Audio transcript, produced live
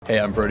Hey,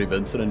 I'm Brody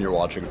Vincent, and you're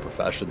watching a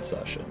Profession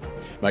Session.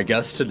 My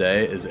guest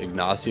today is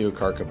Ignacio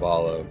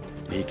Carcavallo.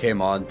 He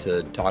came on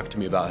to talk to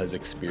me about his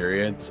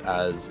experience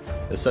as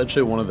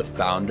essentially one of the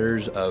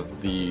founders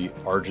of the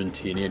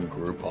Argentinian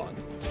Groupon.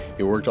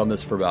 He worked on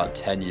this for about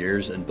 10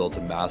 years and built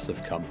a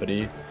massive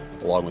company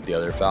along with the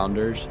other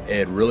founders,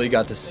 and really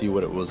got to see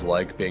what it was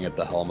like being at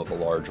the helm of a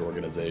large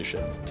organization.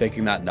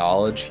 Taking that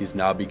knowledge, he's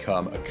now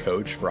become a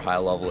coach for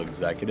high-level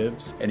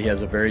executives, and he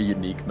has a very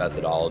unique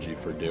methodology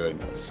for doing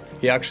this.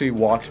 He actually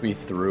walked me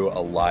through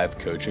a live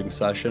coaching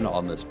session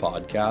on this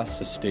podcast,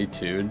 so stay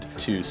tuned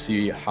to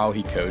see how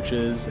he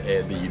coaches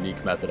and the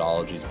unique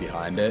methodologies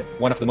behind it.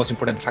 One of the most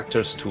important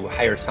factors to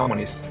hire someone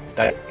is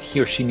that he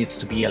or she needs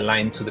to be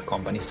aligned to the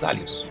company's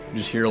values.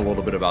 Just hear a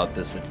little bit about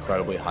this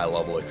incredibly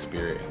high-level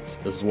experience.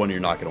 This is one you're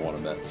not going to want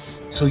to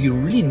miss. So you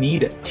really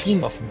need a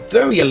team of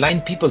very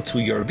aligned people to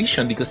your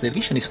vision, because the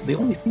vision is the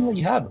only thing that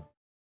you have.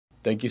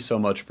 Thank you so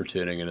much for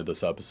tuning into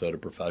this episode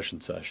of Profession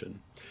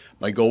Session.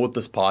 My goal with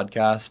this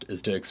podcast is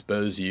to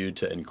expose you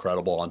to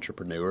incredible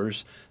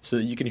entrepreneurs so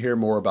that you can hear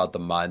more about the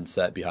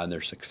mindset behind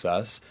their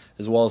success,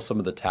 as well as some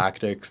of the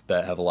tactics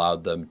that have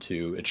allowed them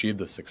to achieve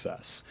this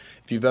success.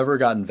 If you've ever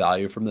gotten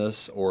value from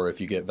this, or if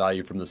you get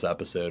value from this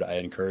episode, I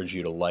encourage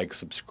you to like,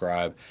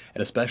 subscribe,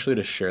 and especially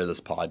to share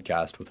this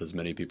podcast with as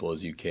many people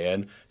as you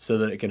can so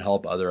that it can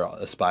help other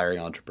aspiring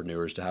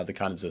entrepreneurs to have the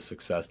kinds of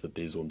success that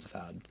these ones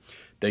have had.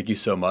 Thank you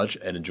so much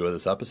and enjoy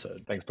this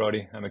episode. Thanks,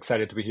 Brody. I'm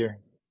excited to be here.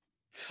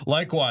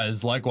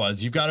 Likewise.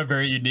 You've got a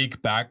very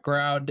unique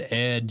background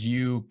and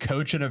you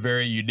coach in a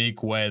very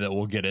unique way that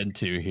we'll get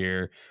into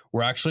here.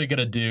 We're actually going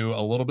to do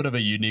a little bit of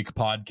a unique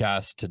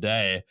podcast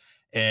today,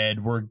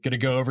 and we're going to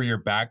go over your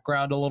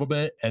background a little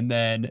bit. And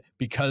then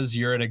because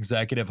you're an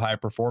executive high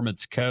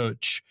performance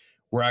coach,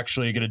 we're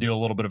actually going to do a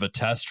little bit of a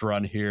test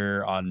run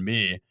here on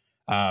me.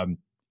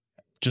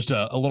 Just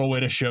a little way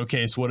to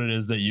showcase what it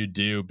is that you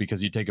do,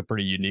 because you take a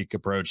pretty unique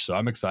approach. So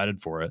I'm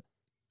excited for it.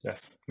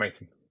 Yes,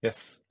 amazing.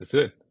 Yes, let's do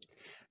it.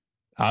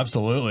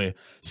 Absolutely.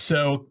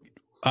 So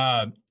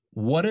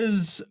what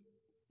is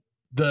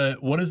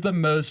the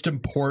most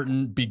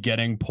important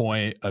beginning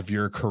point of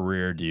your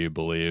career, do you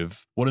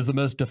believe? What is the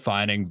most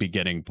defining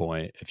beginning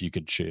point, if you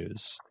could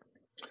choose?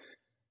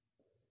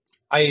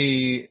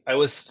 I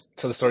was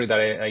tell the story that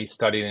I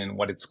studied in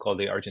what it's called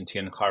the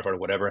Argentinian Harvard,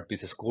 whatever,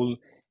 business school.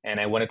 And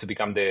I wanted to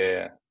become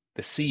the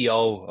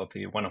CEO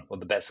of one of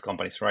the best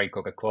companies, right?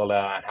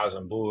 Coca-Cola,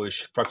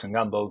 Anheuser-Busch, Procter &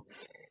 Gamble.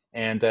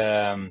 And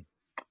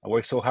I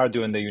worked so hard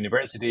during the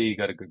university,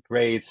 got a good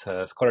grades,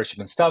 scholarship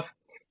and stuff.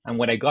 And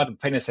when I got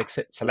finally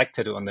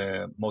selected on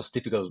the most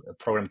difficult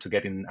program to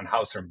get in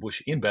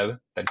Anheuser-Busch InBev,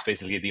 that's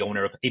basically the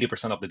owner of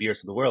 80% of the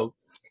beers of the world,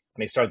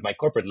 and I started my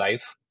corporate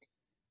life,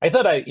 I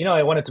thought I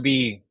wanted to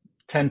be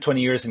 10,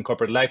 20 years in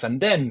corporate life and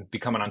then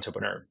become an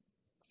entrepreneur.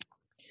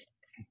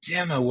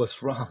 Damn, I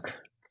was wrong.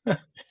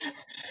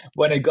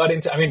 When I got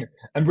into,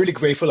 I'm really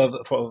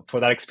grateful for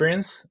that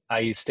experience.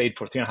 I stayed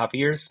for 3.5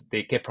 years.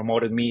 They kept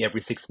promoting me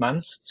every 6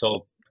 months.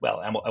 So,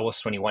 I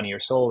was 21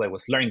 years old. I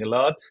was learning a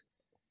lot,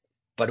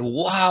 but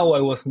wow,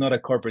 I was not a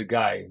corporate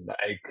guy.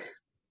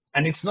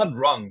 And it's not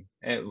wrong.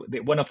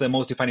 One of the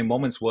most defining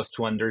moments was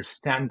to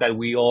understand that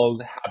we all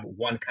have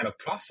one kind of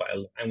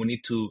profile, and we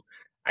need to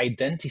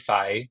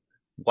identify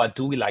what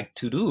do we like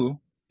to do,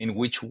 in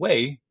which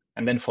way,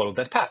 and then follow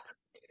that path.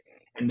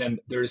 And then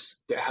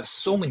I have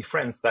so many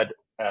friends that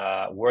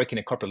work in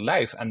a corporate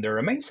life, and they're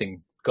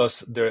amazing because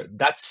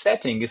that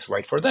setting is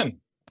right for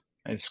them,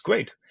 and it's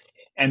great.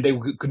 And they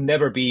could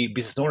never be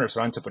business owners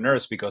or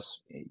entrepreneurs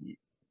because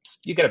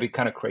you gotta be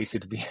kind of crazy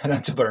to be an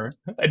entrepreneur.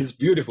 And it's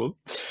beautiful.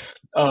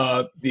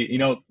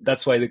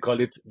 That's why they call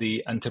it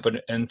the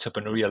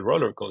entrepreneurial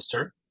roller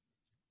coaster.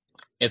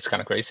 It's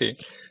kind of crazy,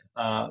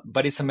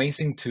 but it's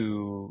amazing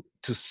to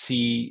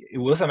see. It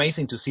was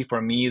amazing to see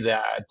for me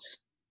that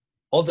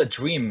all the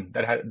dream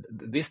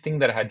this thing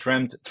that I had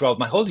dreamt throughout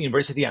my whole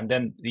university, and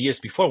then the years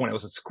before when I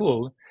was at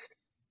school,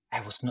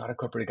 I was not a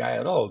corporate guy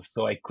at all.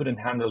 So I couldn't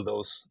handle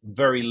those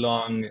very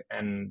long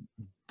and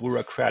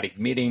bureaucratic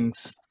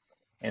meetings.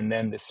 And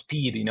then the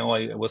speed,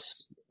 I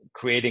was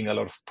creating a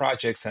lot of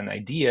projects and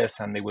ideas,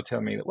 and they would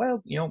tell me,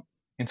 well,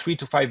 in 3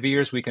 to 5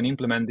 years, we can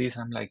implement this.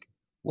 I'm like,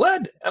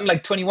 what? I'm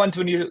like 21,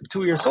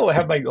 22 years old. I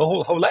have my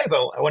whole life.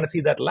 I want to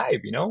see that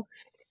live,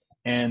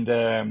 And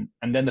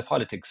then the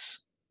politics.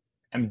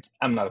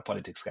 I'm not a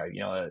politics guy.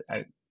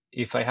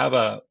 If I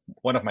have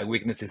one of my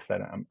weaknesses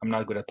that I'm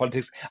not good at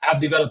politics. I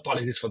have developed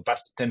politics for the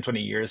past 10, 20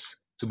 years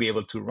to be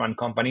able to run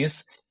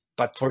companies,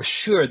 but for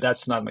sure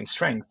that's not my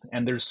strength.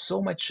 And there's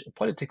so much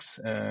politics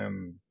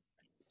and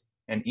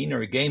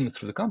inner game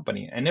through the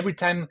company. And every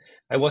time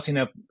I was in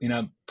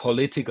a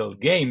political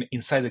game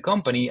inside the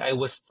company, I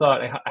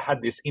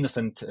had this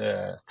innocent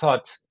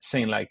thought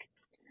saying like,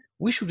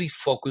 we should be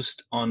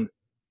focused on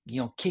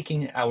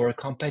kicking our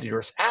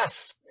competitors'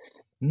 ass.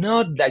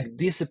 Not like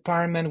this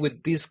department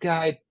with this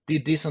guy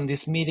did this on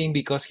this meeting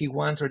because he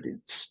wants, or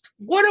this.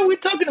 What are we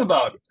talking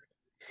about?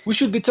 We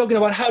should be talking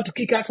about how to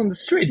kick ass on the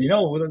street,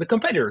 with the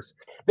competitors.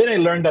 Then I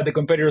learned that the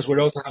competitors were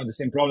also having the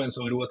same problem,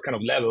 so it was kind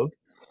of leveled.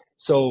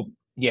 So,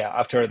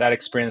 after that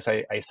experience,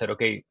 I said,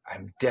 okay,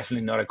 I'm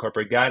definitely not a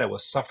corporate guy. I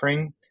was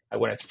suffering. I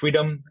wanted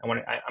freedom. I'm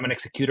an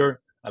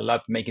executor. I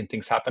love making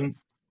things happen.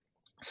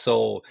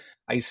 So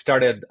I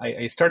started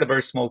a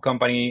very small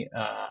company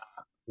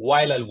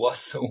while I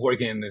was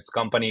working in this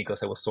company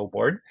because I was so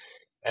bored.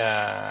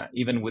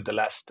 Even with the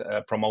last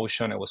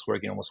promotion, I was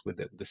working almost with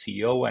the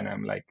CEO, and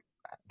I'm like,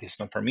 this is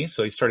not for me.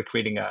 So I started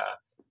creating a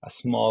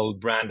small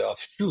brand of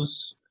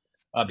shoes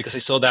because I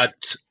saw that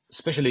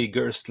especially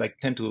girls like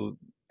 10 to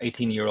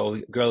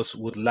 18-year-old girls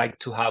would like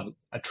to have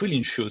a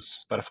trillion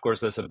shoes, but of course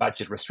there's a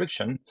budget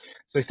restriction.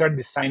 So I started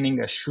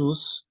designing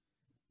shoes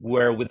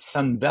where with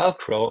some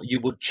Velcro, you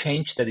would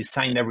change the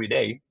design every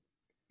day.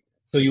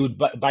 So you would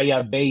buy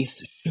a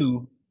base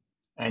shoe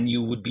and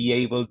you would be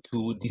able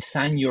to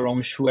design your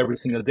own shoe every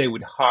single day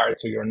with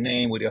hearts or your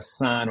name, with your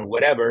son or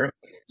whatever.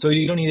 So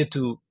you don't need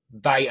to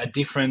buy a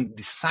different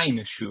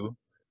design shoe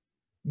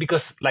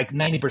because like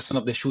 90%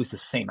 of the shoe is the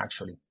same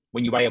actually.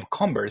 When you buy a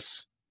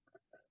Converse,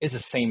 it's the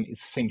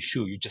same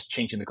shoe, you're just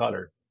changing the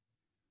color.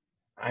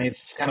 And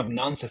it's kind of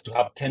nonsense to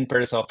have 10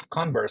 pairs of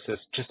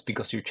Converses just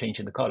because you're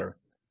changing the color.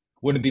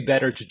 Wouldn't it be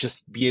better to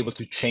just be able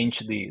to change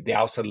the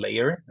outside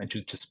layer and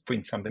to just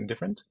print something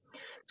different?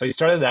 So I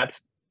started that,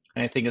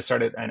 and I think I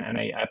started, and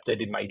I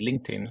updated my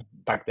LinkedIn.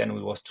 Back then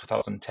it was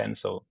 2010,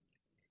 so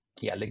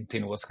yeah,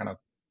 LinkedIn was kind of,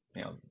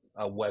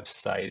 a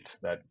website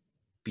that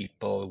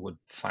people would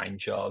find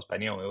jobs,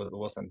 but it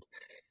wasn't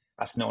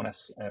as known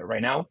as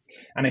right now.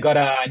 And I got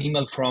an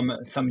email from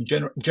some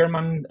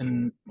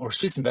German or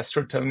Swiss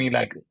investor telling me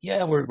like,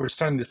 yeah, we're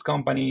starting this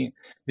company.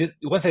 This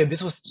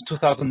was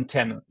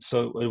 2010,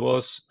 so it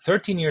was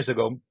 13 years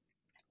ago.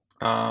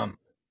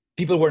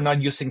 People were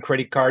not using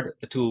credit card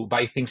to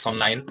buy things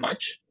online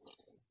much,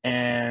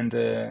 and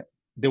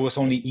there was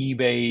only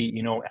eBay,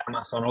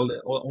 Amazon,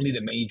 only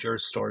the major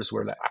stores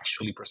were like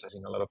actually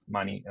processing a lot of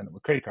money and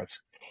with credit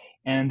cards.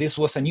 And this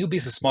was a new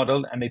business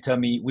model, and they tell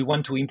me we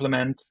want to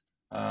implement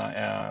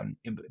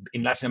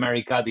in Latin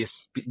America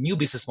this new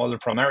business model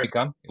for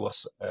America. It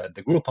was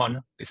the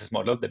Groupon business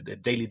model, the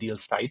daily deal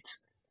site,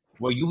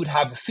 where you would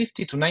have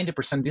 50 to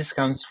 90%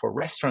 discounts for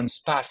restaurants,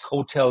 spas,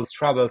 hotels,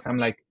 travels. I'm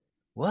like,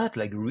 what?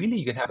 Like really?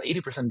 You can have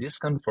 80%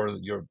 discount for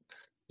your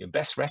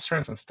best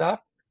restaurants and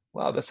stuff?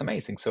 Wow, that's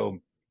amazing. So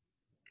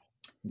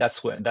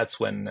that's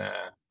when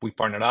we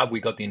partnered up. We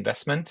got the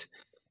investment,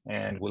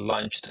 and we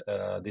launched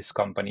this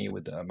company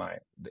with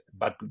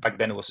but back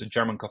then it was a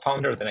German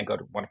co-founder. Then I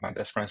got one of my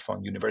best friends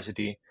from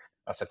university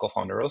as a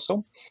co-founder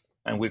also.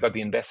 And we got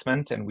the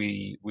investment, and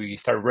we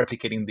started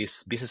replicating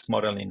this business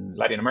model in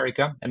Latin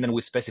America. And then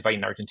we specified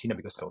in Argentina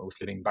because I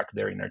was living back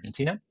there in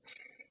Argentina.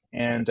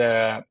 And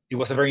it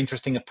was a very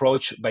interesting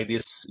approach by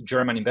these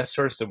German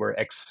investors. They were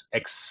ex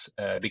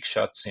big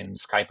shots in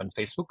Skype and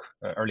Facebook,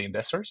 early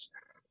investors.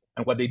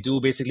 And what they do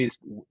basically is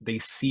they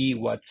see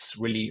what's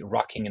really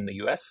rocking in the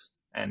US.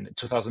 And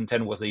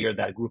 2010 was the year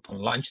that Groupon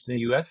launched in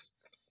the US.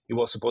 It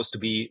was supposed to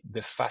be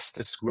the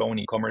fastest growing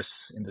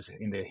e-commerce in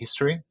the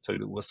history. So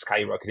it was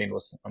skyrocketing, it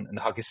was on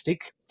the hockey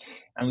stick.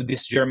 And with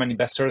these German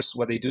investors,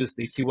 what they do is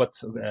they see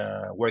what's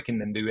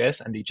working in the US,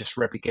 and they just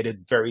replicate it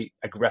very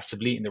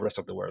aggressively in the rest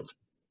of the world.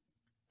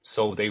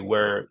 So they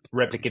were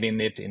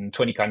replicating it in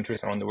 20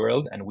 countries around the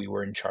world, and we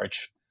were in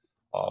charge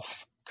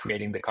of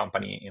creating the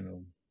company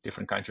in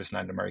different countries in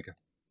Latin America.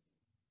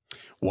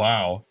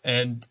 Wow.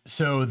 And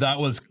so that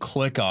was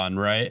Click On,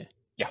 right?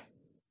 Yeah.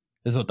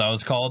 Is what that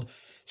was called.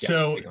 Yeah,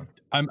 so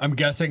I'm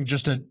guessing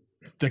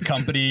the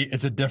company,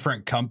 it's a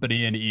different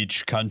company in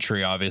each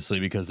country, obviously,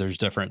 because there's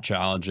different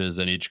challenges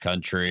in each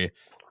country.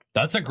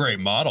 That's a great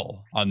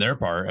model on their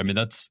part. I mean,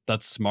 that's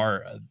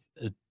smart.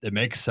 It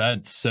makes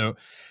sense. So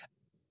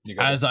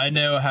as I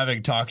know,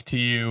 having talked to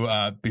you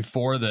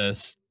before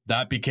this,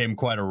 that became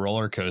quite a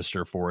roller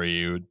coaster for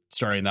you,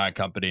 starting that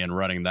company and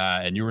running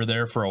that. And you were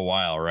there for a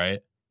while, right?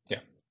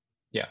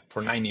 Yeah,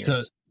 for 9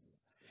 years.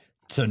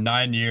 So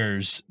 9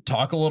 years.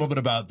 Talk a little bit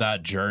about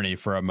that journey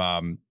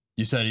from,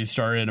 you said you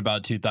started in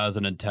about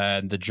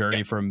 2010, the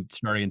journey from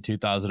starting in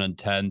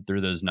 2010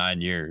 through those 9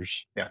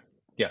 years.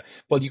 Yeah.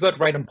 Well, you got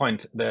right on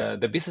point.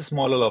 The business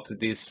model of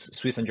these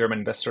Swiss and German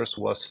investors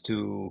was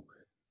to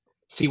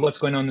see what's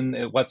going on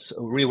what's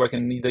really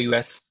working in the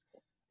US,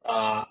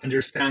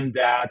 understand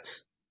that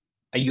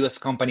a US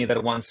company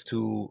that wants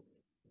to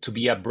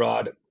be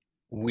abroad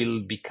will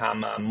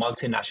become a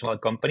multinational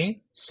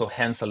company, so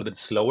hence a little bit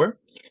slower.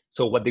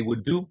 So what they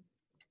would do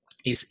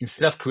is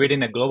instead of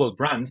creating a global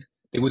brand,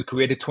 they would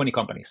create 20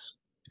 companies.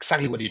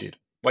 Exactly what you did,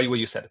 what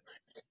you said.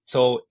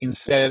 So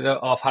instead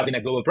of having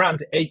a global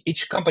brand,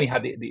 each company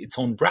had its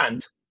own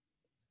brand.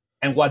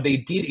 And what they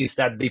did is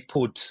that they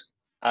put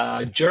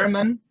a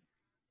German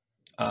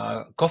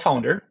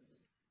co-founder,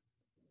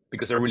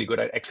 because they're really good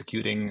at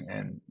executing,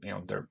 and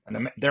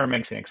they're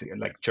amazing.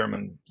 Like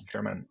German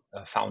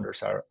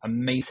founders are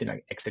amazing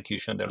at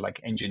execution. They're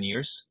like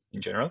engineers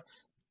in general.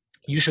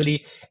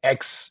 Usually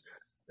ex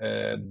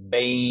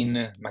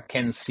Bain,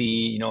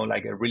 McKinsey,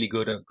 like a really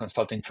good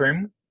consulting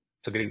firm.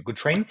 So get a good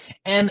train,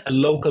 and a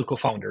local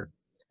co-founder,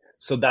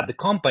 so that the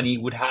company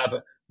would have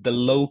the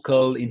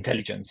local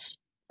intelligence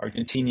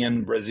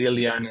Argentinian,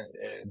 Brazilian,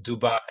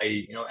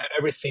 Dubai,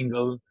 every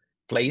single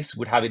place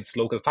would have its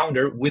local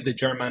founder with the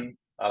German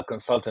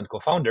consultant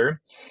co-founder.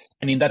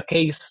 And in that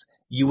case,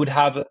 you would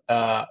have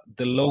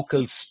the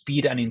local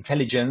speed and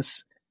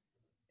intelligence,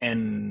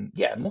 and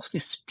mostly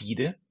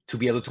speed, to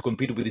be able to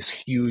compete with this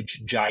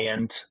huge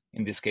giant,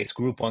 in this case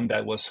Groupon,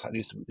 that was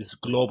this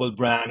global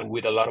brand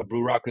with a lot of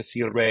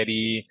bureaucracy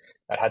already,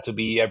 that had to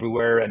be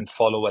everywhere and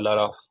follow a lot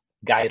of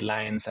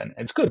guidelines. And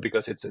it's good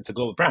because it's a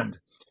global brand.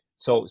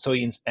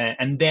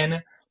 And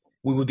then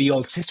we would be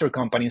all sister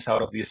companies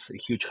out of this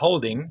huge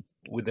holding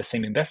with the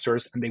same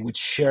investors, and they would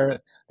share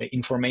the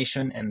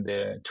information and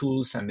the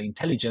tools and the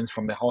intelligence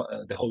from the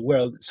whole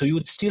world. So you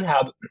would still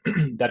have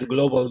that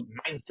global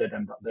mindset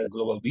and the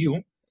global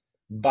view,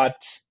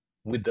 but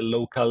with the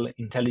local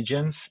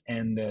intelligence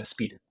and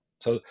speed.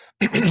 So,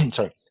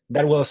 sorry,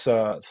 that was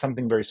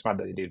something very smart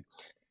that they did.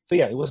 So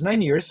it was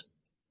 9 years.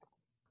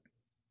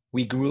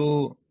 We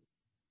grew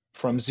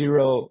from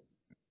zero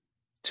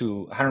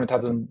to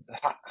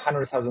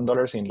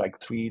 $100,000 in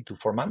like 3 to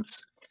 4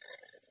 months.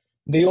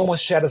 They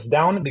almost shut us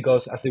down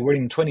because as they were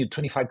in 20 to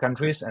 25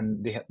 countries,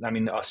 and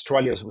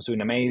Australia was doing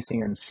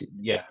amazing. And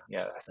I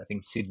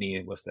think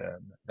Sydney was the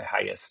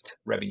highest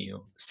revenue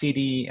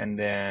city. And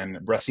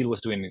then Brazil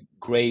was doing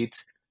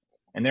great.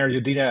 And then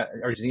Argentina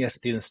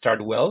didn't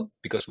start well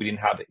because we didn't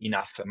have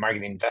enough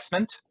marketing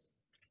investment.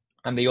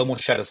 And they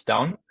almost shut us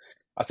down.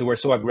 As they were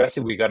so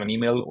aggressive, we got an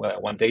email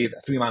one day,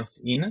 3 months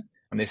in,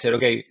 and they said,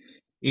 okay,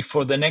 if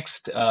for the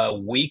next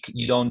week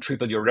you don't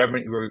triple your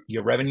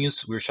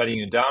revenues, we're shutting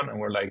you down. And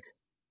we're like,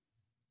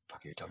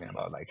 fuck, you're talking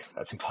about? Like,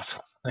 that's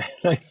impossible.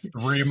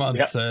 3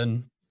 months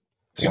in.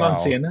 3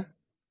 months in,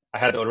 I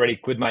had already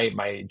quit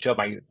my job,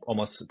 my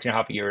almost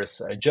 3.5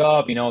 years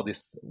job.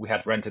 We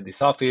had rented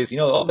this office.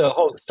 All the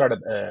whole startup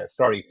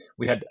story.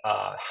 We had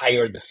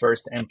hired the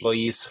first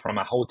employees from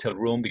a hotel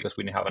room because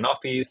we didn't have an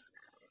office.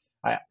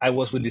 I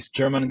was with this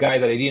German guy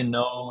that I didn't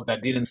know,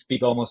 that didn't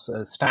speak almost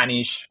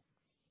Spanish.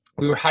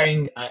 We were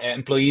hiring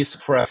employees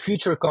for a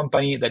future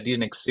company that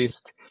didn't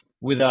exist,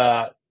 with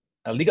a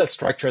legal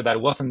structure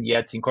that wasn't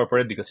yet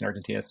incorporated because in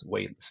Argentina it's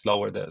way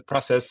slower, the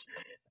process.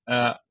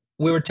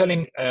 We were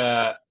telling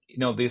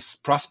these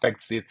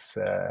prospects, these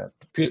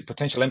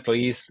potential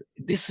employees,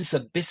 this is a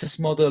business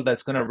model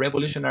that's going to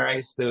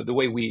revolutionize the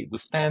way we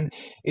spend.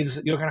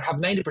 You're going to have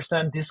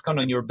 90% discount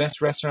on your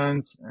best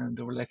restaurants. And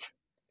they were like,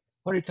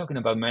 what are you talking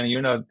about, man?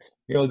 You're not,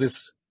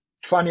 this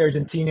funny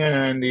Argentinian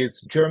and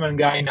this German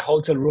guy in a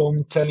hotel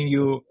room telling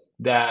you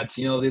that,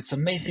 it's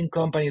amazing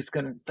company. It's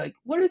like,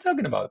 what are you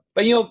talking about?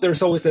 But,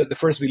 there's always the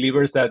first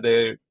believers that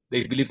they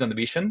believed on the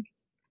vision.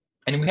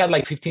 And we had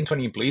like 15,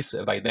 20 employees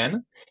by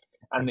then.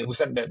 And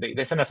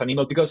they sent us an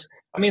email because,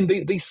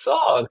 they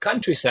saw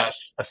countries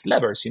as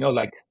levers,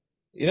 like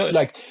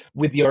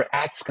with your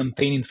ads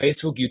campaign in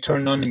Facebook, you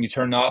turn on and you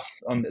turn off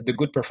on the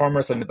good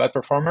performers and the bad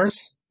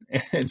performers.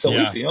 And so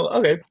easy,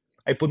 okay,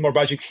 I put more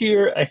budget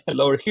here, I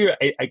lower here,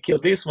 I kill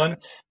this one.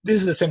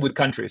 This is the same with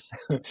countries.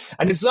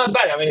 And it's not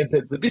bad.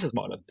 It's a business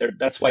model.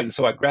 That's why they're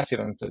so aggressive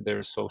and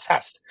they're so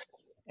fast.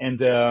 And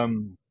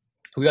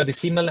we got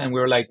this email and we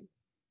were like,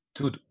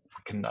 dude,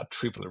 we cannot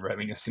triple the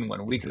revenues in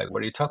 1 week. Like,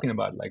 what are you talking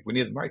about? Like, we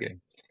need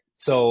marketing.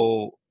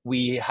 So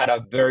we had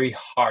a very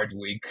hard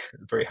week,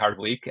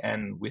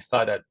 and we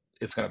thought that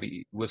was going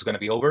to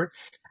be over.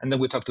 And then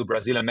we talked to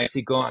Brazil and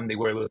Mexico, and they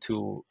were able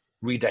to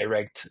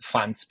redirect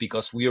funds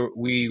because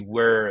we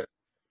were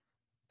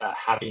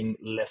having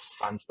less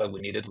funds that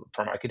we needed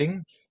for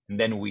marketing. And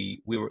then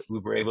we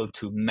were able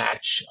to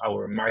match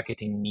our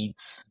marketing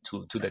needs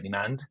to the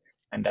demand.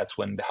 And that's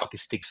when the hockey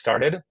stick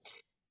started.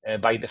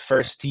 By the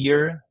first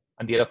year,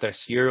 at the end of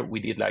this year, we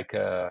did like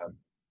 $2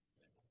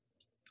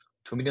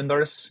 million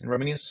in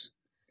revenues.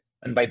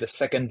 And by the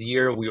second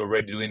year, we were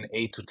already doing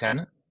 8 to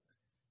 10.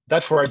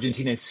 That for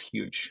Argentina is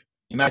huge.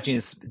 Imagine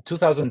it's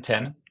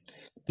 2010.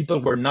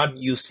 People were not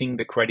using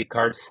the credit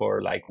card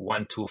for like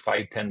 $1, $2,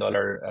 $5,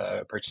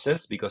 $10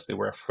 purchases because they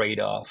were afraid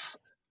of,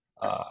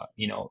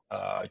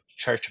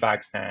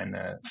 chargebacks and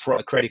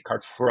fraud, credit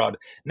card fraud.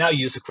 Now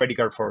you use a credit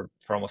card for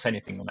almost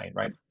anything online,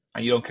 right?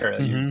 And you don't care.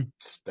 You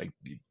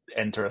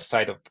enter a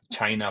site of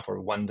China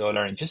for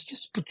 $1 and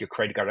just put your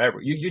credit card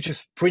everywhere. You're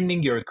just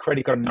printing your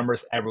credit card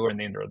numbers everywhere in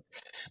the internet.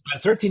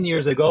 But 13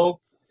 years ago,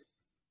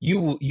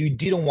 you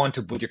didn't want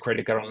to put your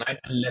credit card online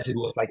unless it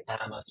was like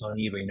Amazon,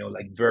 eBay,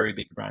 like very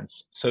big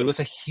brands. So it was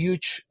a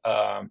huge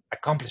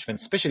accomplishment,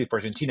 especially for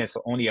Argentina. It's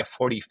only a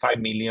 45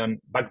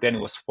 million, back then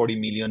it was 40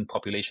 million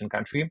population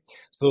country.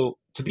 So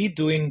to be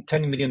doing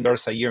 $10 million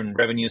a year in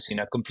revenues in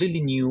a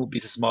completely new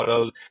business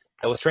model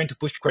that was trying to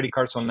push credit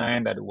cards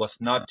online that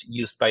was not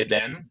used by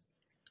then,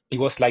 it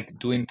was like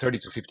doing $30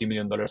 to $50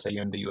 million a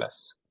year in the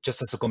US,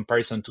 just as a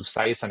comparison to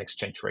size and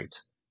exchange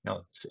rate.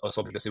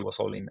 Also because it was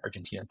all in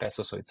Argentinian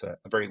pesos, so it's a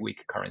very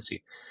weak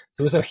currency.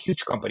 So it was a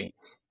huge company.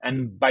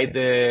 And by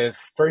the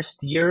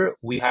first year,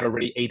 we had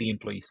already 80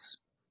 employees.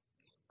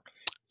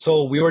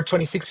 So we were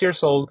 26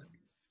 years old,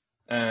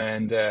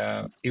 and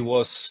it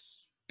was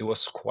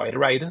quite a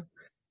ride.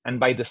 And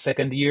by the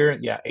second year,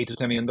 yeah, $8 to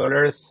 $10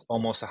 million,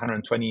 almost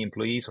 120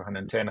 employees, or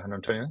 110,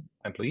 120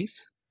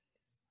 employees.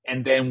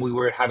 And then we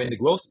were having the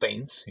growth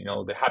pains,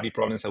 the happy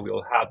problems that we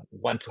all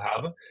want to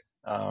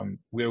have.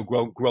 We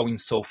were growing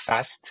so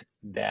fast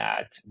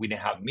that we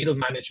didn't have middle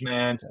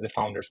management. The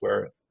founders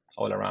were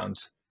all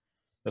around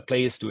the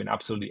place doing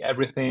absolutely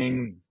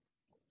everything.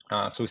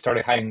 So we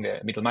started hiring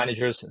the middle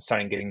managers,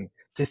 starting getting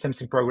systems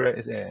in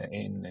progress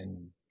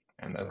in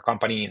the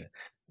company,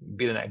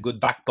 building a good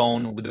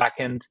backbone with the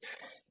backend.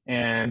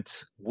 And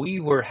we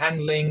were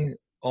handling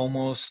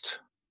almost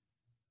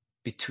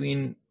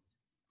between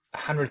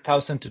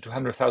 100,000 to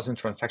 200,000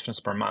 transactions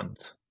per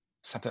month,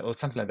 something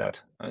like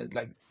that.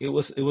 It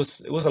was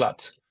a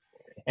lot.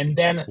 And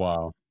then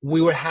Wow.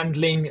 we were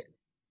handling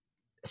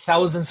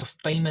thousands of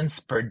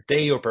payments per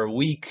day or per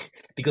week,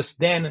 because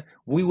then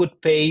we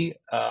would pay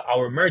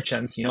our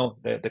merchants.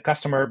 The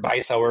customer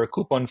buys our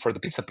coupon for the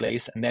pizza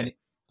place, and then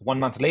 1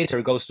 month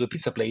later goes to the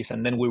pizza place,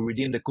 and then we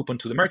redeem the coupon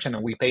to the merchant,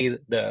 and we pay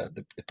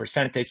the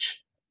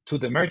percentage to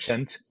the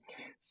merchant.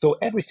 So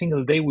every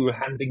single day we were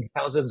handling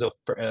thousands of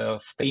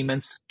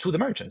payments to the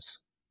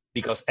merchants,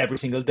 because every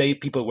single day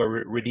people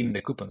were redeeming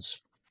the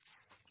coupons.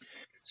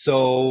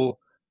 So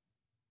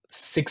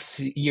 6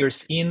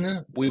 years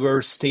in, we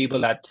were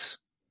stable at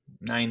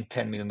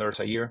 $9-10 million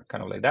a year,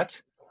 kind of like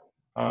that.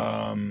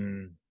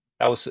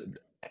 That was,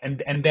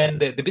 and then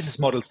the business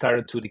model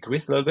started to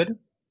decrease a little bit.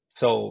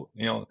 So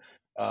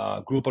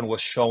Groupon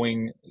was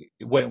showing,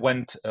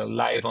 went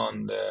live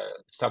on the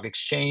stock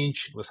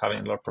exchange, was having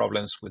a lot of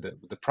problems with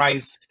the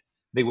price.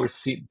 The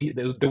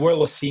world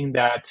was seeing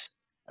that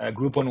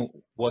Groupon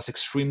was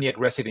extremely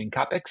aggressive in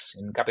capex,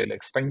 in capital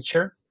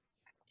expenditure.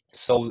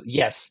 So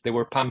yes, they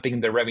were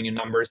pumping the revenue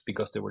numbers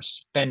because they were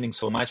spending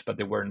so much, but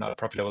they were not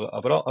profitable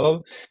at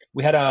all.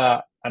 We had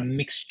a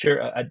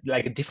mixture,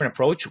 like a different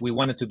approach. We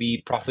wanted to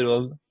be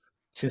profitable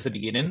since the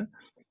beginning.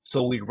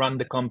 So we run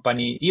the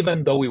company,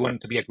 even though we wanted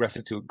to be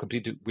aggressive to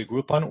compete with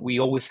Groupon, we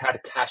always had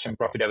cash and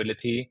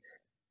profitability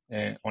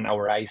on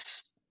our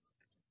eyes,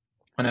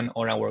 on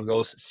our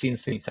goals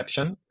since the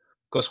inception,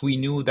 because we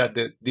knew that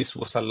this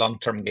was a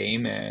long-term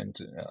game, and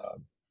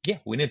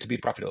we needed to be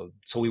profitable.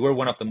 So we were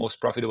one of the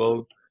most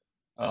profitable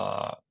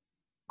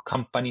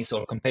companies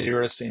or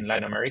competitors in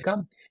Latin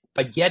America,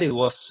 but yet it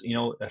was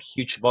a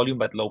huge volume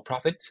but low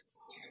profit.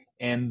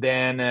 And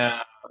then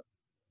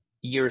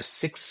year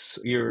six,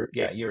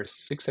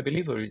 I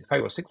believe, or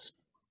 5 or 6,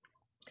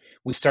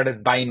 we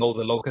started buying all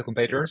the local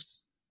competitors,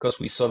 because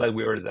we saw that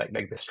we were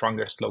like the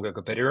strongest local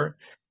competitor.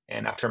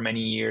 And after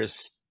many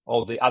years,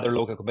 all the other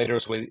local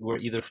competitors were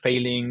either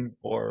failing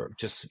or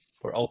just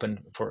were open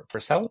for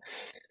sale.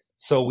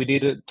 So we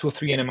did 2 or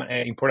 3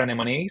 important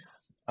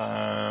M&As.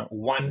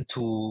 One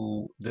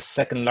to the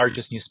second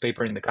largest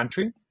newspaper in the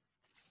country.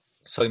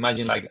 So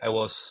imagine, like, I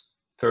was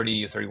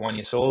 30 or 31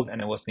 years old,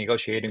 and I was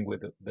negotiating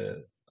with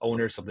the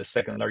owners of the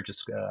second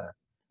largest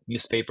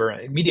newspaper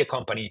media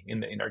company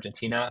in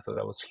Argentina. So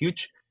that was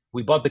huge.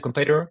 We bought the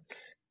competitor.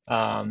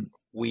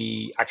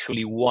 We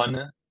actually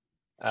won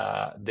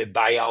the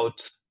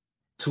buyout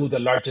to the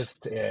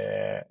largest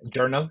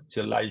journal,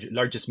 to the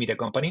largest media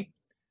company.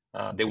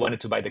 They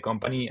wanted to buy the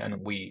company,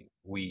 and we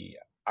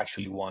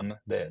actually won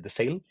the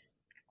sale.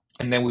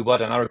 And then we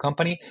bought another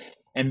company,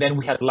 and then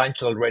we had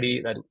lunch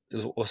already. That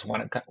was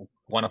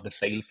one of the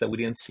fails that we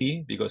didn't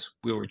see, because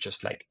we were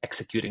just like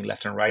executing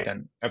left and right,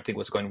 and everything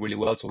was going really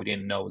well. So we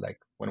didn't know like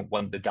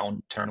when the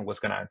downturn was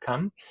gonna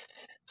come.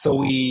 So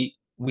we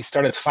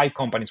started 5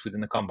 companies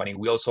within the company.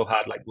 We also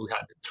had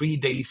 3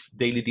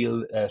 daily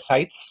deal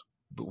sites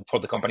for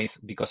the companies,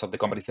 because of the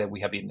companies that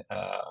we have been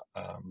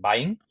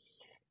buying.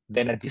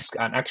 Then an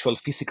actual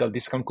physical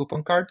discount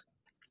coupon card,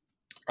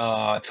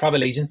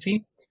 travel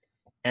agency,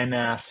 and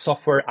a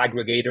software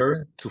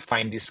aggregator to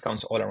find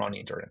discounts all around the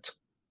internet.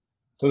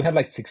 So we had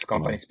like 6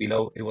 companies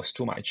below. It was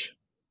too much.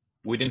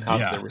 We didn't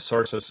have the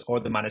resources or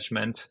the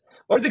management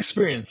or the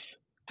experience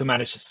to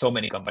manage so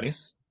many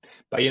companies.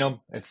 But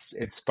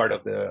it's part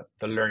of the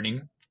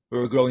learning. We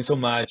were growing so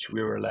much,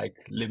 we were like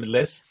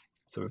limitless.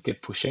 So we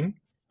kept pushing.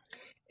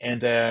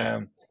 And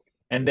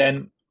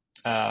then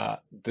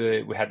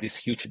we had this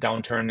huge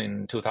downturn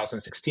in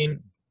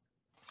 2016.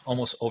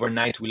 Almost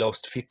overnight, we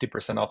lost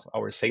 50% of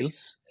our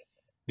sales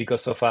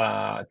because of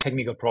a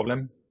technical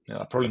problem,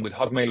 a problem with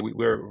Hotmail. We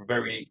were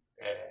very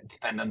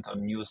dependent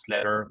on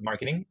newsletter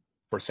marketing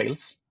for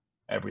sales.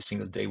 Every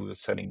single day we were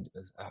sending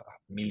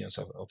millions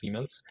of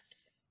emails.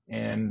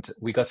 And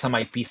we got some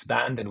IPs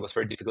banned, and it was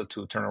very difficult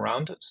to turn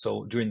around.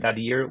 So during that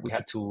year, we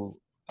had to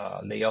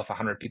lay off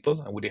 100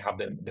 people, and we didn't have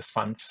the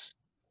funds.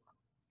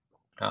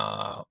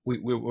 We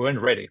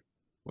weren't ready.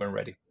 We weren't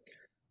ready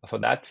for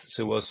that.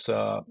 So it was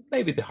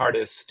maybe the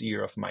hardest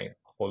year of my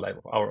whole life,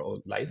 our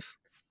whole life.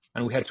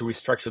 And we had to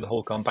restructure the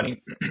whole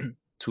company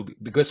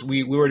because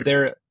we were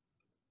there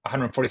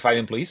 145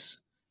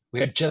 employees. We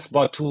had just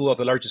bought 2 of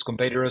the largest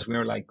competitors. We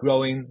were like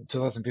growing.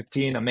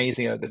 2015,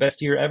 amazing, the best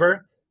year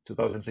ever.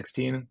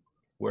 2016,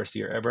 worst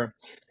year ever.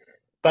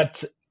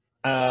 But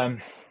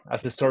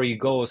as the story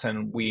goes,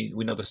 and we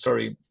know the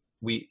story,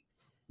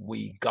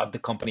 we got the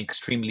company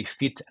extremely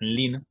fit and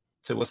lean.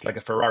 So it was like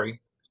a Ferrari,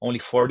 only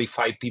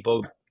 45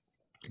 people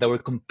that were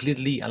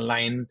completely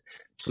aligned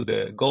to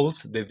the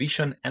goals, the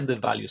vision, and the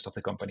values of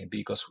the company.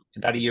 Because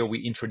that year we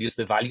introduced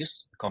the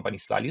values, the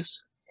company's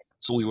values.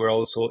 So we were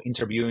also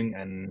interviewing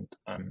and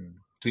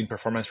doing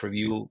performance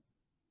review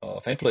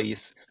of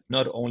employees,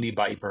 not only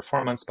by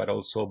performance, but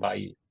also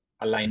by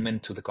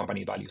alignment to the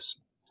company values.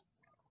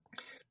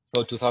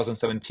 So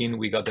 2017,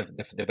 we got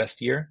the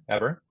best year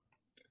ever.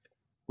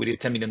 We did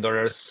 $10 million,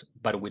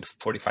 but with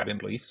 45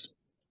 employees.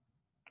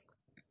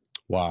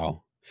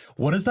 Wow.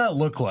 What does that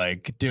look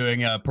like,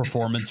 doing a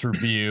performance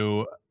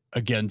review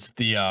against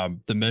the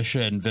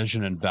mission,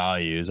 vision, and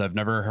values? I've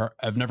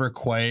never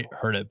quite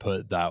heard it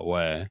put that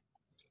way.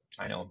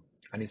 I know,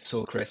 and it's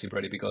so crazy,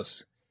 Brady,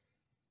 because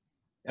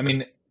I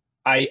mean,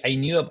 I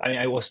knew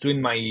I was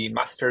doing my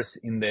master's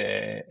in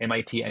the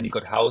MIT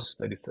Endicott House.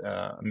 That is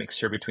a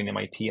mixture between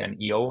MIT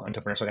and EO,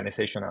 Entrepreneurs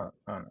Organization,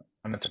 an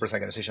enterprise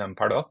organization I'm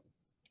part of.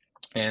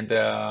 And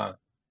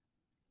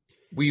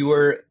we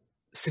were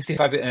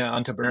 65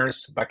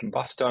 entrepreneurs back in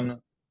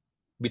Boston,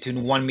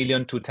 between $1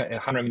 million to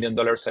 $100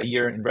 million a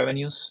year in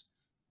revenues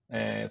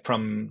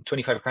from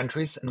 25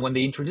 countries. And when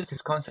they introduced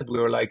this concept, we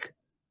were like,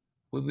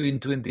 we've been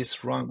doing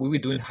this wrong. We've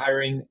been doing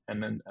hiring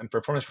and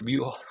performance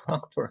review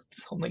for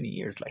so many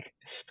years. Like,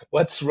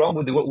 what's wrong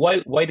with it?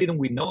 Why didn't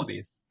we know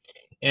this?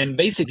 And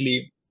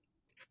basically,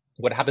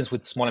 what happens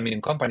with small and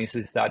medium companies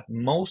is that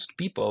most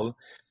people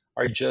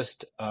are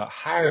just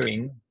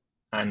hiring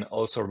and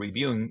also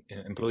reviewing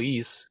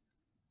employees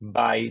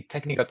by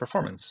technical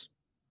performance,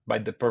 by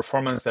the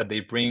performance that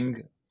they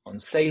bring on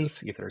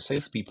sales, if they're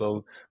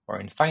salespeople, or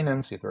in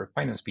finance, if they're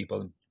finance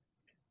people.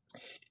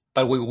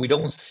 But what we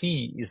don't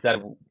see is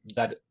that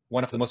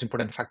one of the most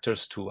important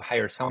factors to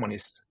hire someone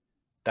is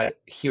that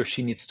he or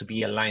she needs to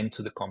be aligned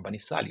to the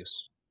company's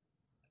values.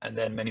 And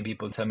then many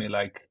people tell me,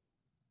 like,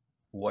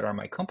 what are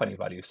my company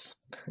values?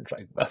 It's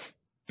like, well,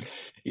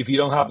 if you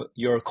don't have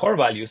your core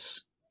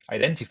values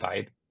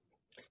identified,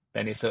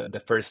 then it's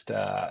the first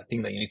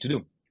thing that you need to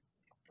do.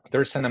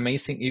 There's an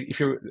amazing, if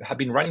you have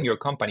been running your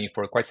company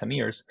for quite some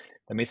years,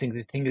 the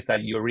amazing thing is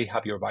that you already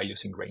have your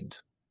values ingrained.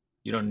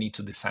 You don't need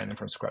to design them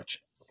from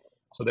scratch.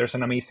 So there's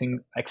an amazing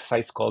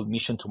exercise called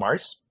Mission to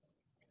Mars.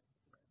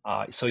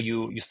 So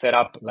you set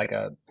up like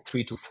a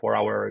 3 to 4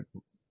 hour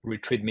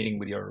retreat meeting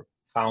with your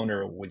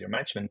founder, with your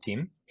management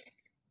team.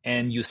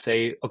 And you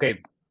say,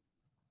 okay,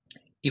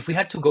 if we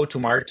had to go to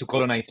Mars, to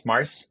colonize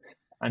Mars,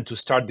 and to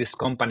start this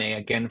company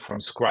again from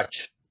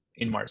scratch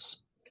in Mars,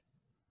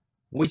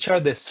 which are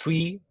the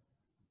 3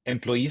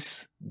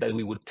 employees that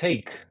we would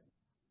take,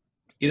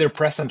 either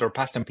present or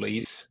past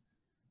employees,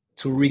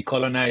 to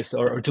recolonize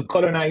or to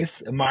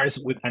colonize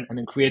Mars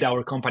and create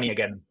our company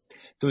again?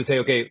 So we say,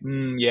 okay,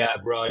 yeah,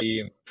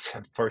 Brody,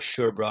 for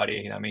sure,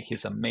 Brody. I mean,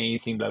 he's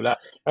amazing, blah,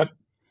 blah.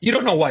 You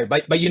don't know why,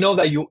 but you know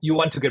that you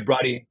want to get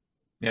Brody,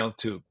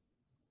 to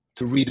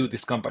redo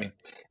this company.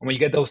 And when you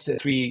get those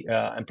 3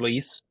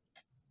 employees,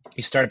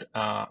 you start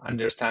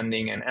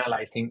understanding and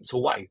analyzing. So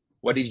why?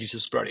 Why did you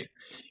choose Brody?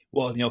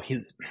 Well,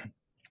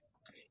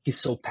 he's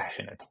so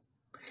passionate.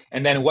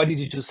 And then why did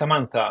you choose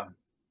Samantha?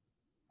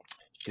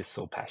 She's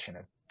so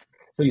passionate.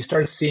 So you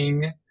start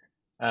seeing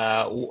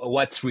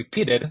what's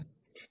repeated,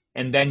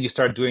 and then you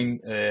start doing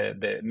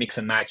the mix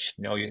and match.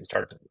 You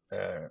start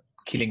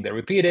killing the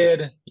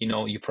repeated.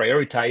 You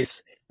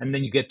prioritize, and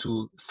then you get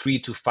to 3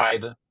 to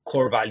 5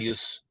 core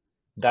values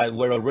that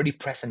were already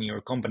present in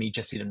your company, you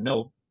just didn't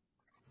know,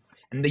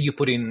 and then you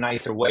put it in a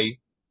nicer way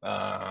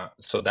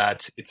so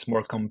that it's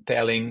more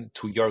compelling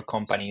to your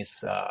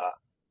company's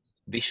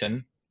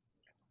vision.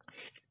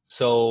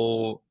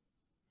 So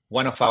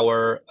one of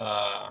our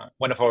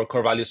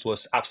core values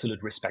was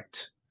absolute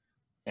respect,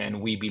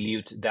 and we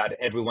believed that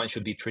everyone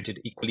should be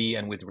treated equally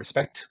and with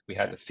respect. We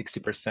had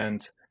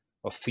 60%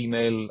 of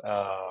female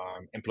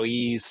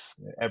employees,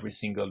 every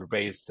single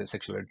race,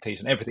 sexual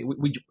orientation, everything.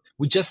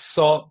 We just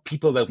saw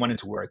people that wanted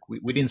to work.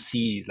 We didn't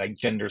see like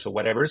genders or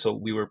whatever, so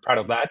we were proud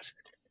of that.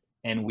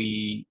 And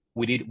we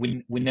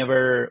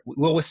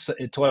always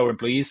told our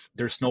employees,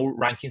 there's no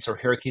rankings or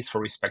hierarchies for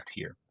respect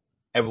here.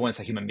 Everyone's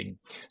a human being.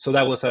 So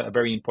that was a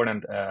very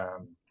important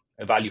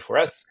value for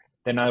us.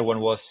 The other one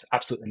was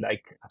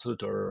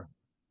absolute or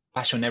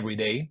passion every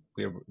day.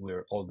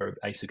 We're all very,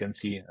 as you can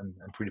see,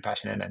 I'm pretty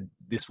passionate, and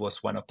this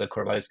was one of the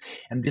core values.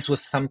 And this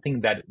was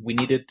something that we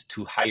needed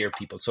to hire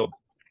people. So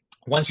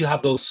once you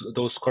have those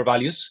core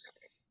values,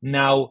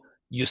 now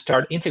you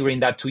start integrating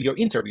that to your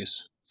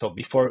interviews. So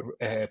before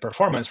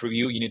performance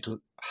review, you need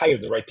to hire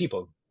the right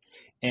people.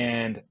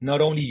 And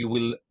not only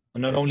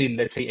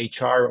let's say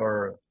HR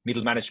or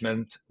middle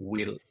management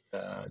will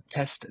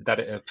test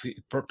that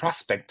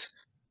prospect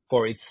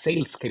for its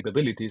sales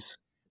capabilities,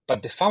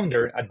 but the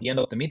founder at the end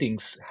of the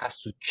meetings has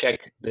to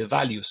check the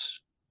values.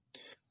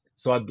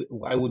 So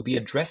I would be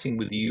addressing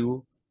with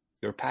you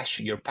your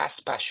passion, your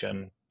past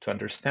passion, to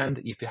understand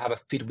if you have a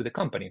fit with the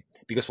company.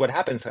 Because what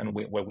happens, and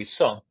what we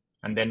saw,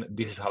 and then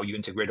this is how you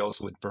integrate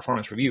also with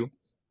performance review,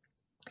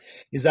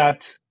 is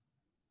that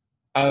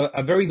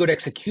A very good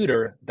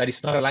executor that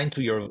is not aligned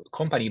to your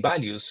company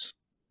values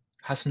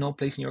has no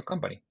place in your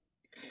company.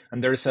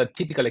 And there's a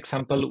typical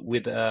example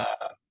with an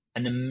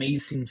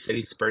amazing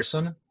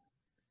salesperson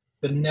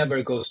that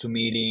never goes to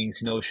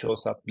meetings,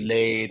 shows up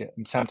late,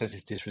 and sometimes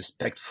it's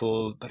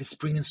disrespectful, but it's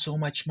bringing so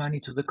much money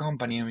to the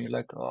company. And you're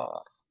like,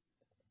 oh,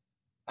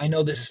 I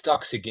know this is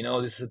toxic,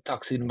 this is a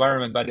toxic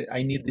environment, but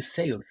I need the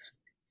sales.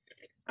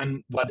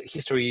 And what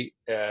history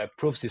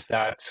proves is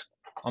that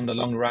on the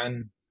long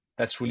run,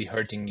 that's really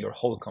hurting your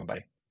whole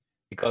company,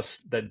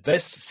 because the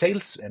best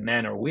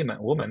salesman or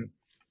woman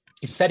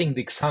is setting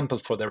the example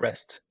for the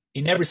rest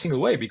in every single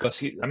way,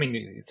 because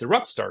it's a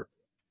rock star.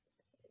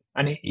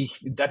 And if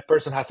that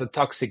person has a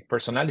toxic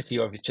personality,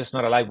 or if it's just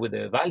not aligned with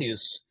the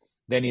values,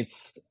 then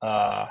it's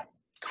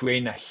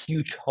creating a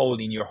huge hole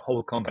in your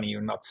whole company.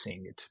 You're not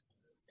seeing it.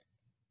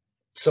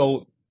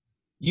 So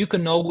you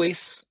can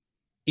always,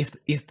 if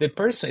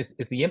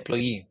the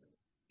employee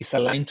is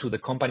aligned to the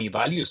company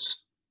values,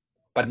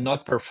 but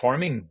not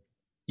performing,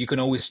 you can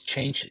always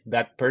change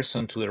that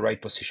person to the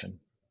right position.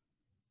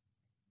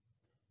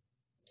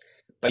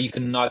 But you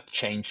cannot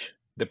change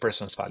the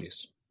person's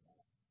values.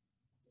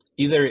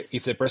 Either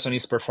if the person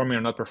is performing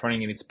or not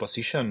performing in its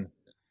position,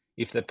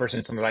 if the person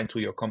is not aligned to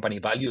your company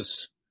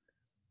values,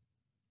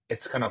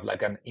 it's kind of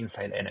like an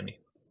inside enemy.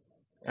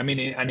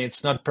 And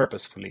it's not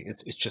purposefully,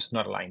 it's just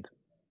not aligned.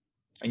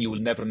 And you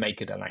will never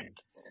make it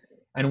aligned.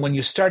 And when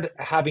you start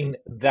having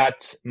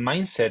that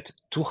mindset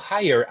to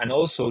hire and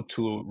also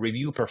to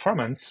review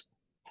performance,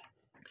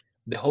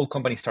 the whole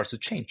company starts to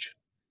change.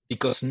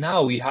 Because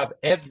now you have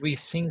every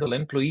single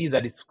employee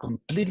that is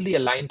completely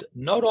aligned,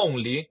 not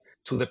only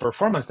to the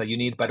performance that you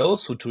need, but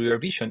also to your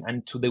vision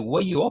and to the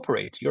way you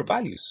operate, your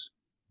values.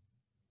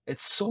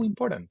 It's so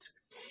important.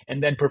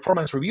 And then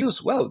performance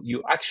reviews, well,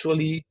 you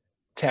actually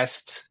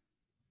test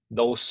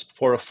those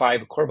 4 or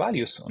 5 core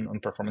values on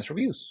performance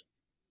reviews,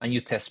 and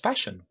you test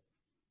passion.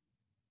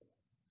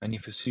 And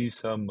if you see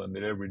someone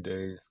that every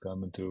day is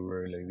coming to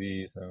work like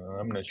this,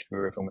 I'm not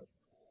sure if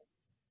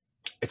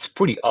it's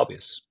pretty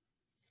obvious.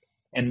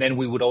 And then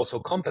we would also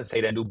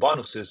compensate and do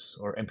bonuses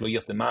or employee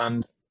of the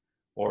month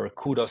or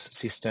kudos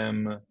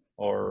system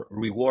or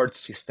reward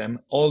system,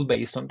 all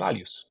based on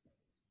values.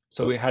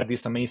 So we had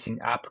this amazing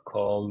app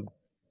called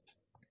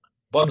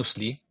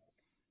Bonusly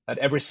that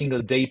every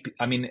single day,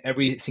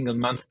 every single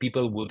month,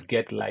 people would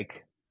get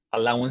like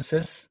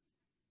allowances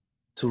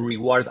to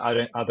reward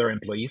other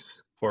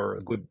employees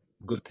for good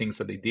things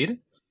that they did.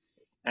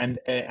 And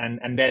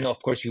then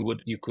of course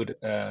you could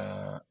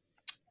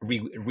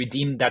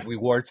redeem that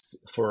rewards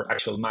for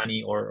actual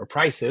money or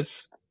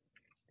prizes,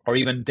 or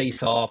even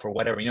days off or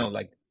whatever,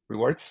 like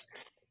rewards.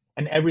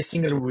 And every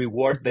single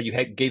reward that you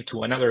gave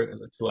to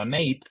a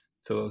mate,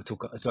 to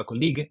a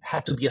colleague,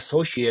 had to be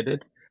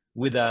associated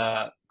with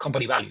a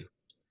company value.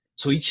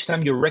 So each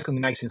time you're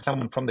recognizing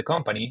someone from the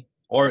company,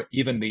 or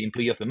even the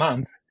employee of the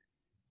month,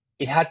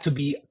 it had to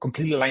be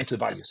completely aligned to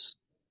the values.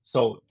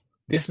 So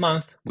this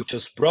month we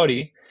chose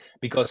Brody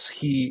because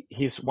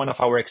he's one of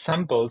our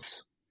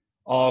examples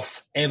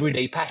of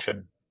everyday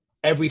passion.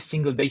 Every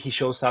single day he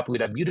shows up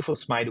with a beautiful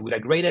smile, with a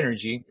great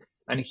energy,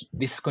 and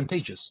this is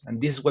contagious, and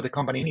this is what the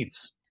company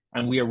needs.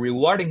 And we are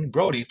rewarding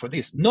Brody for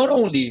this, not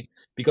only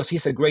because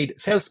he's a great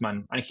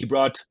salesman and he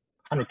brought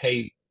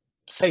 100K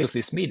sales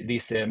this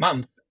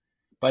month,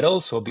 but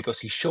also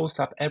because he shows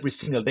up every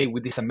single day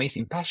with this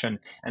amazing passion,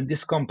 and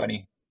this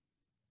company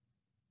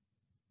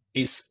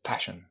is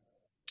passion.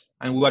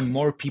 And we want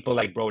more people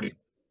like Brody.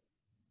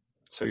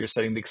 So you're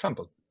setting the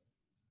example.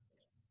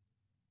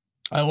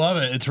 I love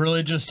it. It's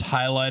really just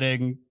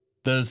highlighting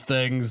those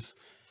things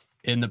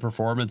in the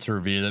performance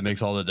review that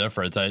makes all the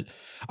difference.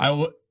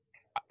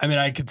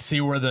 I could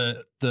see where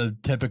the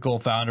typical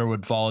founder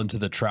would fall into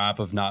the trap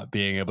of not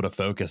being able to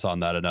focus on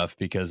that enough,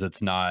 because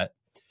it's not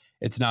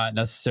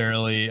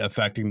necessarily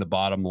affecting the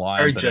bottom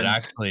line, urgent. But it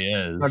actually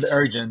is. Not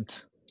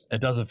urgent.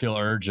 It doesn't feel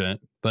urgent,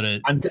 but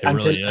it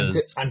really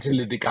is. Until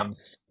it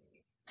becomes.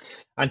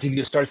 Until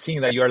you start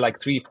seeing that you're like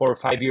 3, 4,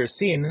 5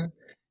 years in,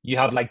 you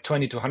have like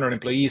 20 to 100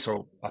 employees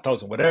or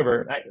 1,000,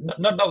 whatever.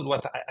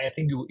 I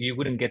think you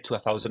wouldn't get to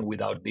 1,000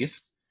 without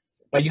this.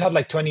 But you have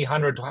like 20,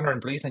 100 to 100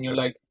 employees, and you're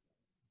like,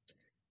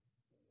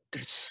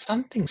 there's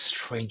something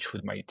strange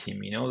with my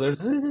team. There's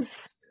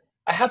this.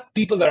 I have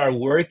people that are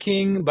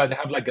working, but they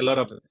have like a lot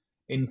of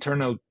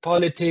internal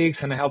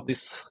politics, and I have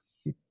these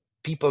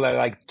people that are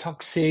like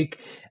toxic.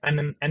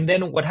 And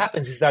then what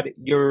happens is that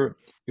you're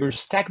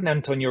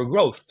stagnant on your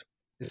growth.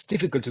 It's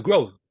difficult to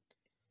grow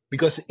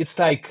because it's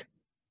like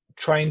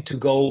trying to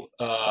go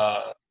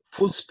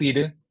full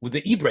speed with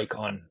the e-brake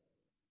on.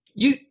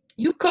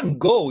 You can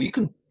go, you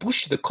can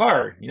push the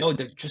car,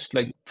 just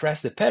like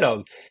press the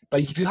pedal.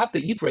 But if you have the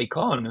e-brake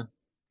on,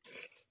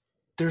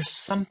 there's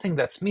something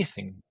that's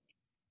missing.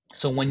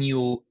 So when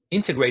you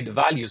integrate the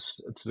values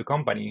to the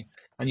company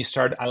and you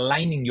start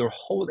aligning your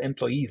whole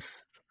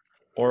employees,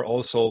 or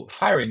also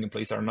firing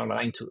employees that are not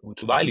aligned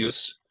to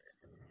values,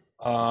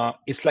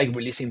 it's like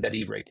releasing that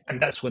e-brake.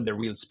 And that's when the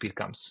real speed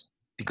comes,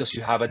 because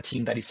you have a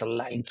team that is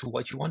aligned to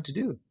what you want to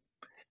do.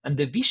 And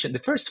the vision, the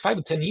first 5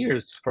 to 10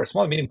 years for a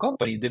small medium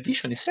company, the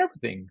vision is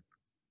everything.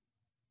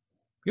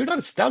 You're not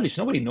established.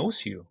 Nobody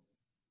knows you,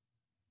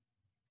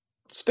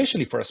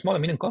 especially for a small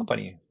and medium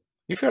company.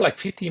 If you're like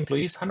 50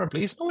 employees, 100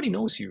 employees, nobody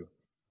knows you.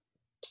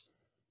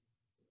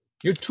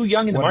 You're too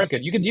young in the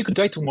market. You could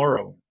die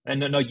tomorrow, and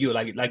not you.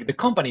 Like the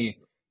company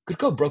could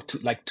go broke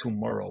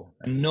tomorrow,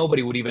 and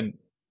nobody would even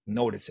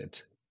notice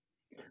it.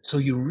 So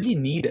you really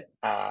need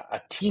a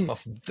team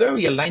of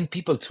very aligned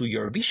people to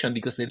your vision,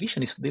 because the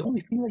vision is the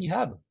only thing that you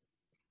have.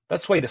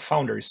 That's why the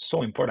founder is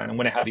so important. And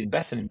when I have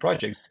invested in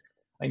projects,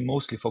 I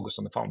mostly focus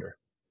on the founder,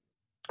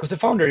 because the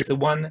founder is the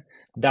one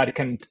that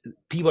can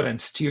pivot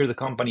and steer the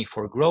company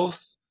for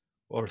growth,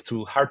 or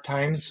through hard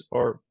times,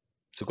 or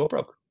to go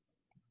broke.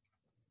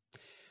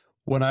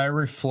 When I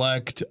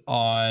reflect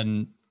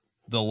on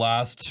the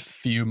last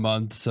few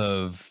months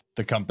of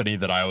the company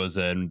that I was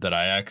in, that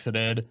I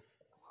exited,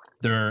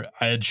 I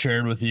had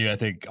shared with you, I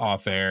think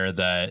off air,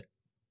 that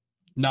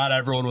not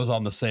everyone was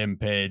on the same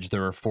page.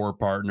 There were 4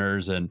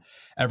 partners and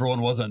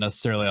everyone wasn't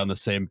necessarily on the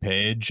same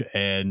page.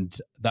 And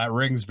that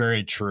rings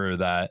very true,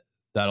 that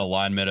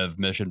alignment of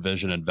mission,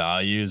 vision, and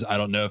values. I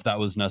don't know if that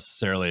was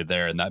necessarily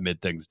there, and that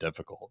made things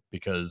difficult,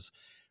 because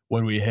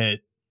when we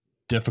hit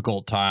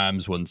difficult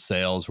times, when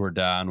sales were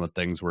down, when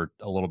things were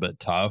a little bit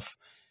tough,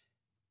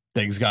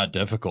 things got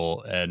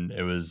difficult. And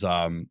it was,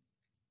 I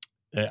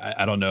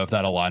don't know if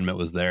that alignment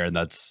was there, and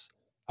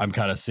I'm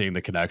kind of seeing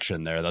the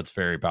connection there. That's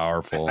very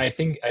powerful. I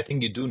think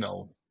you do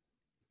know.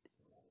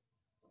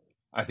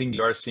 I think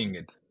you are seeing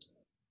it.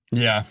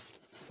 Yeah.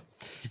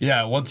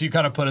 Once you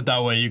kind of put it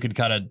that way, you could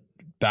kind of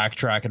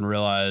backtrack and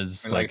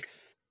realize like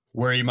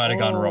where you might have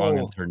gone wrong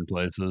in certain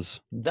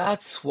places.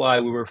 That's why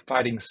we were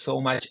fighting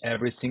so much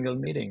every single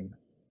meeting.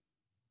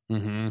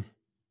 Mm-hmm.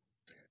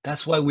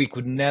 That's why we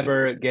could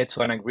never get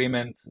to an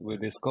agreement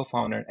with this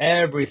co-founder.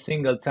 Every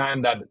single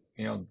time that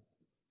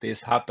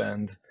this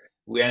happened,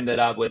 we ended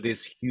up with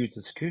this huge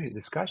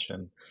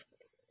discussion.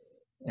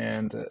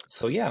 And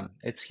so yeah,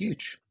 it's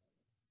huge.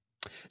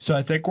 So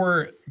I think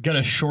we're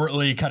gonna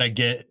shortly kind of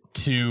get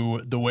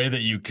to the way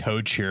that you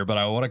coach here, but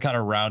I want to kind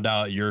of round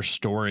out your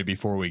story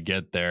before we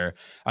get there.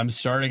 I'm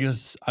starting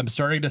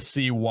to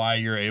see why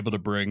you're able to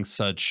bring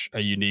such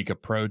a unique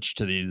approach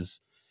to these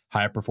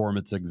high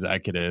performance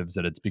executives,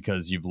 and it's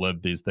because you've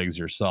lived these things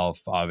yourself,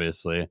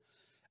 obviously.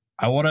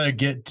 I want to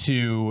get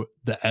to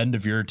the end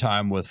of your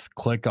time with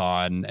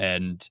ClickOn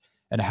and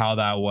how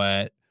that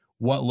went.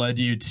 What led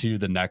you to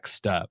the next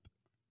step?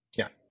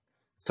 Yeah.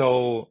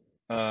 So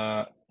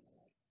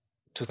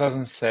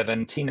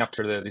 2017,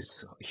 after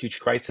this huge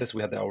crisis,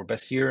 we had our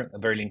best year, a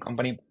very lean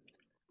company.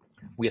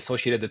 We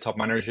associated the top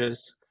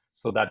managers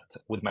so that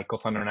with my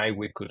co-founder and I,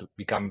 we could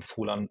become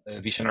full-on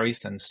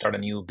visionaries and start a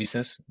new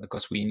business,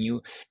 because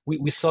we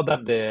saw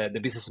that the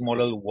business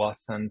model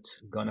wasn't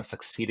going to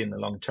succeed in the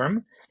long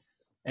term.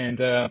 And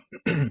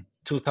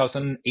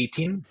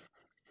 2018,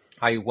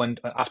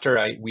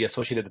 we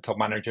associated the top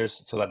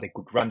managers so that they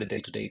could run the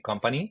day-to-day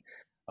company.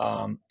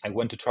 I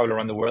went to travel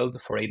around the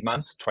world for 8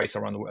 months, I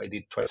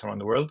did twice around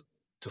the world,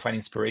 to find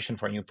inspiration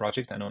for a new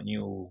project and a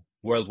new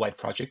worldwide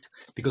project,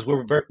 because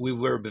we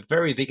were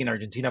very big in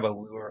Argentina, but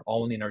we were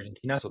only in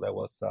Argentina, so that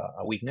was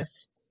a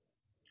weakness.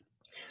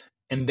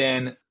 And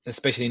then,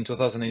 especially in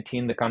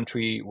 2018, the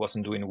country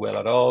wasn't doing well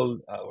at all.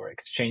 Our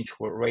exchange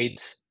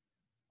rate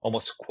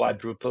almost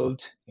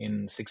quadrupled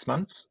in 6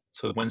 months.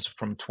 So it went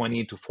from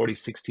 20 to 40,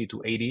 60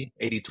 to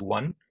 80 to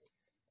 1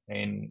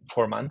 in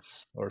 4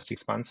 months or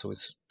 6 months. So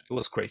it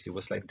was crazy. It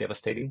was like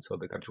devastating. So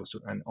the country was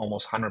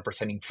almost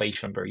 100%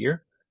 inflation per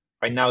year.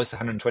 Right now it's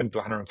 120 to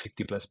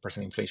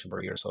 150% inflation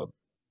per year. So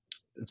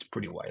it's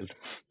pretty wild.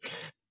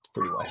 It's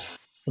pretty wild.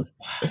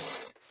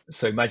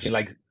 So imagine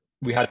like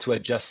we had to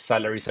adjust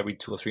salaries every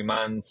 2 or 3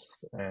 months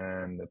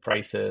and the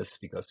prices,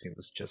 because it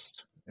was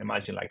just,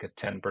 imagine like a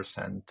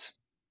 10%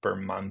 per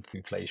month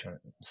inflation,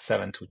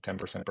 7 to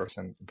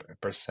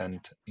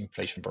 10%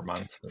 inflation per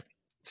month.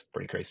 It's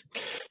pretty crazy.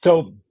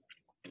 So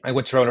I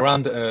went travel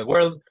around the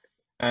world,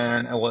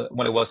 and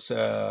when I was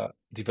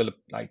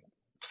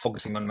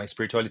focusing on my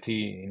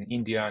spirituality in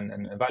India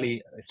and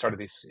Bali, I started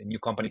this new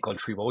company called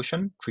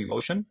Treevotion,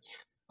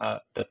 that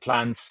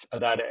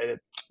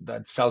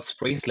sells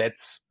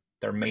bracelets.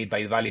 They're made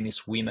by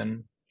Balinese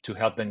women to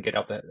help them get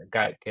out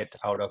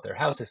of their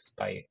houses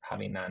by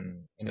having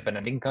an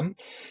independent income.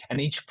 And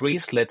each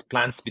bracelet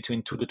plants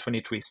between 2 to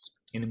 20 trees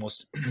in the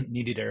most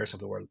needed areas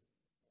of the world.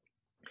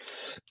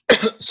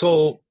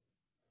 So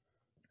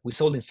we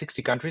sold in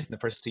 60 countries in the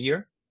first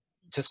year,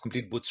 just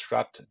complete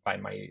bootstrapped by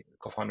my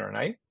co-founder and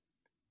I.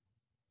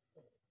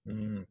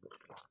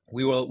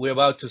 We were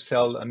about to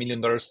sell $1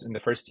 million in the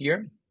first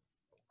year.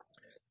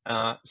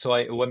 So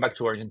I went back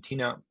to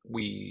Argentina.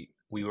 We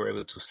were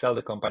able to sell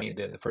the company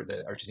for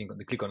the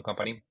ClickOn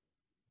company,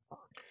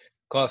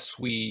 because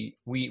we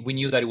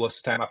knew that it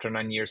was time, after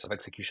 9 years of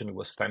execution, it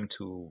was time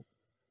to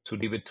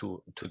leave it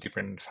to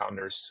different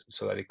founders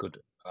so that it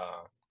could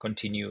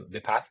continue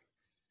the path,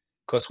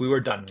 because we were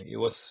done. It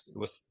was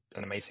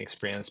an amazing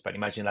experience, but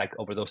imagine like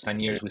over those 9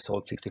 years, we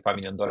sold $65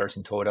 million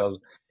in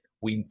total.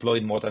 We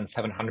employed more than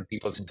 700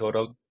 people in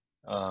total.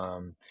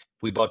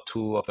 We bought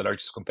two of the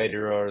largest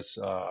competitors.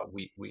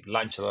 We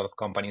launched a lot of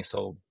companies,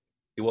 so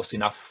it was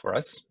enough for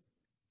us.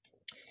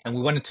 And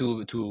we wanted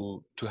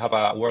to have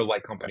a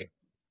worldwide company.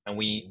 And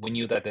we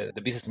knew that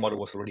the business model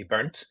was already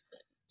burnt,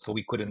 so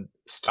we couldn't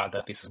start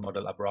that business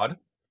model abroad.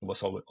 It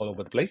was all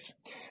over the place.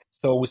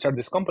 So we started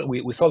this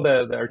company. We sold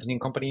the Argentine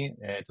company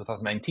in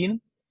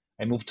 2019.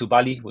 I moved to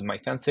Bali with my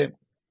fiance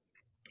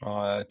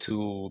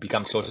to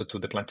become closer to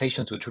the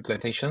plantation, to the tree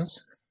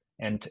plantations,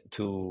 and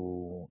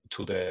to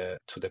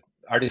the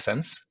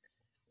artisans.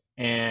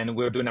 And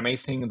we're doing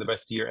amazing, the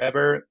best year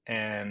ever.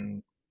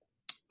 And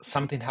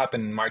something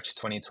happened in March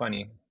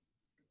 2020,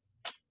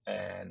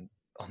 and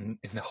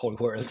in the whole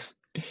world,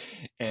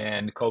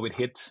 and COVID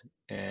hit,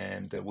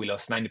 and we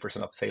lost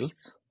 90% of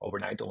sales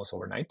overnight, almost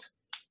overnight.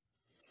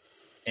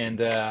 And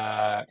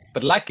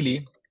but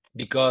luckily,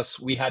 because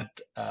we had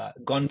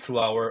gone through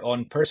our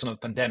own personal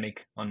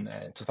pandemic on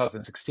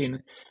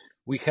 2016,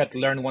 we had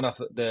learned one of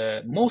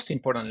the most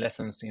important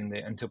lessons in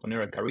the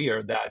entrepreneurial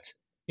career, that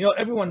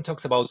everyone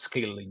talks about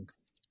scaling,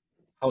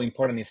 how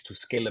important it is to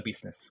scale a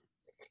business,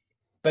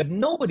 but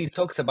nobody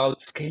talks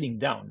about scaling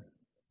down.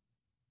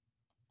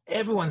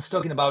 Everyone's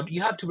talking about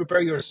you have to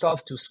prepare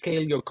yourself to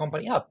scale your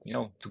company up,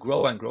 to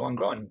grow and grow and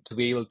grow, and to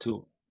be able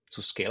to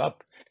scale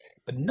up.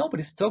 But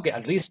nobody's talking,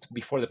 at least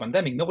before the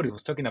pandemic, nobody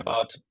was talking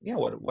about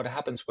what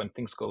happens when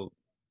things go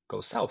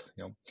south.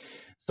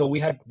 So we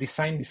had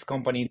designed this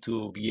company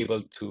to be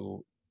able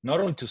to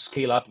not only to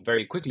scale up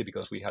very quickly,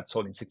 because we had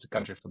sold in 60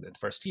 countries for the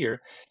first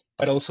year,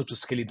 but also to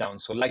scale it down.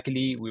 So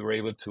luckily we were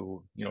able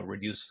to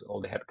reduce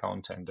all the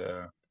headcount and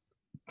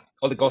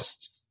all the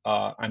costs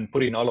and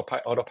put in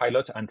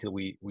autopilot until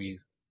we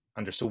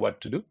understood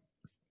what to do.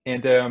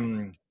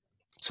 And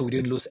so we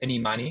didn't lose any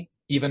money,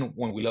 even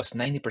when we lost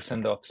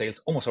 90% of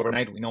sales almost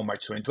overnight. We know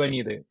March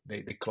 2020,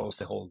 they closed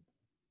the whole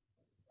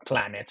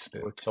planet. They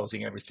were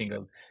closing every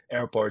single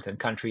airport and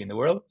country in the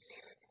world.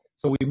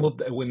 So we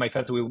moved, with my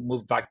family, we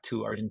moved back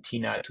to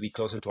Argentina to be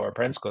closer to our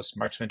parents, because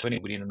March 2020,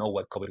 we didn't know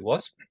what COVID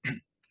was.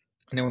 And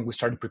then when we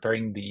started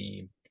preparing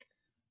the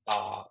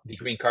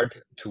green card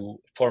to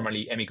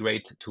formally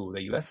emigrate to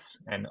the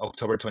US, and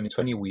October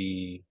 2020,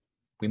 we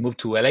moved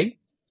to LA,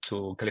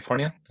 to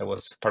California. That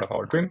was part of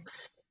our dream.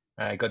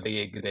 I got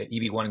the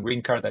EB1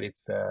 green card, that is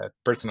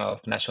personal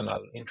of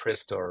national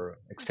interest or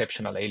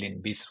exceptional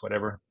alien visa,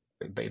 whatever,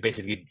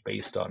 basically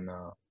based on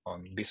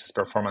business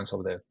performance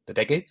over the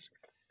decades.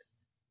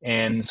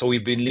 And so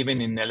we've been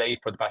living in LA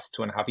for the past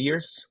 2.5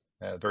 years,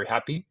 very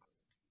happy.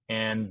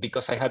 And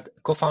because I had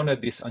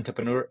co-founded this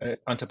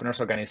entrepreneurs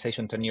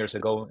organization 10 years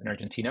ago in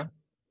Argentina,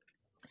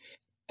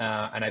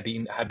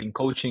 and have been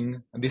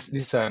coaching. This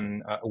is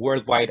a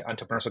worldwide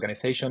entrepreneurs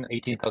organization,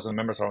 18,000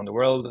 members around the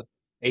world,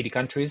 80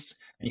 countries,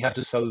 and you have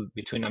to sell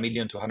between $1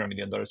 million to $100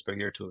 million per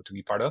year to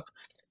be part of.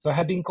 So I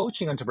have been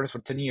coaching entrepreneurs for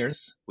 10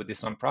 years with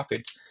this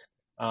nonprofit,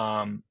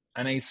 and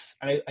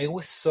I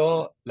always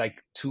saw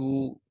like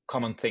two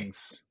common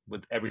things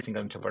with every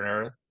single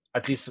entrepreneur,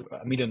 at least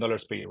 $1 million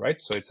per year, right?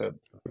 So it's a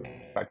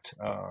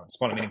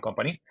small and medium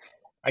company.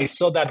 I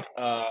saw that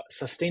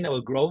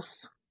sustainable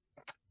growth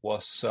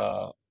was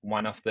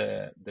one of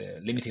the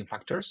limiting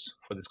factors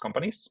for these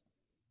companies,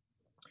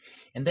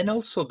 and then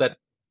also that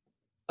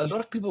a lot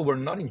of people were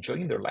not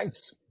enjoying their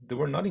lives. They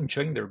were not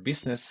enjoying their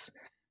business.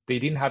 They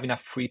didn't have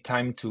enough free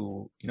time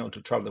to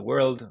to travel the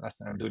world, as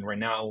I'm doing right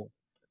now,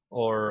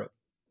 or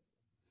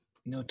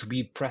to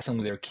be present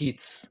with their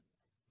kids,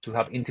 to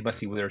have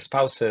intimacy with their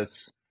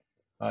spouses,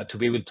 to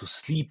be able to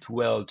sleep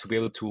well, to be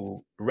able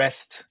to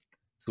rest,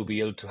 to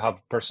be able to have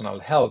personal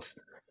health,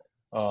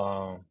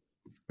 or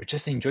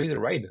just enjoy the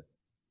ride.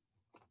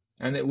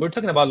 And we're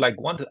talking about like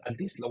at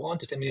least $1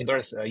 to $10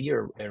 million a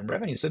year in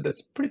revenue. So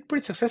that's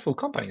pretty successful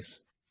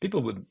companies,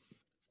 people with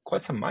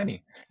quite some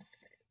money.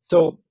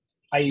 So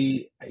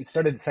I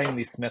started designing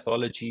this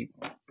methodology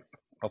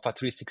of a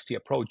 360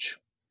 approach,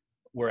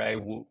 where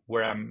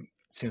I'm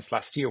since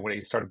last year, where I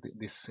started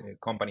this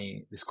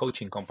company, this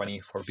coaching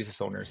company for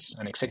business owners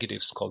and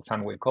executives called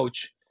Sunway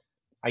Coach.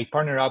 I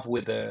partner up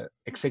with the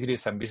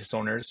executives and business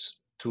owners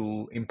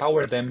to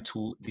empower them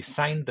to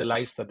design the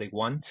lives that they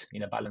want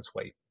in a balanced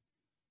way.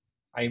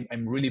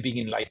 I'm really big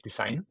in life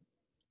design.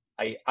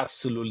 I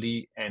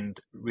absolutely and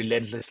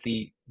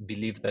relentlessly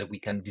believe that we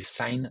can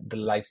design the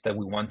life that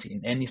we want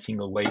in any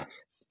single way,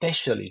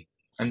 especially,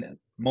 and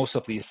most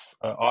of this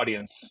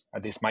audience,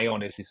 at least my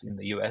audience, is in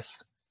the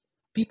US.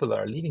 People that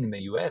are living in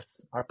the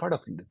US are part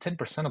of the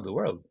 10% of the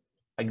world.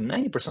 Like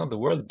 90% of the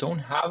world don't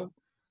have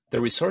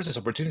the resources,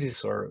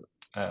 opportunities, or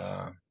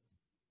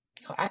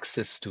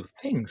access to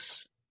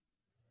things.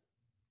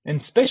 And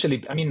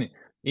especially, I mean,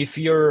 if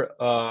you're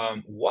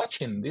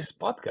watching this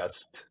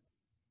podcast,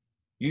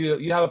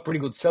 you have a pretty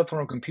good cell phone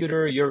or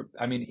computer, you're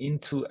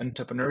into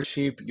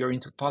entrepreneurship, you're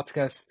into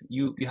podcasts,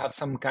 you have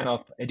some kind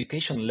of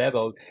education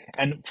level,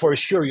 and for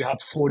sure you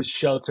have food,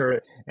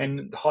 shelter,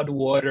 and hot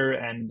water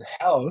and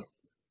health.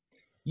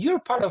 You're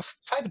part of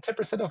 5 to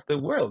 10% of the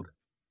world.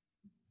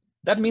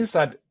 That means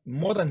that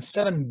more than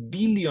 7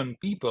 billion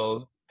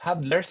people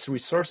have less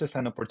resources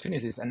and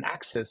opportunities and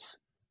access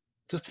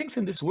to things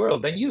in this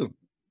world than you.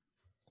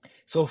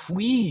 So if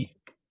we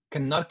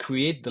cannot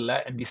create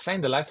and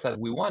design the life that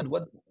we want,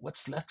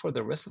 what's left for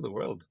the rest of the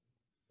world?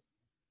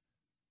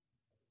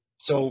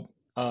 So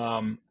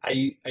I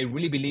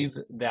really believe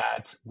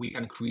that we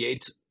can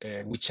create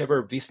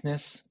whichever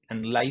business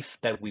and life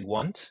that we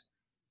want,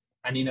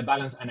 and in a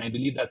balance. And I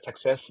believe that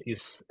success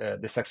is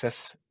the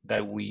success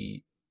that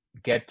we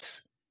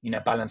get in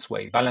a balanced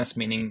way. Balance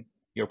meaning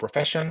your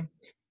profession,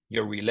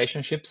 your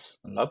relationships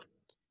and love,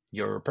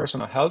 your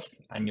personal health,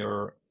 and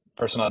your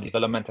personal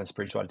development and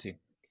spirituality.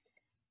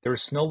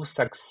 There's no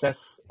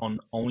success on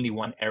only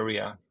one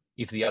area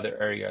if the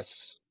other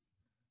areas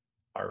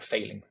are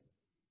failing.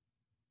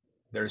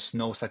 There's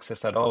no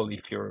success at all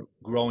if you're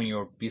growing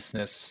your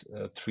business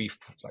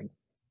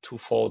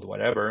twofold,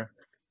 whatever,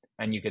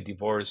 and you get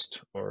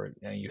divorced, or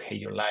you hate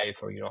your life,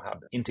 or you don't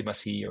have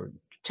intimacy, or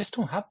just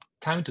don't have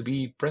time to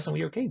be present with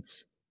your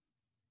kids.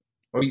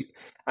 Or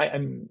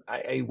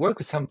I work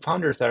with some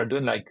founders that are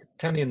doing like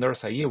 $10 million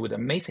a year with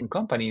amazing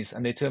companies,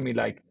 and they tell me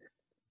like,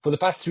 for the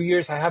past 3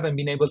 years, I haven't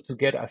been able to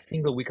get a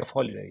single week of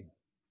holiday.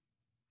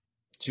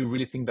 Do you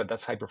really think that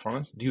that's high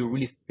performance? Do you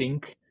really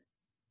think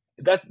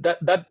that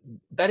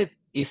it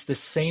is the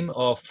same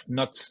of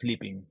not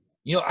sleeping?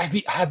 You know,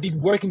 I have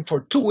been working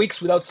for 2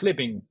 weeks without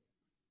sleeping.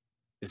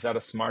 Is that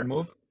a smart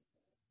move?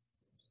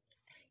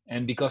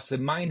 And because the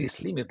mind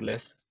is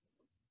limitless,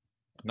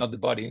 not the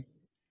body,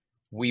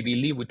 we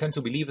tend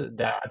to believe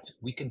that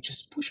we can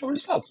just push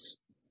ourselves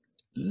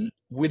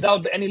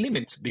without any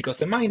limit, because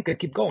the mind can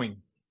keep going.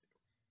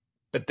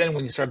 But then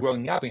when you start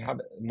growing up and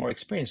have more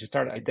experience, you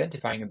start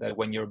identifying that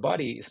when your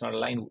body is not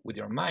aligned with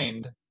your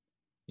mind,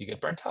 you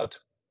get burnt out.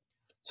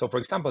 So for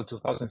example,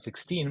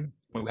 2016,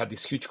 when we had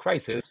this huge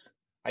crisis,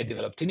 I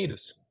developed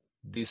tinnitus,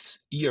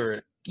 this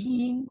ear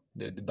ding,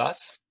 the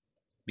buzz,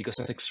 because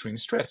of extreme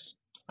stress.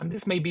 And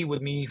this may be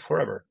with me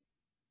forever.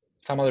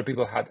 Some other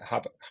people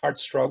have heart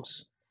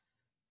strokes.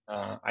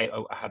 I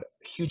had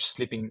huge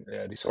sleeping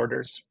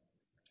disorders.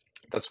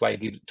 That's why I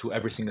give to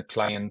every single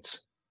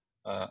client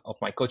of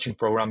my coaching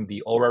program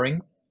the Aura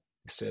Ring.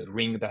 It's a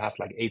ring that has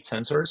like 8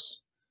 sensors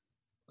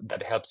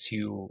that helps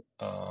you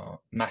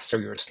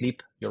master your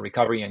sleep, your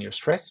recovery, and your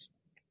stress.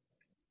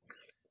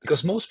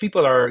 Because most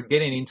people are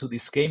getting into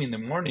this game in the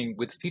morning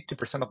with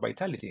 50% of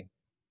vitality.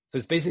 So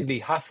it's basically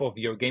half of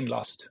your game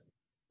lost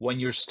when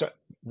you're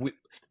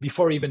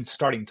before even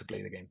starting to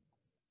play the game.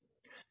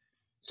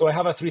 So I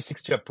have a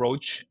 360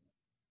 approach,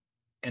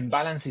 and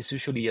balance is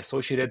usually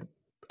associated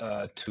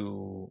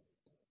to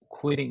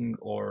quitting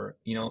or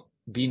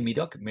being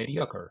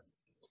mediocre.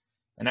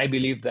 And I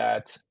believe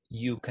that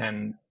you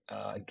can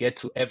get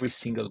to every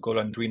single goal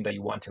and dream that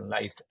you want in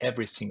life,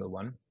 every single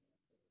one.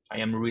 I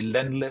am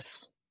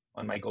relentless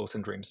on my goals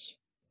and dreams.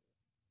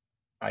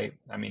 I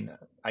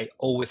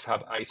always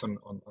have eyes on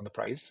the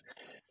prize,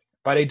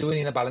 but I do it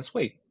in a balanced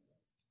way.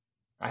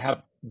 I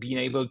have been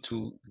able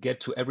to get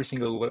to every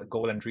single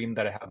goal and dream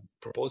that I have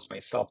proposed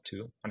myself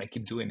to, and I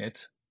keep doing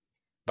it.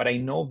 But I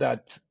know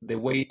that the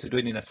way to do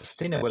it in a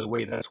sustainable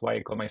way, that's why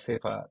I call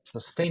myself a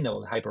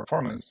sustainable high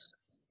performance,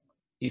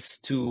 is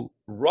to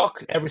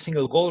rock every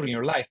single goal in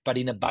your life, but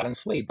in a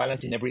balanced way,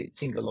 balance in every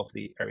single of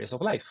the areas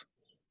of life.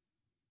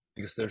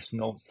 Because there's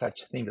no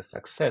such thing as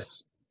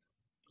success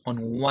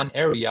on one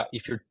area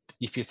if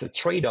it's a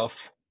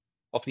trade-off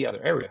of the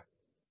other area.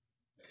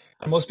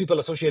 And most people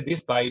associate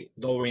this by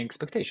lowering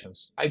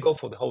expectations. I go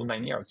for the whole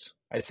 9 yards.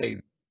 I say,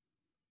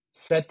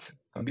 set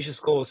ambitious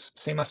goals,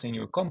 same as in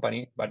your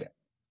company, but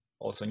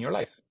also in your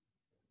life.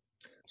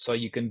 So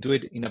you can do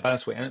it in a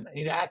balanced way. And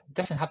it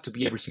doesn't have to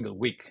be every single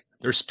week.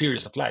 There's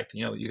periods of life.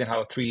 You can have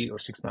a 3 or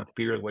 6 month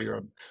period where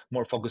you're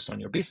more focused on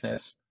your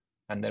business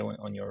and then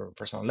on your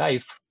personal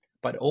life.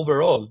 But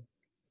overall,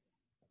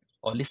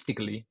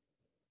 holistically,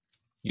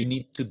 you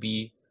need to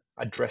be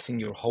addressing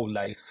your whole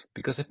life,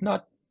 because if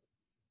not,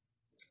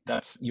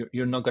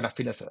 you're not going to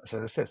feel as a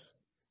success.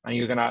 And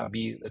you're going to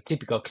be a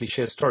typical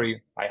cliche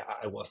story.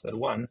 I was that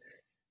one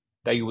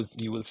that you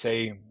will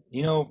say,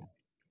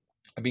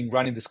 I've been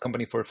running this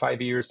company for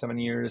 5 years, 7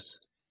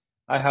 years.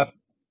 I have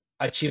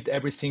achieved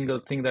every single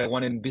thing that I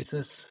wanted in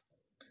business,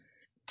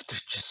 but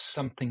there's just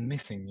something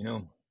missing.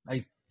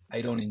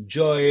 I don't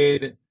enjoy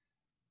it.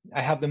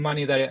 I have the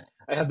money that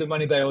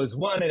I always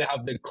wanted. I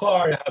have the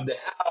car, I have the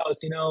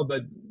house,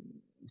 but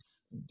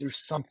there's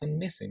something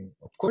missing.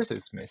 Of course,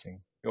 it's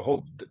missing. The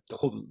whole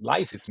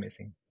life is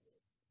missing.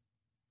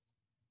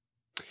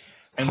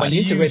 And when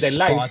you integrate that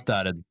life,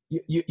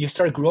 you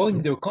start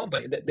growing your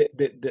company.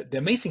 The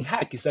amazing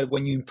hack is that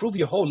when you improve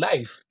your whole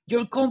life,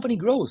 your company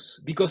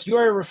grows, because you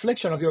are a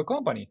reflection of your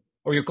company,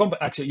 or your company.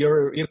 Actually,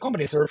 your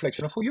company is a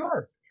reflection of who you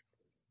are.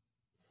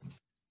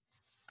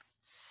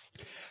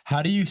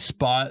 How do you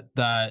spot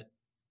that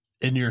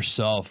in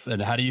yourself,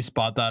 and how do you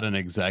spot that in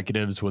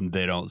executives when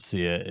they don't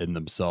see it in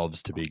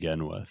themselves to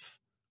begin with?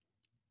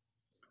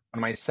 On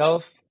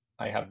myself,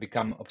 I have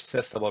become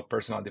obsessed about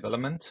personal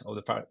development over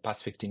the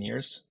past 15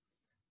 years.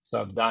 So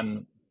I've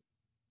done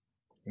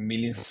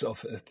millions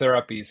of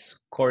therapies,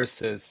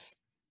 courses,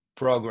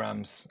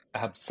 programs. I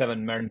have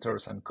 7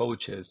 mentors and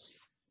coaches,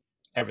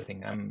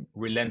 everything. I'm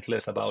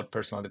relentless about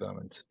personal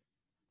development.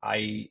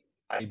 I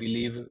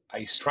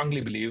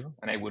strongly believe,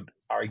 and I would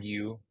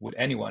argue with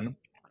anyone,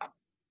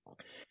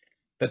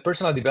 that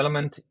personal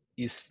development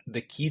is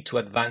the key to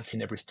advance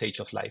in every stage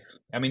of life.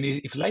 I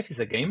mean, if life is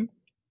a game,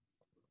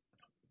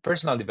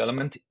 personal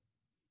development,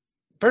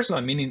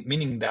 personal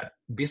meaning that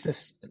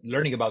business,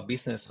 learning about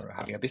business or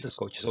having a business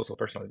coach is also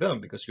personal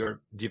development because you're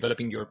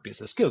developing your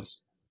business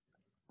skills.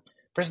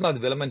 Personal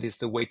development is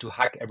the way to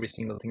hack every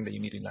single thing that you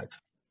need in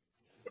life.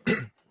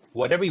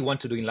 Whatever you want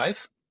to do in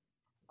life,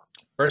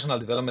 personal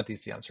development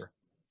is the answer.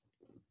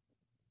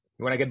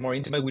 You want to get more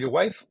intimate with your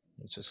wife?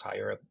 Just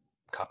hire a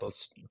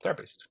couples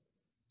therapist.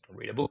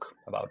 Read a book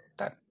about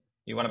that.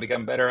 You want to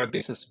become better at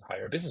business?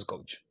 Hire a business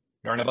coach.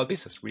 Learn about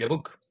business. Read a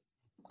book.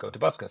 Go to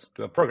podcasts.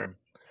 Do a program.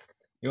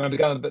 You want to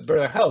become better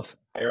at health?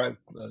 Hire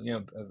a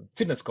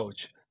fitness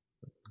coach.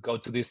 Go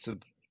to these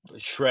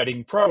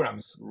shredding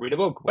programs. Read a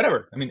book.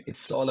 Whatever. I mean,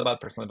 it's all about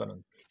personal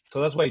development.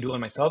 So that's what I do on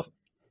myself.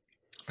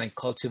 I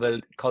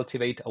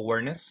cultivate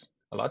awareness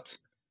a lot.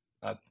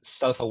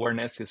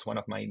 Self-awareness is one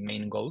of my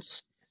main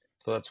goals.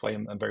 So that's why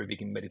I'm very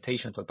big in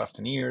meditation for the past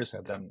 10 years.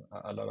 I've done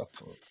a lot of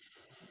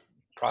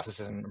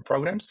processes and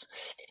programs.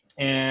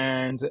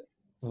 And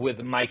with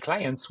my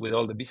clients, with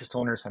all the business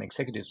owners and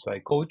executives that I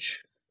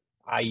coach,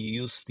 I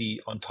use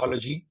the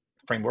ontology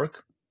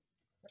framework.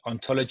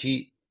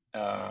 Ontology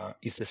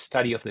is the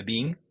study of the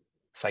being.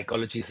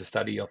 Psychology is the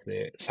study of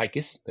the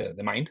psyche,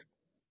 the mind.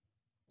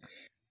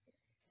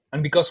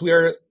 And because we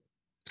are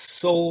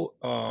so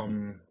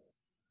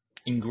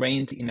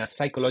ingrained in a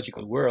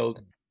psychological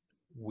world,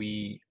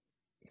 we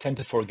tend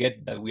to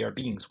forget that we are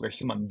beings. We're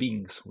human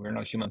beings. We're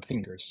not human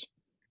thinkers.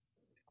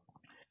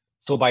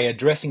 So by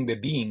addressing the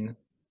being,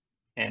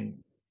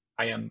 and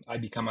I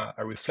become a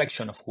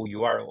reflection of who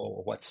you are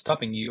or what's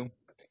stopping you,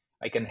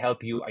 I can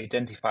help you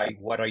identify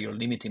what are your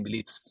limiting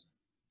beliefs,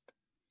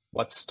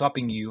 what's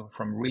stopping you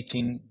from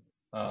reaching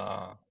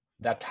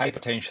that high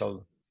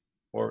potential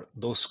or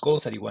those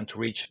goals that you want to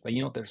reach, but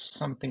there's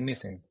something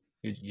missing.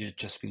 You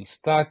just feel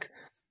stuck,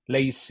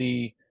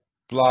 lazy,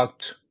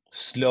 blocked,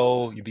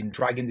 slow. You've been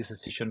dragging this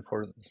decision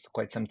for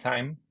quite some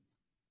time.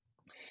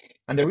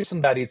 And the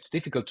reason that it's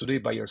difficult to do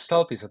it by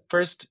yourself is at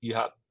first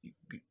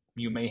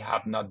you may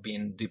have not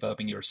been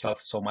developing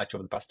yourself so much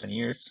over the past 10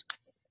 years.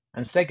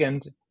 And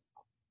second,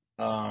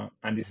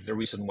 and this is the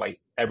reason why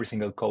every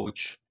single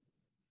coach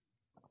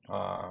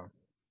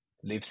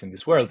lives in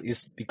this world,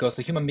 is because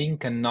the human being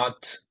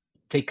cannot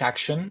take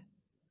action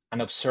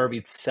and observe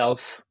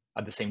itself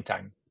at the same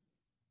time.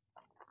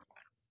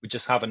 We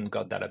just haven't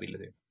got that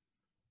ability.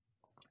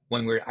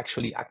 When we're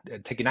actually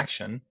taking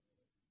action,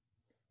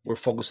 we're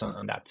focused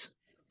on that.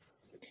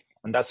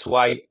 And that's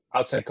why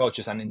outside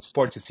coaches, and in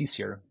sports it's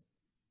easier.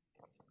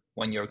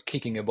 When you're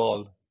kicking a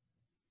ball,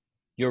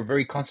 you're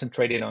very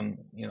concentrated on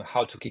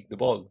how to kick the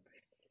ball.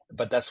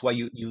 But that's why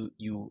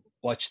you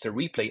watch the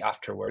replay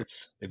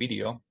afterwards, the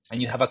video,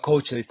 and you have a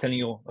coach that is telling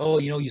you, oh,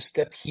 you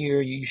stepped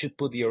here, you should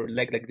put your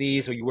leg like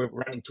this, or you were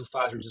running too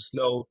fast or too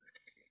slow.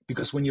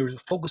 Because when you're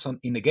focused on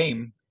in the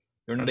game,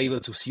 you're not able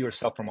to see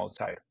yourself from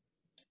outside.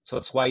 So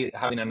that's why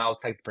having an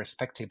outside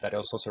perspective that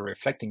is also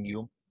reflecting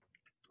you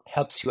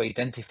helps you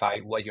identify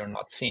what you're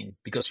not seeing,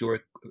 because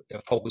you're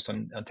focused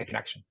on taking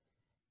action.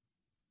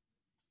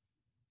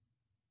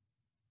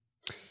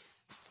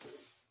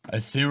 I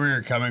see where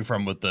you're coming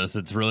from with this.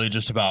 It's really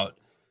just about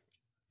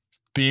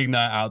being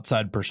that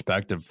outside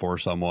perspective for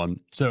someone.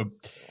 So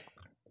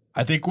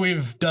I think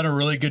we've done a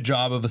really good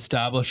job of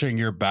establishing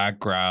your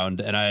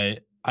background, and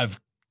I've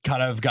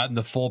kind of gotten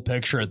the full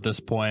picture at this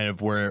point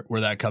of where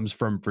that comes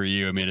from for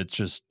you. I mean, it's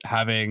just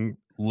having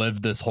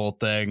lived this whole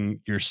thing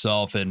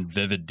yourself in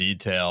vivid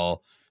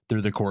detail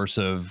through the course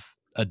of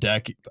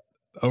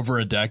over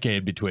a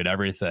decade between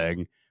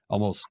everything,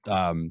 almost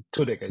 2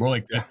 decades.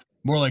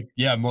 More like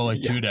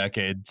 2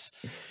 decades.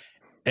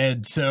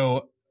 And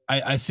so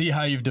I see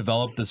how you've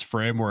developed this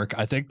framework.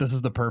 I think this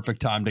is the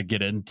perfect time to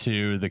get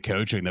into the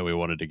coaching that we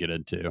wanted to get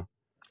into.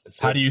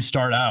 How do you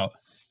start out?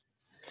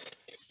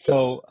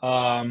 So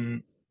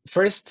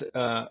first,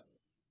 I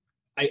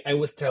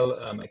always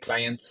tell my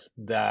clients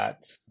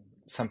that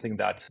something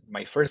that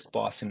my first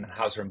boss in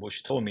Hauser &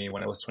 Busch told me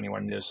when I was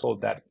 21 years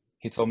old, that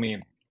he told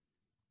me,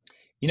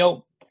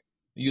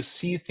 you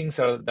see things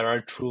that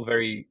are true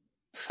very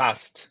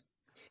fast,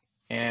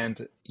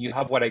 and you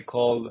have what I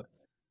call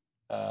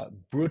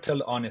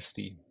brutal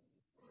honesty.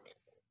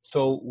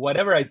 So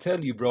whatever I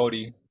tell you,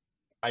 Brody,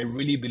 I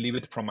really believe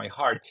it from my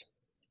heart.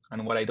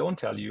 And what I don't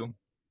tell you,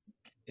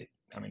 it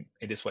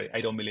is what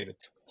I don't believe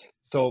it.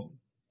 So,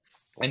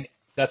 and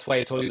that's why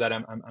I told you that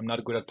I'm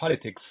not good at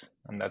politics.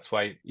 And that's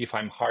why if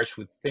I'm harsh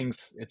with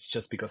things, it's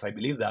just because I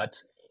believe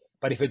that.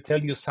 But if I tell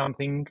you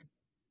something,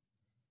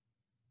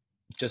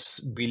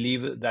 just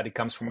believe that it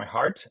comes from my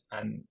heart,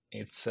 and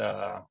it's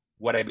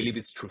what I believe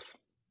is true.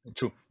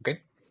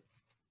 Okay,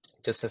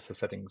 just as a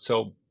setting.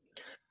 So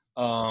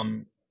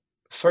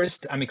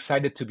first, I'm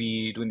excited to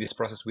be doing this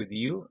process with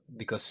you,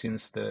 because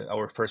since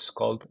our first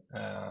call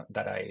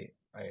that I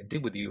I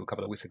did with you a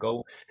couple of weeks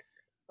ago,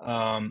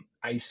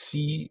 I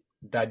see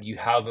that you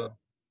have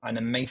an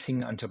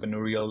amazing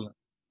entrepreneurial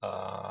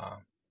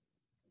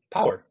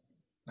power.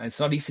 And it's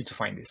not easy to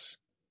find this.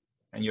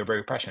 And you're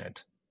very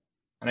passionate.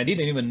 And I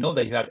didn't even know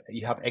that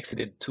you have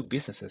exited 2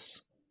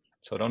 businesses.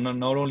 So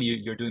not only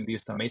you're doing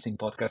this amazing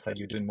podcast that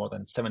you're doing more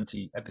than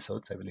 70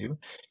 episodes, I believe,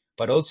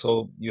 but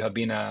also you have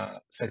been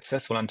a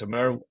successful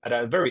entrepreneur at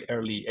a very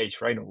early age,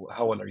 right?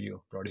 How old are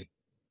you, Brody?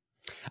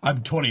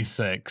 I'm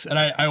 26, and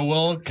I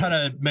will kind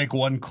of make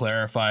one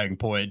clarifying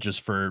point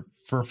just for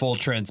full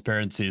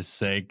transparency's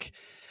sake.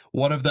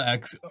 One of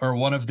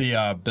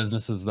the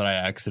businesses that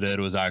I exited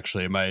was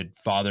actually my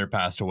father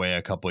passed away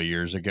a couple of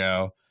years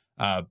ago.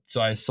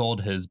 So I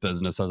sold his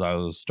business as I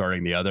was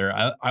starting the other.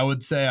 I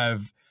would say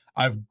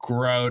I've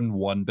grown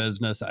one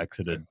business,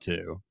 exited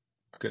two.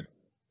 Good.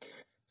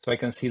 So I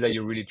can see that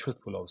you're really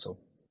truthful also.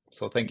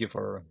 So thank you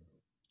for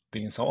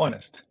being so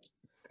honest.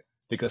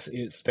 Because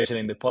especially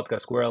in the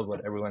podcast world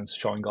where everyone's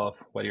showing off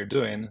what you're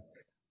doing,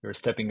 you're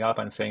stepping up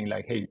and saying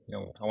like, hey,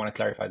 I want to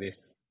clarify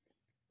this.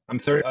 I'm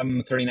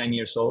 39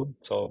 years old,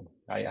 so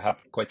I have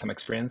quite some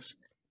experience.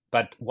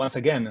 But once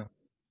again,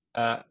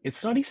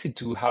 it's not easy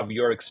to have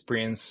your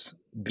experience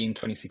being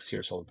 26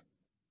 years old,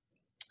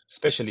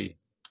 especially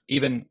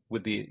even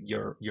with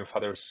your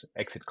father's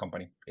exit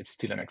company. It's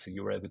still an exit.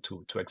 You were able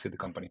to exit the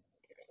company.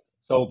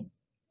 So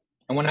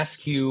I want to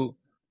ask you,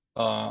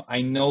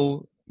 I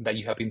know that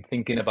you have been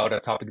thinking about a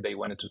topic that you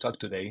wanted to talk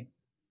today,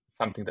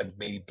 something that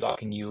may be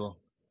blocking you,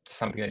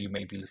 something that you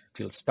maybe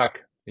feel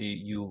stuck,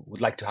 you would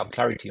like to have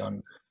clarity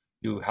on,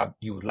 you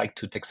would like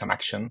to take some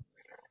action.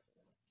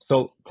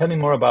 So tell me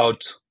more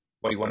about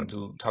what you wanted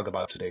to talk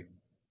about today.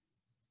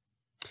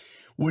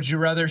 Would you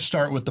rather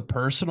start with the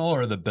personal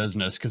or the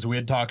business? Because we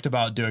had talked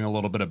about doing a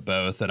little bit of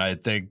both, and I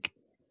think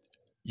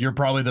you're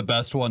probably the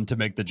best one to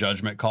make the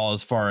judgment call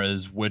as far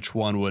as which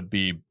one would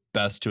be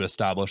best to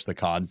establish the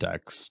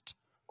context.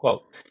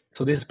 Well,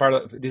 so this is part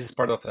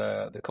of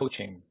the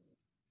coaching.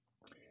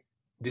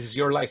 This is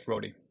your life,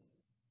 Brody.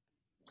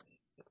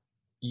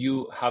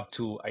 You have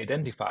to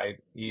identify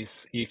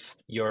is if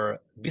your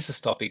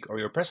business topic or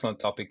your personal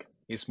topic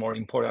is more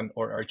important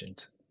or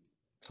urgent.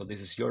 So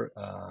this is your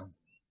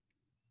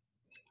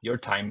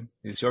time.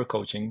 This is your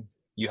coaching.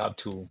 You have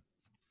to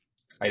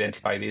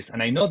identify this,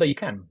 and I know that you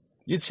can.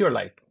 It's your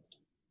life.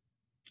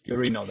 You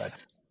already know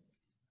that.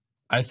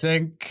 I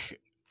think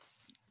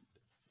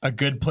a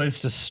good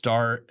place to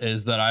start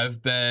is that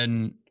I've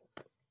been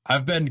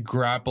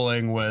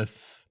grappling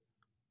with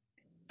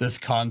this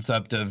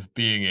concept of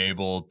being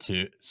able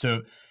to,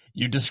 so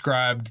you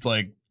described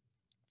like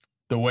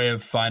the way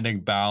of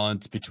finding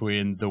balance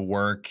between the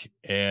work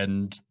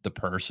and the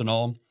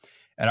personal,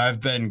 and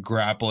I've been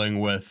grappling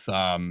with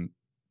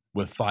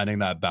finding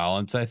that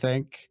balance. I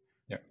think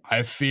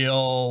I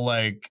feel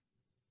like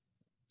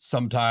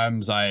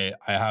sometimes I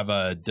have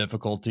a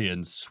difficulty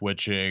in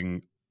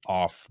switching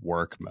off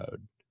work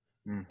mode.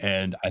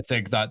 And I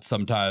think that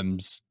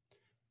sometimes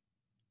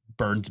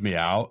burns me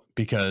out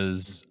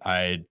because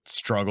I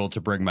struggle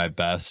to bring my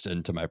best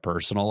into my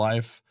personal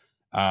life.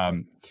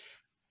 I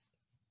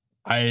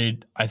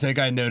think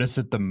I notice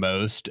it the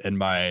most in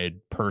my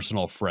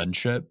personal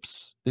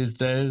friendships these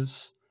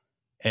days.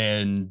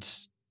 And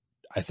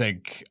I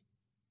think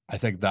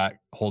that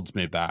holds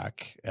me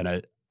back. And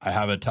I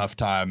have a tough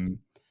time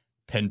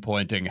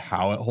pinpointing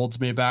how it holds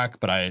me back,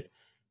 but I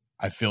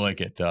feel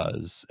like it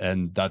does.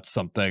 And that's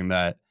something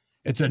that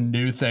it's a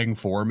new thing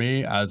for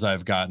me as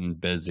I've gotten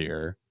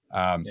busier.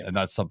 And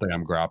that's something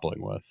I'm grappling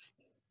with.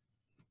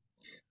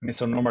 And it's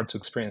so normal to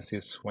experience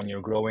this when you're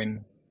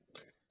growing,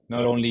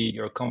 not only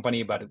your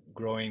company, but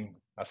growing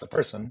as a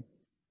person.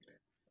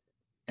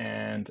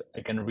 And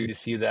I can really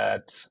see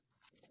that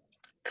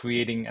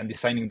creating and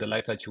designing the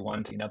life that you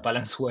want in a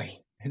balanced way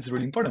is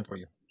really important for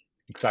you.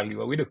 Exactly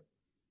what we do.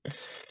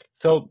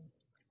 So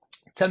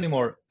tell me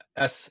more,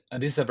 as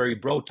this is a very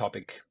broad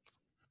topic,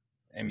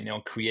 and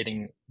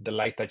creating the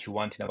life that you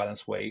want in a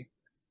balanced way,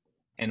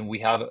 and we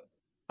have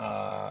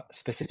a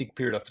specific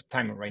period of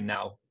time right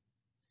now.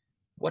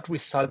 What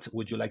results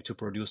would you like to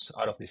produce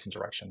out of this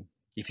interaction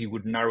if you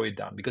would narrow it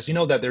down? Because you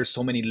know that there's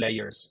so many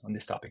layers on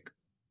this topic,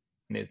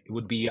 and it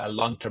would be a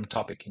long-term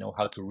topic,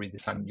 how to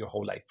redesign your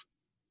whole life.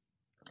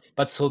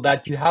 But so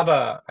that you have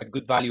a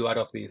good value out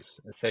of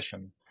this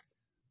session,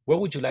 where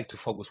would you like to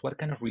focus? What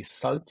kind of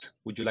result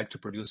would you like to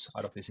produce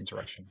out of this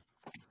interaction?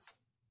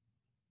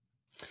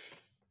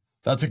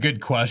 That's a good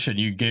question.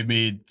 You gave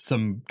me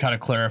some kind of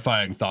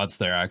clarifying thoughts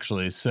there,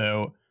 actually.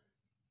 So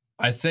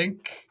I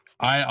think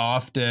I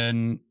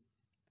often,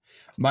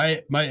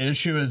 my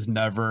issue is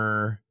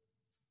never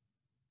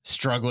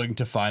struggling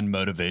to find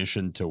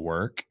motivation to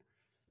work.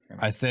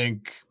 I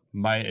think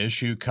my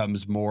issue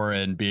comes more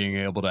in being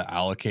able to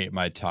allocate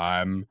my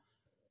time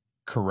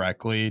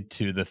correctly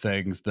to the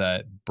things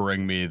that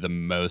bring me the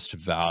most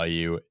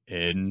value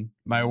in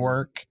my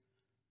work,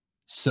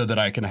 so that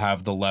I can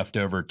have the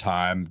leftover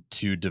time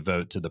to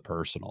devote to the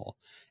personal.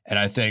 And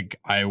I think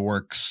I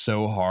work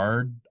so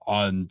hard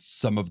on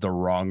some of the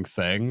wrong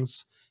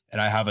things, and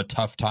I have a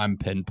tough time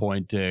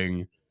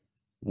pinpointing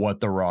what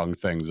the wrong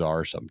things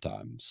are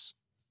sometimes.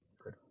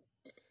 Good.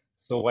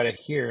 So what I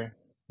hear,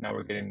 now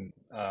we're getting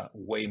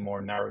way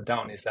more narrowed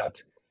down, is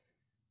that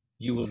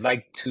you would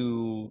like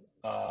to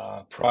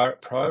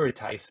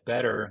prioritize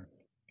better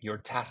your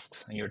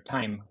tasks and your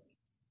time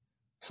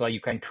so that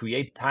you can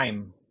create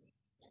time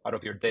out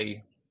of your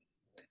day,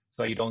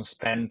 so you don't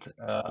spend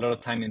a lot of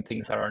time in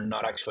things that are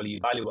not actually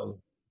valuable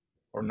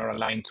or not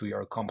aligned to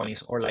your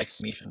company's or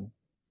life's mission.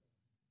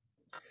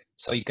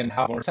 So you can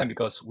have more time,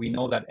 because we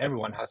know that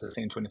everyone has the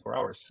same 24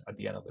 hours at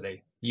the end of the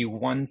day. You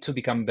want to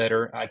become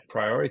better at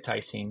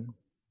prioritizing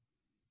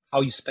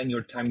how you spend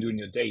your time during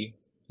your day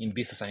in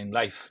business and in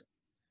life,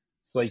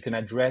 so you can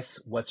address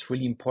what's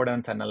really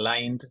important and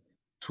aligned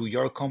to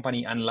your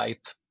company and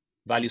life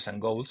values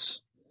and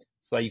goals,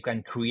 so that you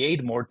can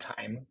create more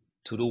time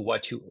to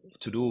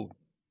do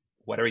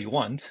whatever you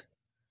want,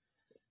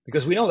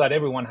 because we know that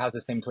everyone has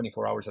the same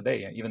 24 hours a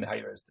day, even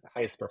the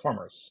highest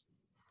performers.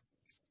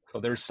 So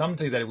there's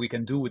something that we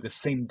can do with the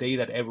same day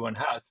that everyone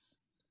has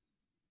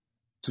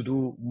to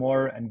do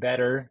more and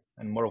better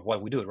and more of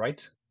what we do,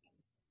 right?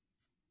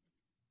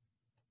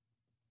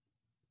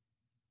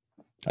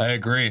 I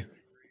agree.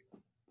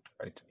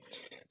 Right.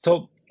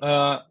 So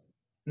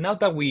now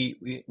that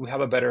we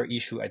have a better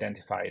issue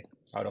identified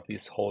out of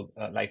this whole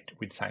life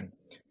redesign,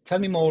 tell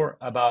me more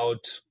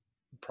about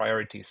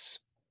priorities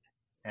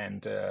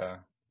and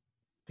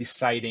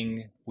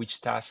deciding which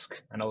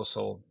task, and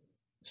also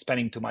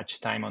spending too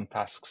much time on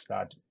tasks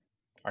that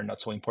are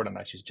not so important,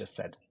 as you just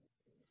said.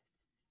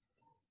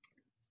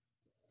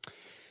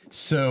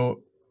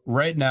 So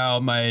right now,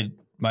 my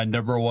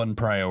number one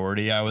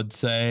priority, I would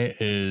say,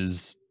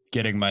 is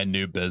getting my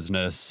new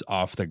business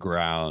off the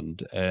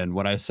ground. And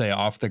when I say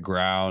off the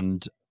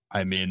ground,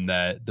 I mean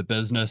that the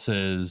business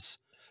is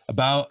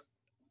about,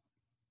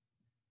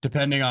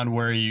 depending on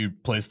where you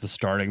place the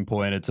starting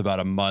point, it's about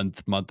a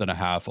month and a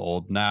half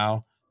old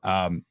now.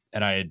 And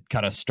I had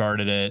kind of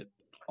started it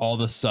all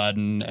of a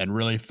sudden and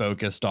really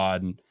focused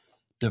on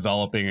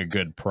developing a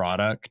good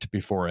product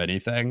before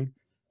anything.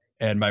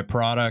 And my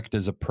product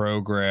is a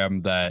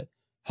program that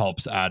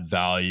helps add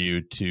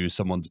value to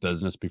someone's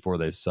business before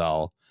they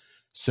sell.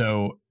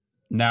 So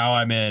now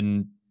I'm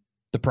in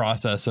the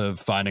process of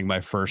finding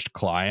my first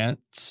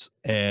clients,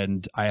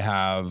 and I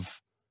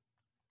have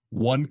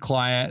one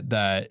client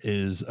that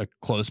is a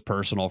close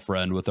personal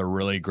friend with a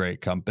really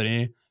great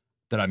company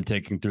that I'm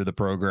taking through the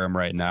program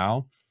right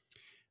now.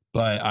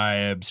 But I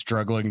am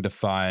struggling to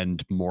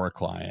find more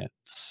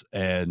clients,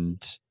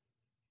 and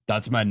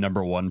that's my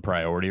number one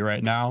priority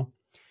right now.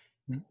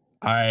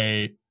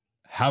 I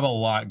have a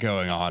lot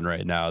going on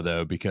right now,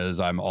 though, because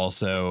I'm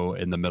also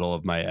in the middle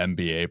of my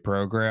MBA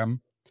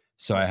program.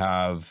 So I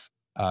have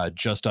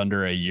just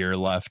under a year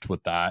left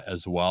with that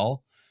as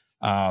well.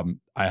 I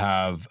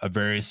have a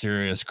very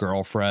serious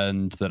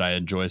girlfriend that I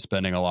enjoy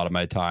spending a lot of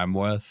my time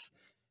with.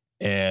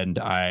 And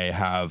I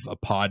have a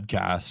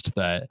podcast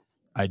that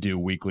I do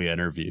weekly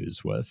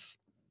interviews with.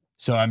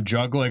 So I'm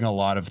juggling a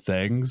lot of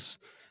things,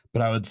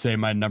 but I would say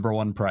my number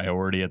one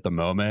priority at the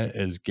moment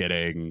is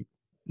getting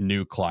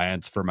new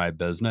clients for my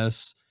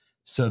business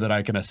so that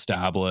I can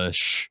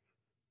establish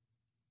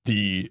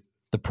the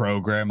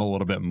program a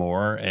little bit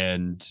more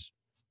and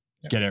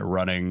get it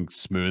running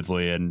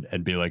smoothly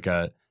and be like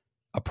a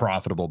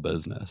profitable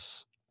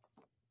business.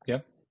 Yeah.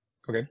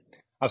 Okay.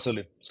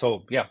 Absolutely.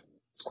 So yeah,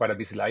 it's quite a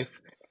busy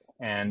life,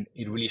 and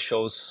it really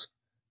shows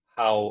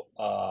how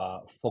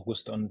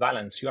focused on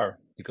balance you are,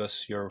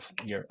 because you're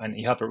and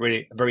you have a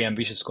really very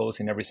ambitious goals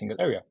in every single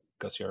area,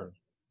 because you're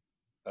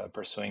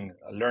pursuing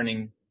a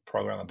learning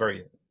program, a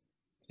very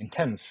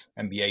intense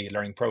MBA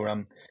learning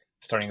program,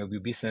 starting a new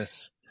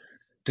business,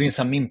 doing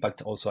some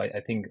impact also. I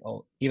think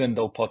even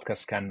though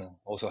podcasts can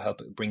also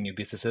help bring new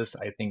businesses,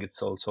 I think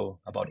it's also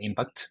about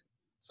impact.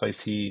 So I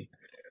see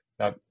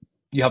that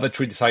you have a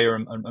true desire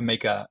and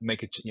make an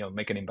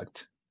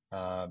impact,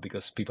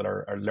 because people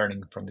are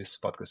learning from this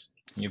podcast.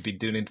 You've been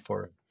doing it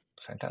for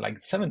like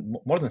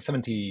more than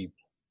 70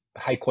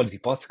 high quality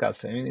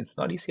podcasts. I mean, it's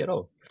not easy at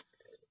all.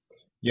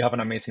 You have an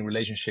amazing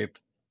relationship,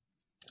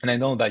 and I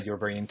know that you're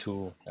very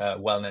into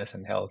wellness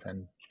and health,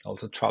 and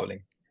also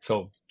traveling.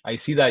 So I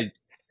see that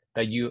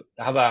you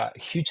have a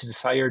huge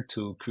desire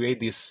to create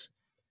these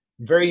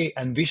very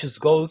ambitious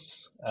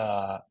goals,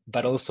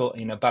 but also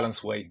in a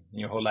balanced way in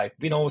your whole life.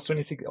 You know,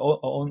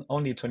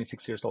 only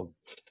 26 years old.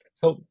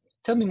 So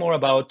tell me more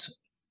about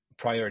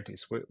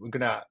priorities. We're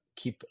gonna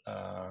keep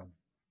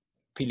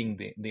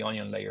peeling the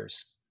onion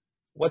layers.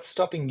 What's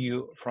stopping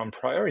you from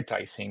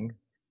prioritizing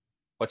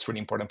what's really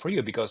important for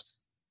you? Because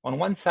on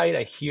one side,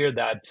 I hear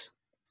that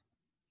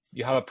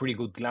you have a pretty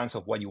good glance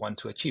of what you want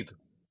to achieve,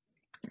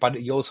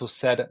 but you also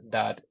said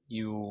that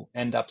you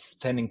end up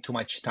spending too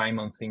much time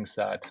on things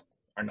that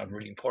are not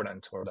really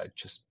important, or that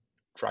just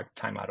drag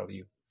time out of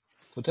you.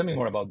 So tell me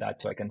more about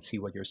that so I can see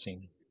what you're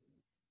seeing.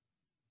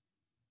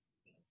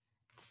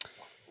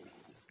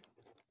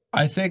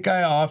 I think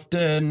I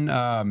often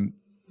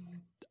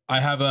I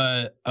have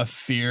a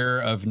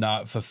fear of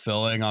not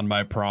fulfilling on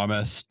my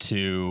promise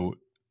to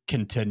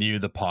continue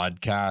the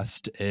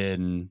podcast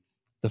in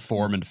the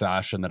form and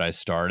fashion that I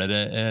started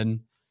it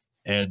in.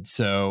 And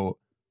so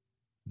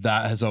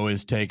that has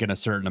always taken a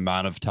certain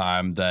amount of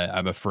time that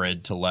I'm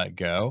afraid to let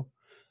go.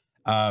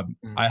 I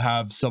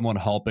have someone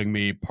helping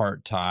me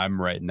part-time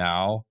right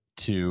now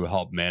to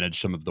help manage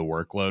some of the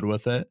workload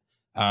with it.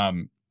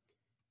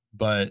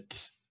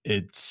 But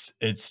it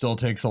still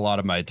takes a lot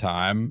of my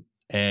time.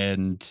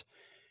 And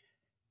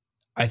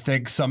I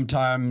think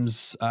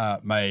sometimes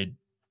my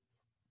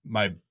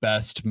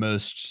best,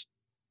 most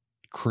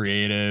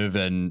creative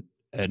and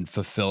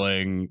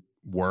fulfilling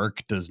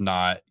work does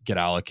not get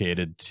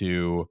allocated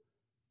to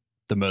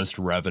the most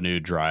revenue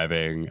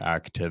driving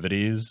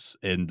activities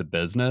in the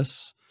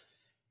business.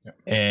 Yeah.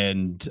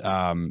 And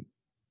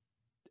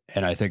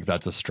I think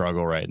that's a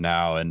struggle right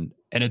now. And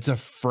it's a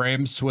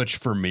frame switch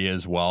for me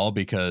as well,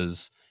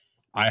 because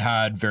I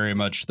had very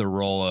much the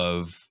role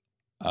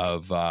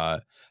of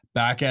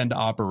back end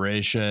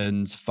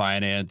operations,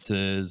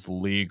 finances,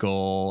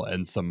 legal,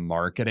 and some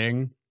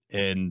marketing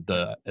in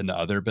the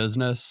other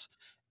business.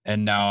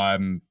 And now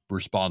I'm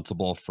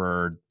responsible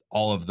for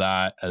all of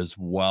that, as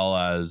well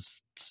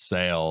as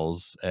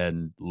sales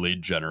and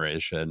lead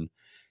generation.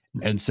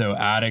 And so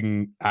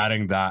adding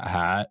that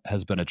hat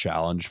has been a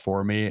challenge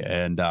for me.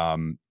 And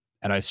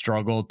I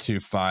struggle to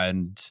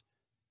find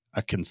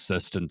a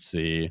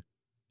consistency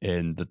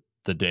in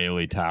the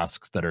daily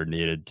tasks that are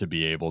needed to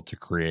be able to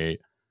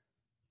create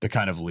the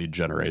kind of lead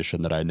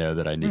generation that I know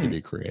that I need to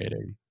be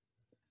creating.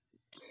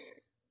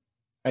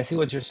 I see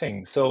what you're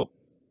saying. So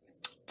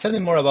tell me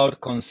more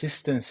about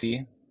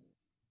consistency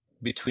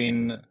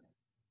between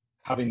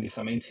having this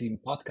amazing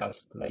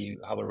podcast that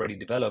you have already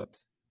developed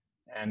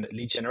and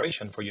lead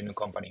generation for your new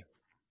company.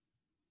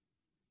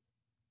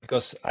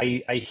 Because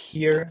I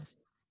hear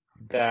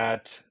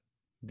that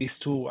these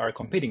two are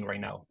competing right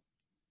now.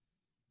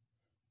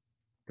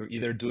 You're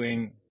either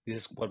doing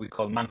this, what we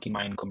call monkey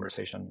mind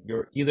conversation.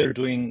 You're either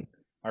doing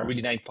a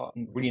really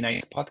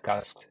nice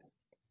podcast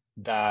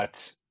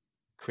that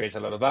creates a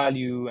lot of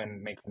value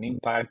and makes an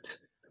impact,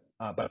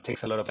 but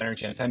takes a lot of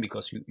energy and time,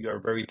 because you are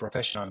very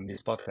professional in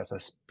this podcast,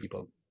 as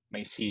people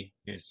may see.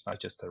 It's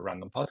not just a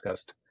random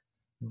podcast,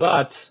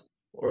 but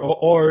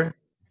or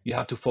you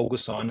have to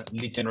focus on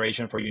lead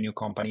generation for your new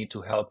company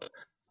to help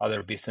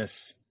other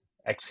business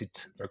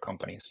exit their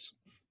companies.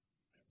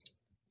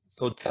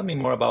 So tell me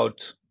more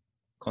about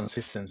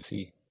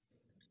consistency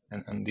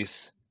and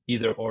this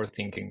either or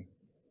thinking.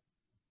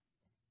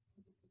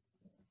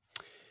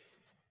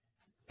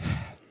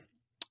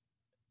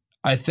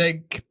 I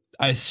think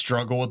I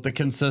struggle with the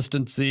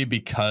consistency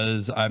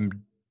because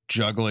I'm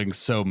juggling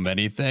so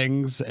many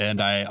things, and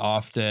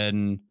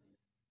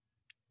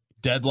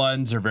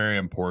deadlines are very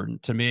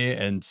important to me.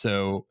 And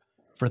so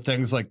for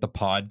things like the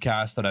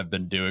podcast that I've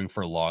been doing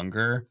for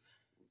longer,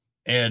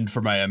 and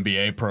for my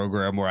MBA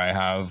program where I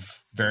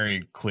have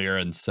very clear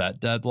and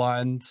set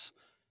deadlines,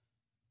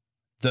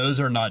 those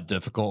are not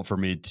difficult for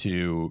me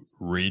to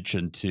reach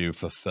and to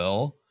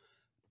fulfill.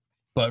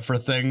 But for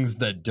things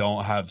that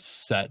don't have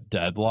set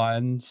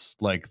deadlines,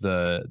 like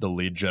the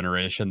lead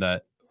generation,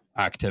 that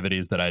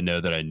activities that I know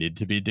that I need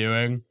to be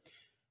doing,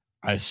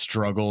 I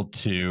struggle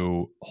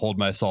to hold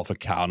myself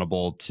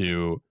accountable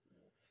to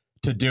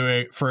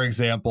doing, for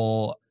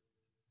example,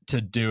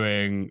 to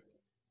doing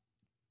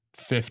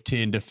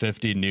 15 to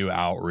 50 new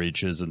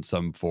outreaches in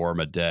some form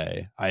a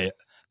day.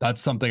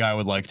 That's something I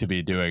would like to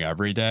be doing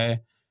every day.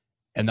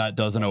 And that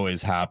doesn't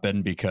always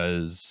happen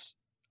because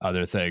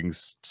other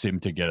things seem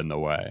to get in the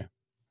way.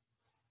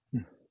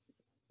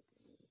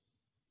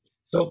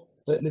 So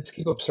let's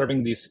keep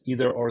observing this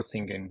either or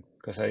thinking,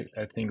 because I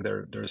think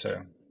there's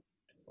a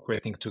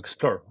great thing to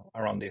explore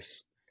around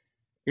this.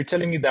 You're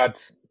telling me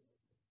that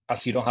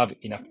as you don't have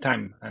enough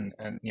time and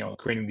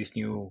creating this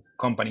new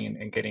company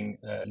and getting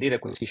lead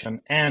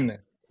acquisition and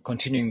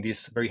continuing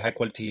this very high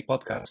quality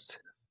podcast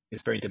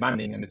is very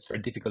demanding, and it's very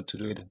difficult to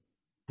do it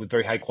with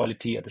very high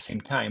quality at the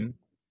same time.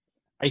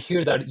 I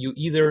hear that you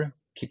either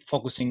keep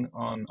focusing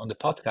on the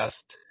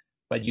podcast,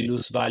 but you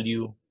lose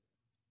value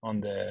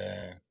on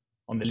the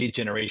lead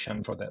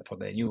generation for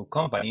the new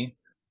company,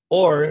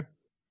 or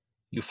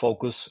you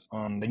focus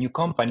on the new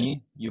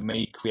company. You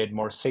may create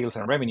more sales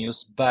and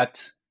revenues,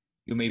 but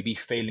you may be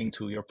failing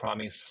to your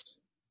promise,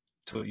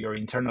 to your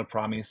internal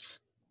promise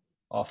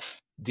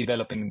of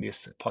developing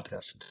this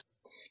podcast.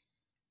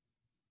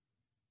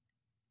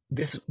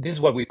 This is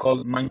what we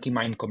call monkey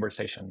mind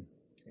conversation.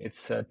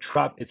 It's a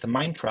trap. It's a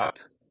mind trap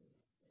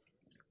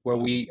where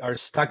we are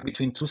stuck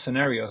between two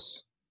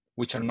scenarios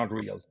which are not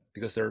real,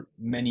 because there are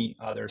many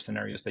other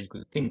scenarios that you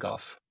could think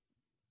of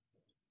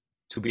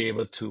to be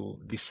able to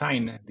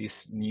design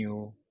this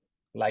new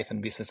life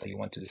and business that you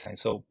want to design.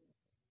 So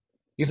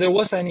if there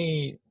was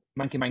any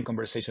monkey mind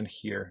conversation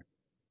here,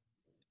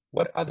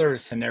 what other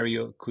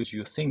scenario could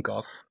you think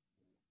of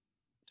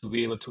to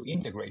be able to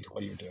integrate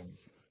what you're doing?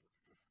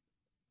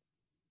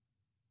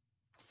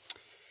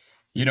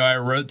 I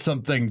wrote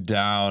something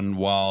down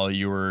while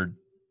you were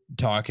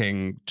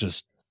talking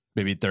just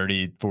maybe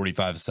 30,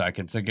 45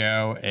 seconds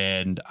ago,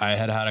 and I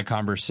had a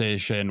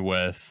conversation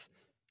with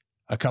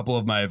a couple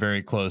of my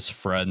very close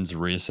friends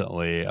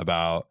recently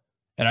about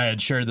and I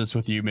had shared this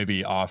with you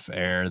maybe off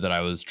air, that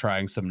I was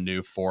trying some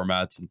new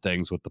formats and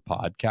things with the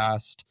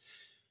podcast.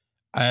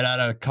 I had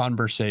a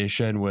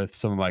conversation with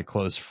some of my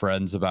close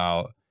friends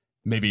about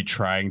maybe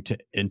trying to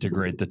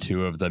integrate the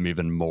two of them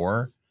even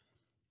more.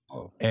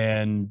 Oh.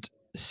 And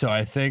so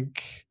I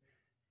think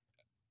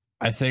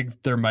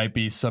there might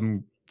be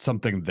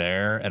something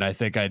there, and I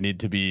think I need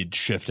to be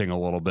shifting a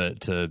little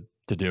bit to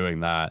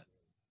doing that.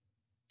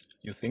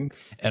 You think?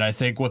 And I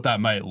think what that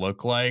might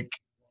look like,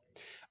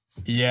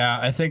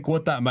 I think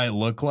what that might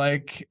look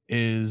like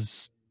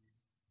is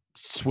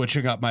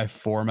switching up my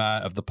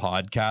format of the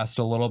podcast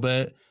a little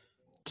bit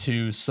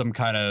to some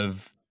kind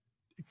of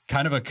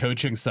a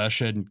coaching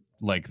session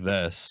like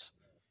this,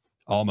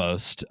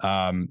 almost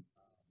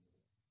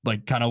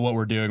like kind of what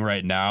we're doing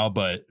right now,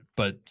 but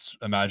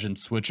imagine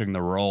switching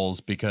the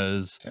roles,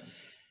 because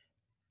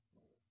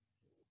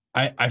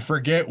I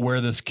forget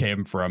where this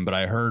came from, but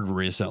I heard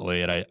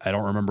recently, and I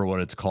don't remember what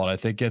it's called. I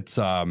think it's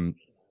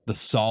the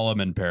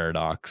Solomon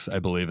paradox, I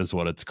believe is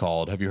what it's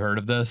called. Have you heard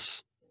of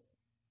this?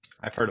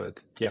 I've heard of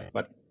it. Yeah,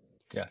 but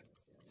yeah.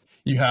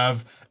 You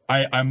have.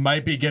 I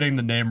might be getting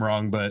the name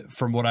wrong, but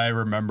from what I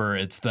remember,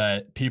 it's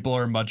that people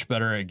are much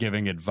better at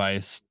giving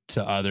advice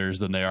to others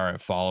than they are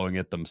at following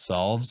it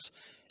themselves.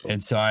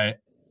 And so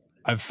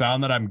I've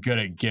found that I'm good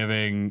at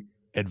giving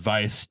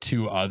advice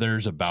to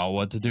others about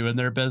what to do in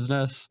their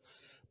business,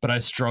 but I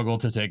struggle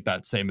to take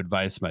that same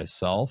advice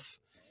myself.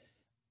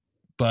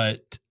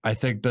 But I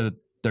think that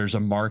there's a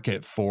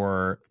market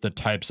for the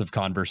types of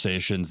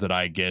conversations that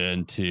I get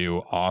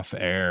into off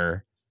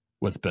air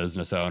with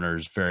business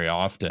owners very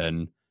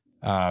often.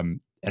 And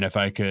if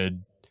I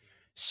could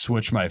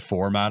switch my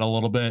format a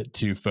little bit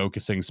to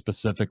focusing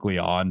specifically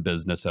on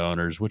business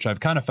owners, which I've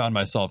kind of found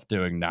myself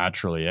doing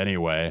naturally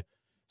anyway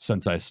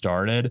since I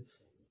started,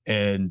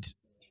 and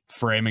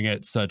framing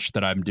it such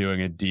that I'm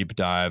doing a deep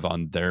dive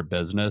on their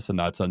business and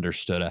that's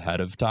understood ahead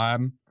of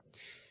time,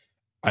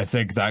 I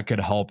think that could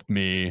help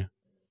me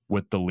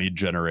with the lead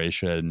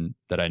generation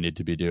that I need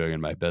to be doing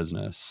in my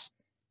business.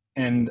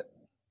 And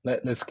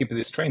let's keep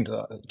this train,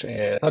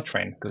 thought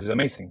train, because it's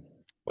amazing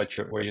what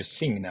you're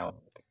seeing now.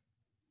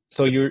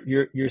 So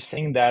you're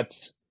saying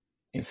that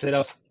instead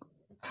of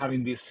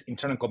having this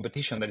internal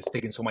competition that is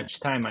taking so much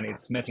time and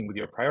it's messing with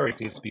your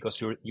priorities, because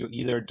you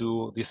either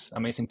do this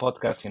amazing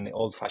podcast in the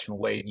old-fashioned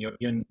way,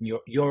 in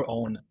your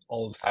own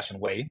old-fashioned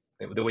way,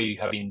 the way you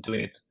have been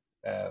doing it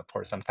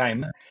for some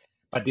time,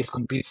 but this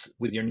competes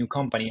with your new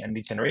company and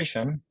lead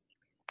generation,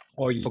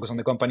 or you focus on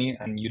the company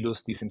and you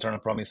lose this internal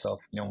promise of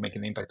making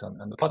an impact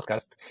on the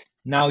podcast.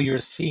 Now you're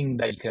seeing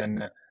that you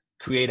can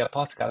create a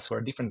podcast or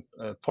a different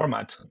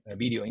format,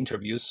 video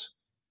interviews,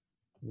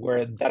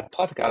 where that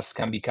podcast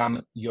can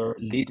become your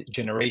lead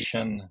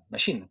generation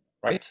machine,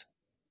 right?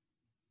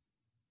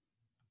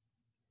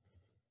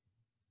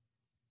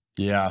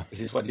 Yeah. Is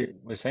this what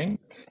we're saying?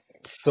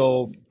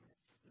 So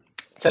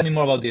tell me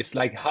more about this.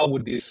 Like, how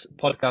would this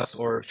podcast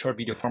or short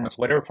video formats,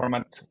 whatever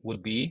format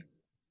would be,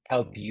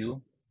 help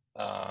you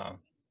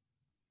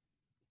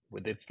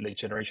with its lead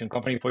generation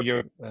company for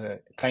your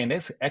client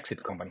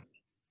exit company?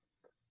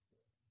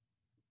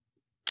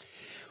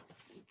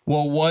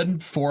 Well, one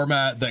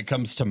format that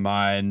comes to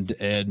mind,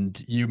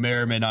 and you may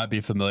or may not be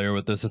familiar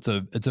with this, it's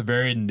a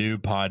very new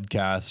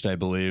podcast, I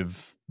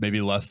believe, maybe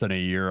less than a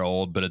year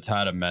old, but it's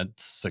had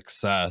immense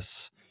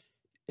success,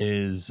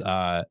 is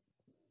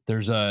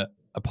there's a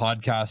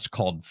podcast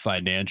called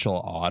Financial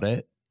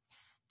Audit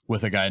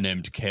with a guy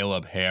named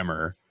Caleb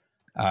Hammer,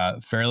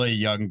 fairly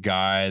young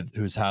guy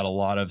who's had a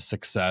lot of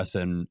success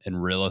in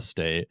real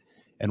estate.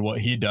 And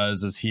what he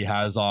does is he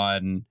has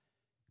on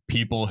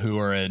people who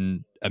are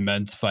in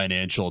immense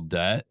financial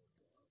debt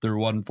through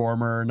one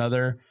form or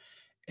another,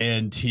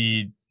 and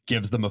he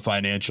gives them a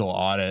financial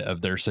audit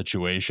of their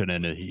situation.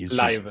 And he's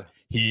live,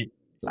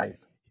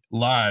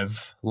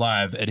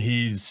 and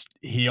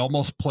he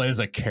almost plays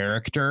a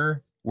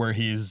character where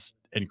he's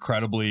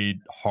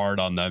incredibly hard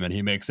on them and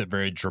he makes it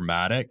very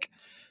dramatic.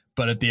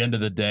 But at the end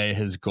of the day,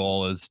 his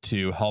goal is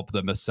to help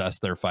them assess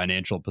their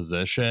financial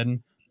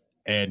position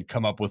and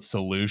come up with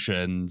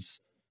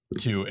solutions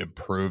to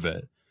improve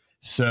it.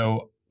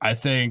 So I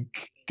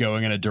think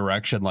going in a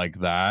direction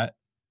like that,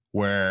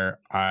 where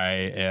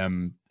I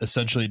am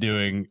essentially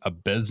doing a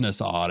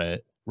business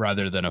audit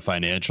rather than a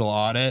financial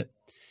audit,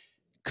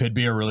 could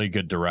be a really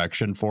good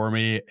direction for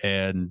me.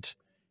 And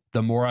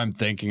the more I'm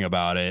thinking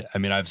about it, I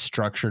mean, I've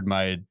structured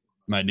my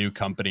new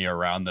company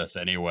around this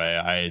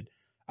anyway.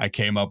 I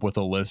came up with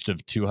a list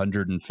of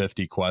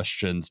 250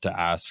 questions to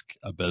ask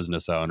a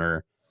business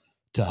owner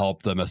to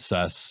help them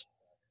assess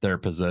their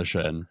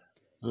position.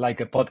 Like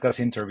a podcast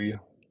interview.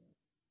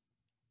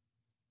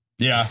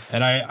 Yeah.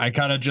 And I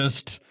kind of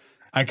just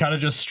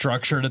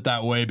structured it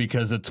that way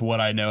because it's what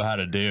I know how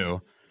to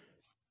do.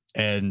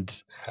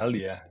 And hell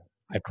yeah.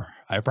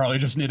 I probably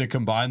just need to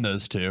combine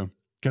those two,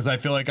 because I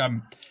feel like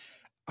I'm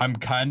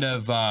kind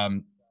of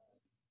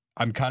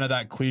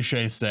that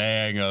cliche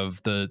saying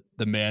of the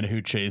man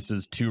who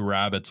chases two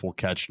rabbits will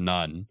catch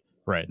none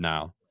right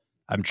now.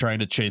 I'm trying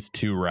to chase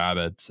two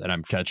rabbits and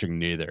I'm catching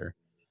neither.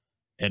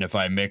 And if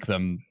I make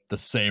them the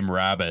same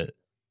rabbit,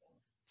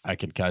 I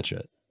can catch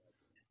it.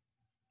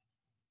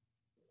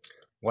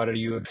 What are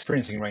you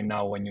experiencing right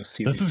now when you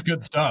see this? This is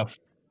good stuff.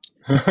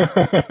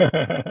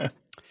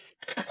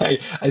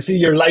 I see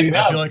you're lighting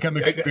up. I feel like I'm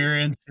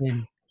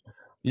experiencing,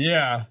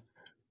 yeah.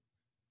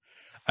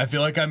 I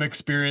feel like I'm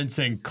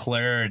experiencing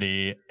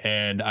clarity,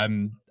 and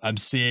I'm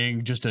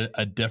seeing just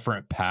a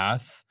different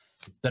path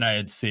than I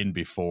had seen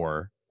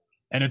before.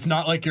 And it's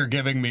not like you're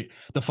giving me,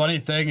 the funny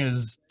thing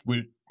is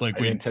we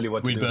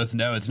both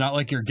know it's not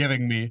like you're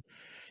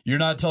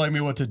not telling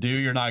me what to do.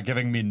 You're not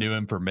giving me new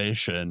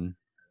information.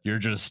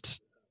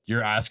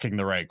 You're asking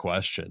the right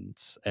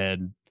questions.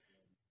 And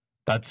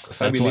that's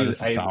why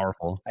this is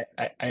powerful.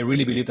 I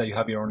really believe that you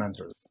have your own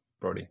answers,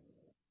 Brody.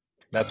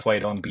 That's why I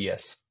don't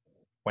BS.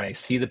 When I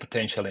see the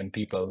potential in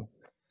people,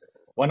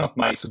 one of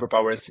my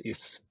superpowers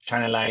is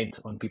shine a light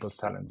on people's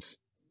talents.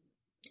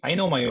 I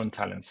know my own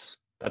talents.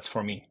 That's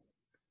for me.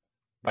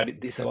 But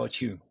it is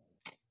about you.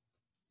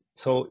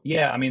 So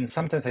yeah, I mean,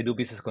 sometimes I do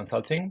business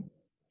consulting,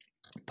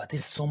 but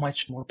it's so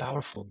much more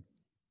powerful.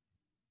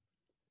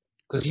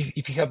 Because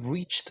if you have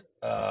reached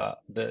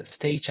the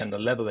stage and the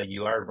level that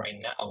you are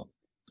right now,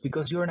 it's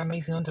because you're an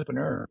amazing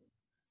entrepreneur.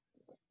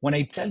 When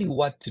I tell you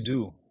what to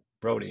do,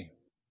 Brody,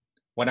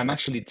 what I'm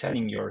actually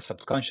telling your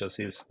subconscious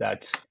is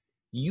that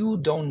you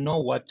don't know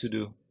what to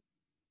do.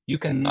 You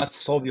cannot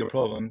solve your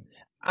problem.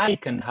 I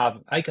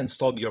can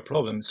solve your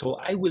problem. So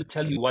I will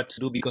tell you what to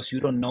do because you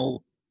don't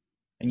know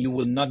and you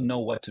will not know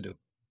what to do.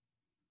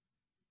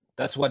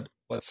 That's what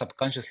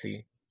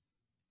subconsciously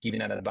giving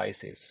that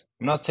advice is.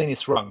 I'm not saying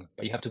it's wrong,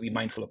 but you have to be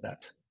mindful of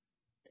that.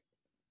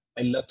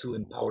 I love to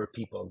empower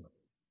people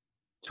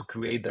to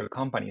create their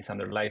companies and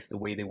their lives the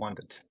way they want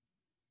it.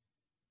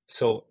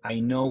 So I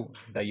know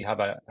that you have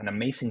an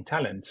amazing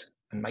talent,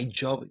 and my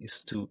job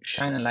is to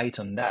shine a light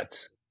on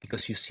that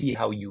because you see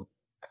how you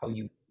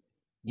can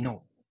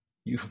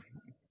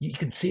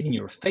see it in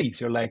your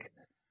face. You're like,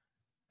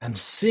 I'm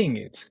seeing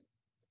it.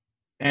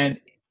 And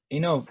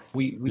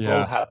we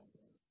all have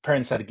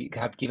parents that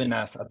have given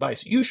us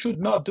advice. You should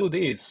not do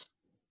this.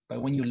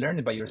 But when you learn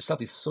it by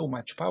yourself, it's so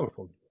much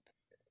powerful.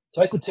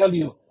 So I could tell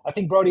you, I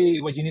think,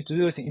 Brody, what you need to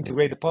do is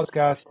integrate the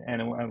podcast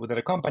and with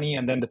a company,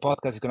 and then the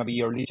podcast is going to be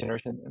your lead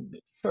generation.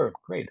 Sure,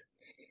 great.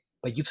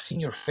 But you've seen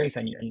your face,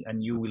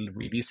 and you will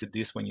revisit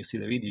this when you see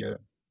the video.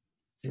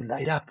 You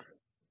light up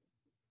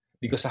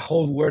because a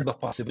whole world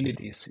of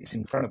possibilities is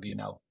in front of you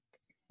now.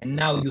 And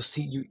now you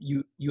see,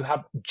 you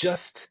have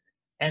just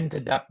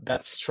ended up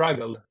that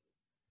struggle,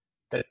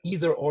 that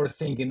either or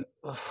thinking,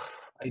 I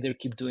either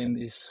keep doing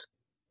this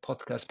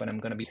podcast, but I'm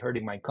going to be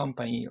hurting my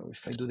company, or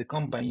if I do the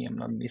company, I'm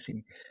going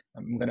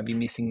to be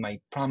missing my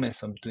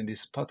promise of doing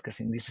this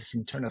podcast. And this is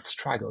internal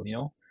struggle,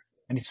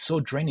 and it's so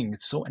draining.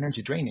 It's so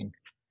energy draining.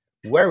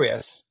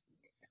 Whereas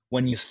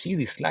when you see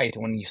this light,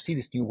 when you see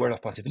this new world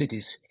of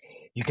possibilities,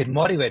 you get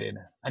motivated.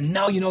 And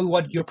now you know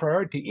what your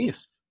priority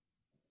is.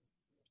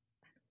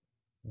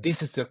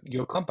 This is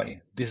your company.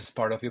 This is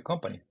part of your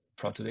company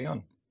from today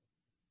on.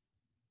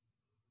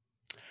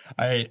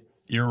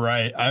 You're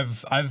right.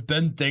 I've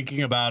been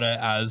thinking about it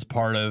as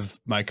part of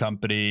my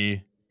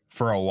company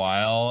for a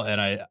while,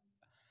 and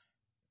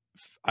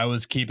I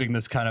was keeping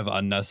this kind of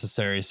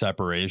unnecessary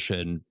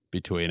separation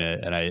between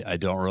it, and I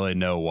don't really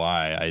know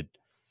why.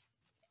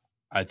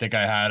 I think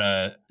I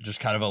had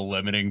just kind of a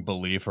limiting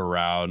belief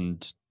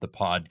around the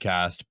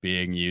podcast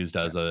being used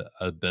as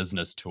a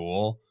business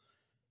tool.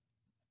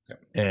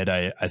 And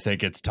I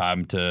think it's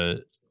time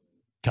to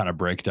kind of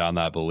break down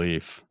that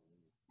belief.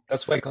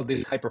 That's why I call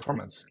this high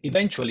performance.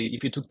 Eventually,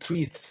 if you took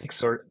 3,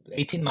 6, or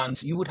 18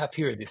 months, you would have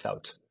figured this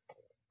out.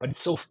 But it's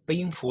so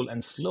painful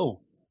and slow.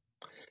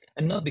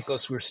 And not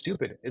because we're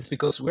stupid. It's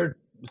because we're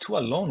too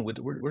alone.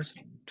 We're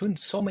doing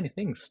so many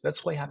things.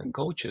 That's why having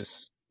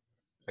coaches,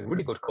 like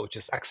really good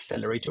coaches,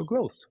 accelerate your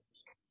growth.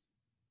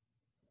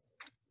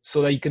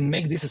 So that you can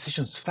make these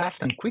decisions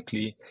fast and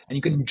quickly, and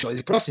you can enjoy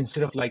the process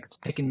instead of like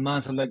taking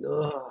months and like,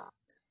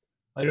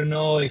 I don't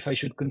know if I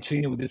should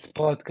continue with this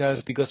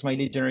podcast because my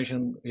lead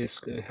generation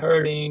is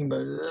hurting,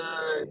 but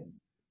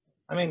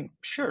I mean,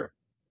 sure.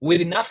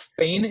 With enough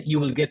pain, you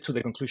will get to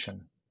the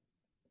conclusion.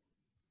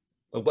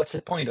 But what's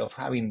the point of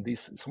having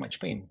so much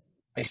pain?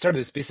 I started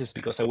this business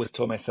because I always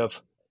told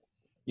myself,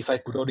 if I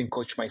could only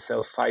coach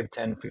myself 5,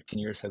 10, 15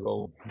 years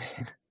ago,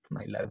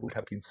 my life would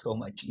have been so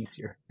much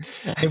easier.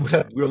 I would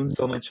have grown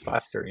so much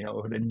faster, I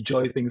would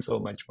enjoy things so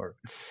much more.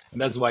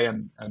 And that's why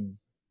I'm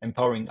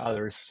empowering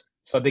others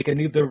so they can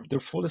live their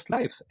fullest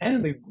life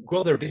and they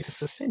grow their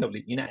business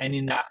sustainably in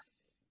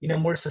a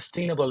more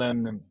sustainable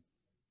and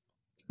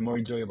more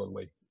enjoyable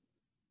way.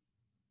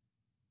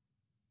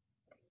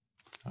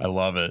 I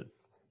love it.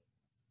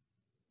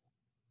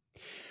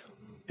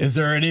 Is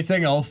there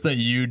anything else that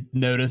you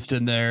noticed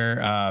in there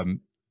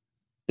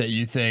that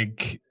you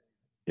think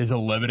is a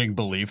limiting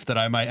belief that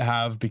I might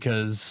have?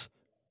 Because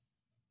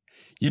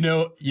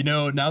now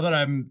that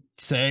I'm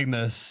saying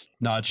this,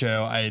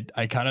 Nacho,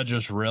 I kind of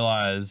just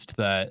realized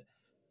that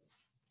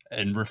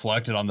and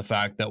reflected on the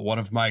fact that one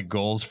of my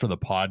goals for the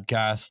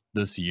podcast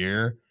this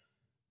year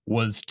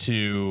was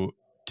to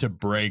to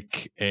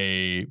break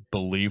a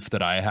belief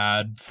that I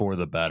had for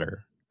the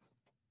better.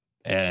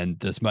 And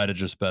this might have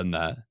just been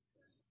that.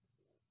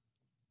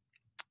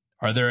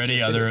 Are there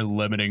any other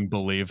limiting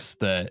beliefs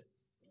that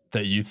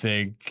you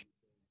think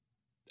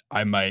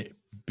I might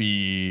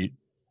be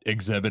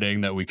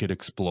exhibiting that we could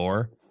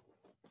explore?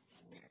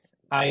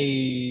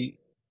 I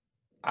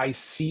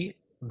see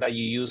that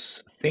you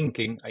use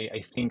thinking.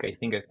 I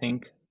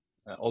think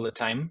all the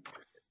time,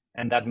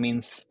 and that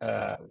means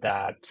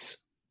that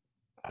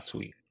as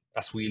we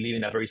live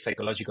in a very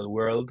psychological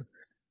world,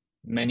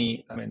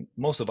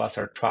 most of us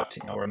are trapped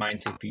in our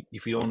minds.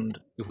 If we don't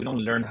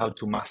learn how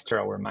to master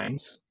our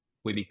minds,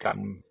 we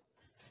become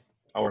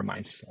our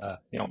minds.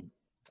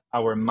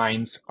 Our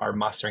minds are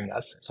mastering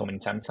us so many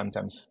times.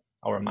 Sometimes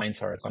our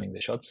minds are calling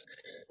the shots.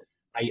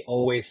 I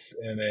always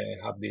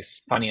have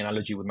this funny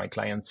analogy with my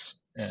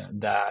clients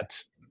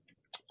that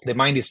the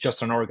mind is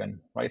just an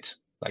organ, right?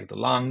 Like the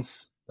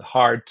lungs, the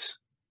heart,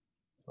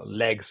 the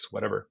legs,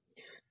 whatever.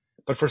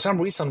 But for some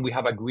reason, we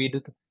have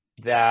agreed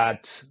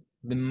that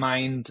the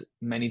mind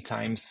many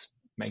times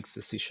makes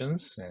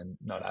decisions and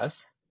not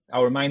us.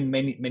 Our mind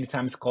many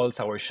times calls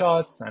our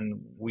shots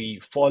and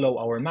we follow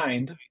our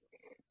mind,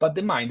 but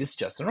the mind is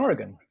just an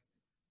organ.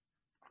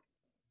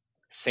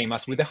 Same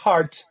as with the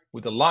heart,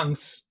 with the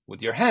lungs,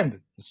 with your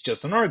hand, it's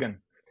just an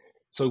organ.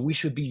 So we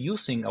should be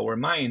using our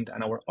mind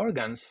and our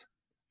organs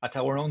at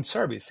our own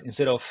service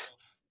instead of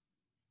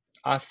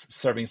us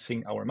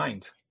servicing our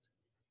mind.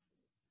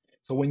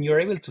 So when you're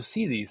able to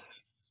see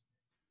this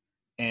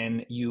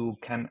and you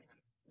can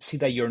see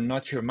that you're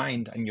not your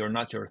mind and you're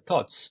not your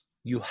thoughts,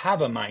 you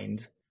have a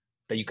mind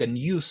that you can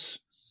use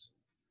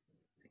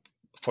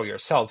for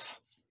yourself,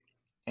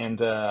 and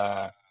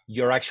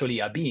you're actually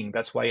a being.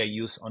 That's why I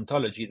use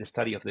ontology, the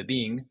study of the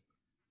being,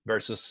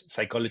 versus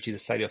psychology, the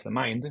study of the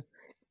mind.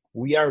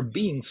 We are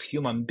beings,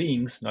 human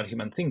beings, not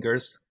human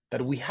thinkers,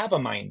 that we have a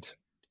mind.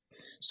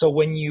 So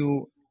when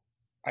you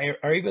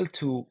are able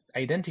to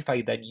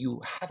identify that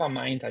you have a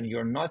mind and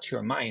you're not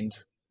your mind,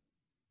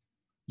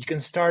 you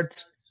can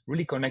start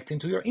really connecting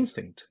to your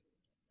instinct.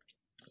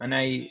 And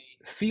I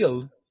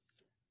feel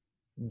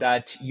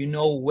that you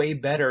know way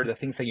better the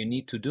things that you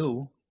need to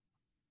do,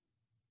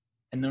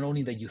 and not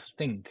only that you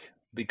think,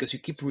 because you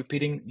keep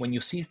repeating when you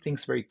see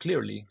things very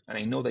clearly, and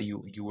I know that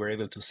you were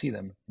able to see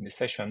them in the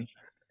session,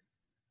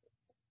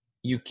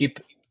 you keep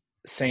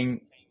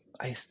saying,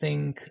 I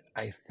think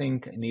I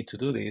need to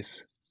do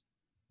this,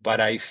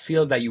 but I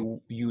feel that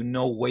you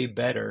know way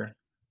better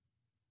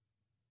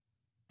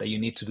that you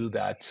need to do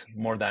that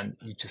more than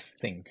you just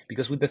think,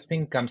 because with the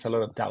think comes a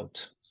lot of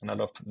doubt and a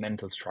lot of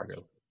mental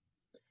struggle.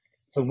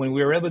 So when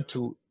we're able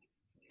to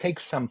take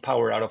some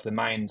power out of the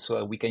mind so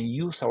that we can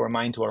use our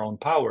mind to our own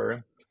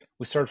power,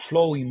 we start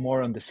flowing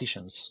more on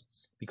decisions,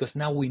 because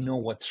now we know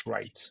what's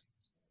right.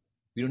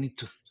 We don't need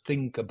to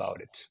think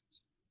about it.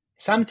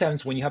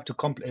 Sometimes when you have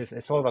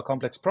to solve a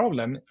complex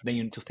problem, then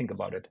you need to think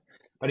about it.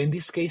 But in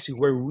this case, you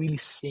were really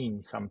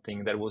seeing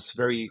something that was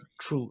very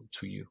true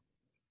to you.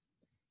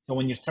 So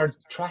when you start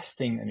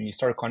trusting and you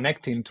start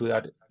connecting to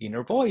that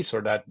inner voice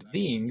or that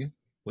being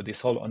with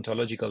this whole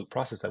ontological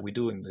process that we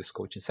do in these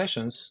coaching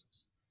sessions,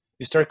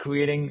 you start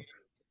creating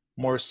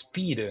more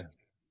speed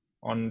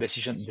on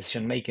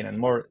decision making and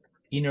more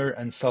inner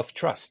and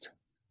self-trust.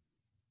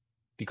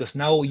 Because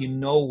now you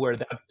know where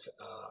that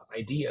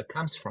idea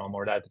comes from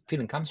or that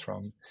feeling comes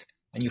from,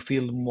 and you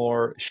feel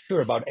more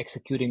sure about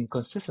executing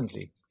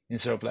consistently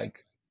instead of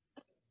like,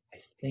 I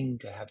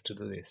think I have to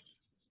do this.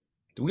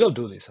 We all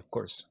do this, of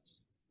course.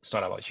 It's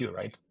not about you,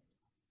 right?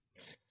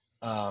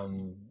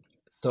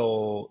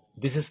 So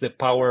this is the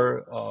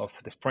power of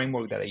the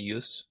framework that I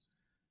use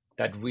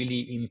that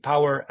really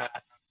empower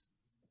us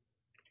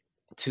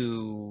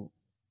to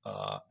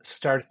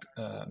start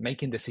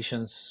making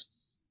decisions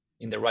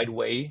in the right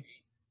way,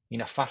 in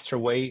a faster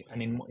way,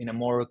 and in a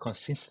more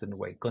consistent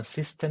way.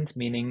 Consistent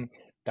meaning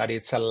that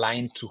it's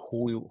aligned to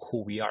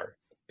who we are,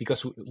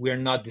 because we're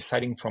not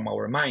deciding from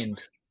our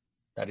mind.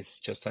 That is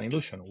just an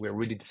illusion. We're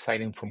really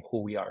deciding from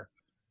who we are.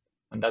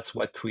 And that's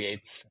what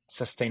creates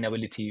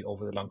sustainability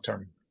over the long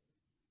term.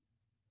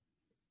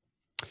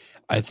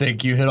 I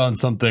think you hit on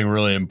something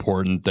really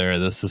important there,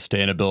 the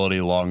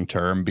sustainability long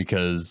term,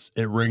 because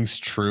it rings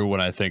true when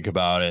I think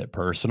about it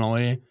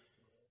personally.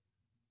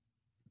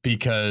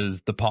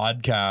 Because the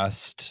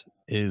podcast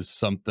is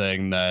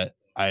something that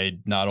I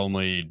not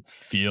only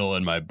feel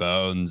in my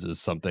bones is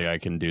something I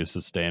can do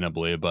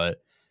sustainably,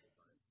 but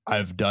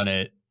I've done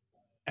it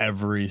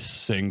every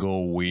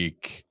single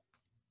week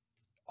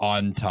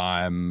on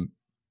time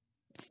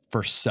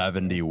for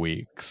 70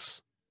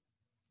 weeks.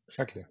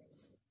 Exactly.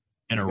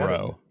 In a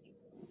row.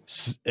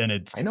 And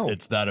it's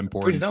that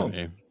important to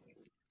me.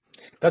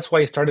 That's why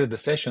I started the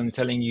session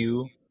telling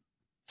you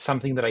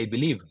something that I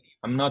believe.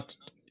 I'm not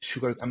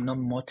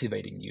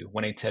motivating you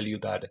when I tell you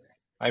that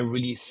I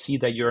really see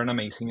that you're an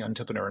amazing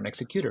entrepreneur and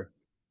executor.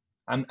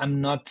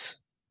 I'm not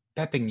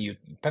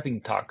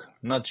pepping talk,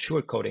 not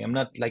sugarcoating. I'm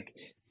not like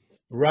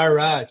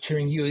rah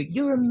cheering you.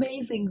 You're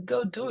amazing.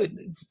 Go do it.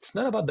 It's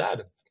not about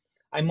that.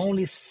 I'm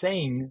only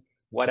saying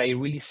what I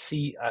really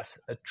see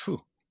as a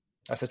true.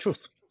 as a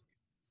truth.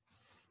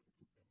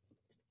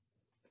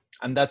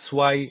 And that's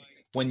why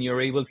when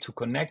you're able to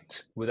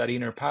connect with that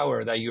inner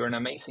power, that you're an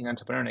amazing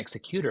entrepreneur and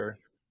executor,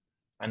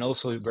 and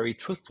also very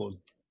truthful,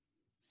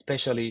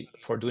 especially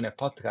for doing a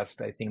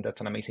podcast, I think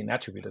that's an amazing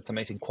attribute. That's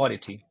amazing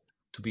quality,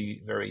 to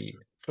be very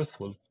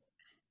truthful,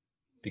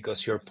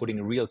 because you're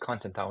putting real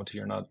content out.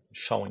 You're not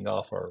showing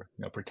off or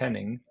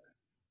pretending.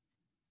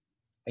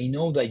 I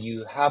know that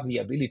you have the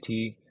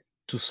ability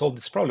to solve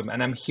this problem,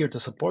 and I'm here to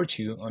support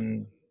you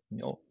on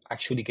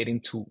actually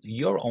getting to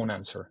your own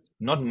answer,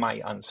 not my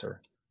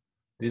answer.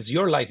 This is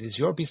your life, this is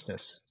your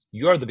business.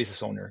 You are the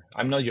business owner.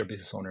 I'm not your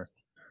business owner.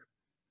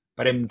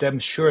 But I'm damn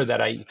sure that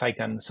if I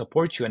can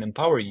support you and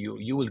empower you,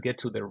 you will get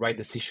to the right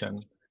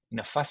decision in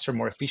a faster,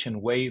 more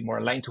efficient way, more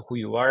aligned to who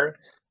you are,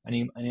 and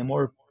in a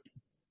more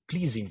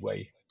pleasing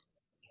way,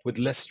 with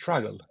less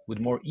struggle, with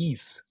more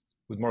ease,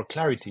 with more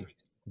clarity,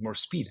 with more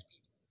speed.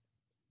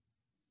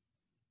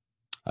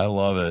 I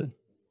love it.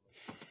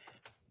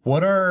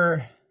 What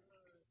are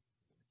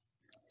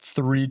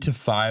 3 to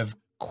 5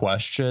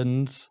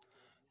 questions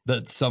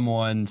that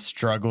someone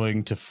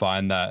struggling to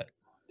find that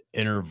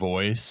inner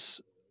voice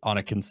on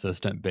a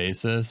consistent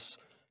basis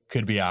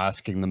could be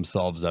asking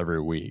themselves every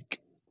week?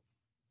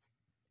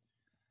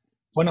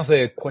 One of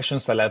the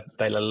questions that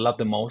I love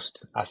the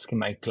most asking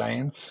my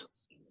clients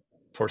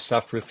for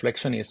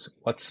self-reflection is,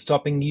 what's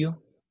stopping you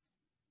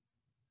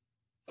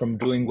from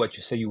doing what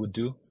you say you would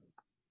do?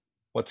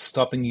 What's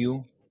stopping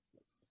you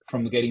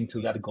from getting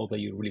to that goal that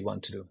you really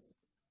want to do?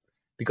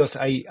 Because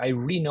I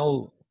really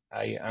know,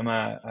 I am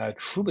a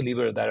true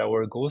believer that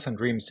our goals and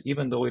dreams,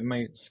 even though it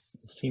might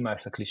seem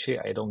as a cliche,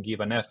 I don't give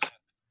an F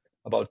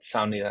about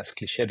sounding as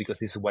cliche, because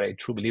this is what I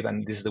truly believe,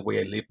 and this is the way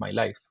I live my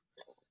life.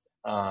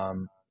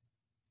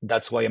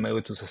 That's why I'm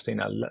able to sustain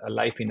a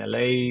life in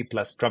LA,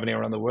 plus traveling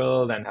around the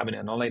world and having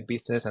an online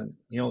business and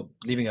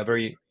living a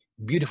very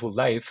beautiful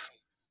life.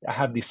 I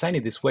have designed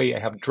it this way. I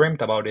have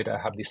dreamt about it. I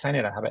have designed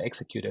it. I have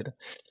executed.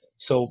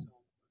 So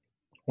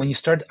when you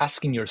start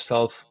asking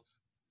yourself,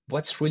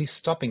 what's really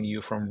stopping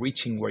you from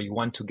reaching where you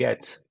want to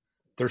get,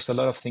 there's a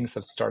lot of things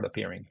that start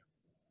appearing.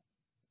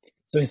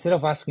 So instead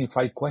of asking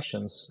 5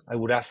 questions, I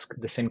would ask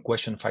the same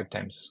question 5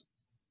 times.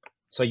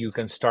 So you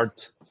can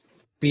start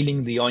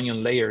peeling the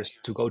onion layers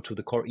to go to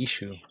the core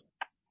issue,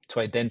 to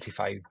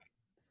identify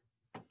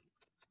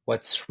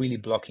what's really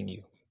blocking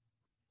you.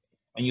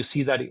 And you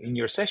see that in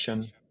your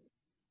session,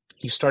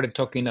 you started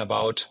talking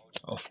about,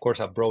 of course,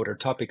 a broader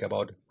topic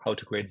about how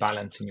to create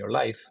balance in your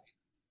life.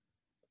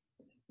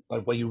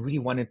 But what you really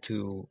wanted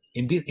to,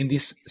 in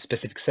this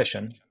specific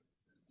session,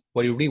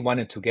 what you really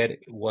wanted to get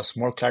was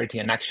more clarity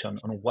and action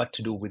on what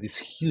to do with this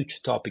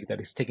huge topic that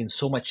is taking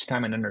so much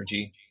time and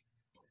energy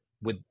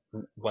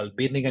while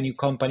building a new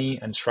company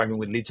and struggling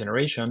with lead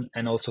generation,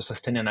 and also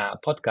sustaining a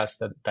podcast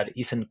that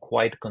isn't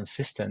quite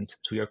consistent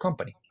to your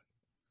company.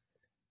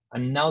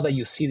 And now that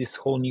you see this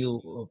whole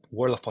new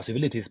world of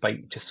possibilities by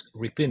just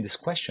repeating this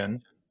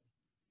question,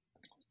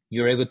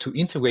 you're able to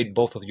integrate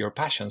both of your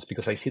passions,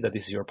 because I see that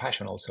this is your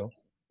passion also.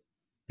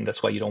 And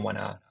that's why you don't want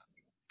to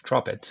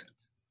drop it.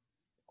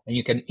 And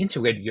you can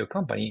integrate your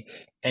company,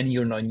 and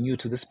you're not new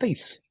to the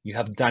space. You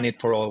have done it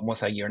for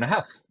almost 1.5 years.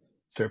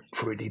 So you're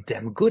pretty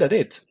damn good at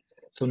it.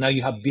 So now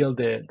you have built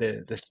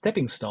the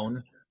stepping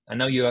stone, and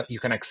now you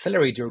can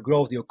accelerate your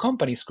growth, your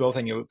company's growth,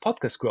 and your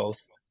podcast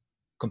growth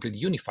completely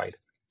unified.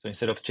 So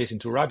instead of chasing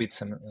 2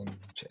 rabbits and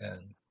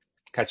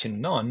catching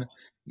none,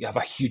 you have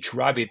a huge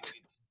rabbit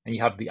and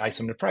you have the eyes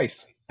on the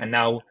prize. And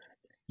now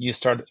you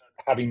start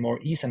having more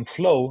ease and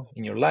flow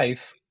in your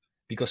life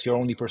because you're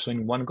only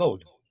pursuing one goal.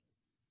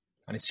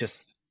 And it's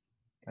just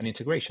an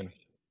integration.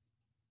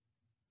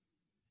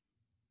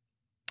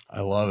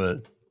 I love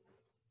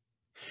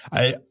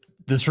it.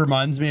 This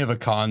reminds me of a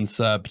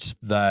concept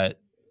that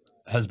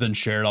has been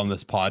shared on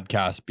this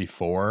podcast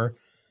before.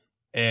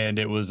 And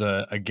it was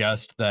a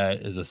guest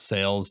that is a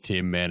sales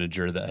team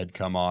manager that had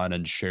come on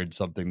and shared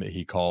something that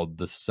he called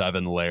the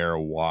 7-layer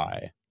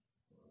why.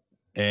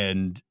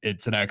 And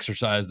it's an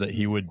exercise that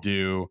he would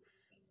do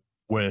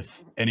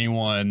with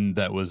anyone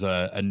that was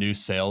a new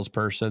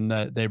salesperson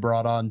that they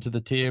brought on to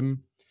the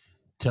team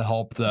to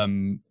help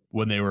them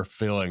when they were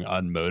feeling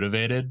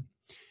unmotivated.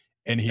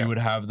 And he would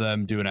have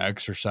them do an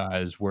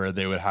exercise where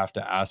they would have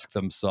to ask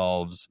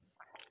themselves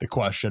the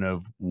question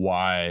of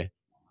why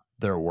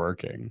they're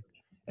working.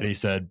 And he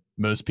said,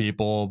 most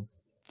people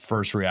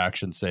first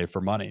reaction say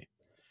for money.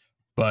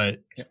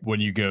 But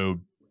when you go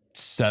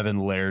 7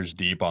 layers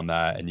deep on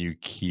that and you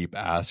keep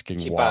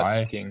asking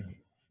why,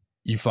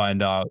 you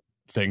find out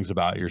things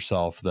about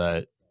yourself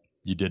that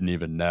you didn't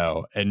even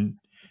know. And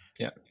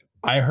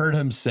I heard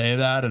him say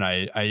that, and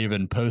I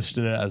even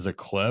posted it as a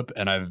clip,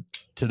 and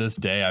to this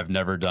day, I've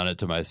never done it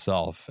to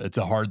myself. It's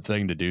a hard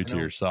thing to do to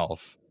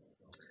yourself.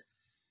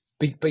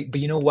 But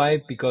you know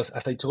why? Because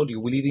as I told you,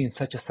 we live in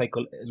such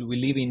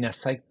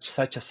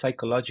a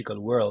psychological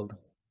world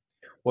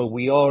where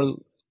we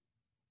all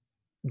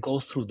go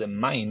through the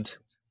mind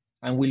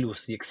and we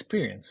lose the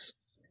experience.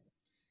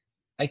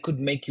 I could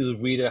make you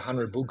read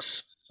 100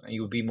 books and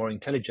you would be more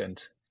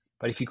intelligent,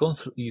 But if you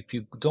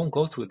don't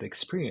go through the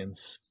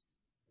experience,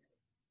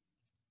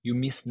 you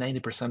miss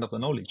 90% of the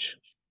knowledge.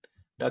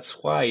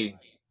 That's why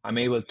I'm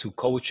able to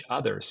coach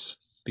others,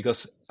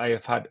 because I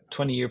have had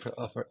 20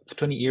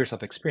 years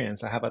of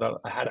experience. Have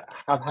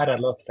had a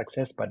lot of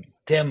success, but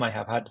damn, I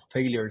have had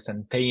failures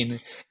and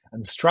pain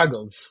and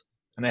struggles,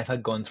 and I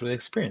have gone through the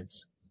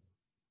experience.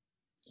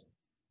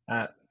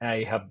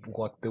 I have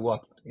walked the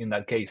walk in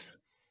that case.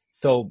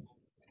 So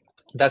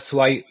that's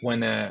why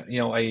when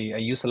I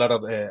use a lot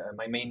of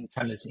my main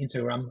channel is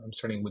Instagram. I'm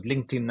starting with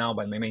LinkedIn now,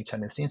 but my main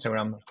channel is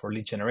Instagram for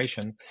lead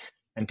generation.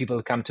 And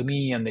people come to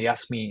me and they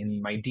ask me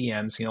in my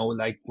DMs,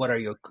 like, what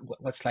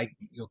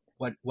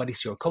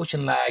is your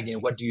coaching like,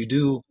 and what do you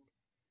do?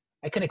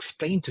 I can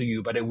explain to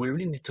you, but we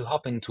really need to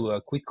hop into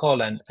a quick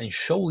call and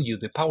show you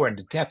the power and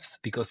the depth,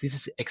 because this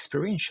is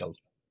experiential.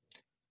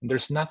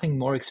 There's nothing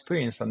more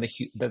experienced than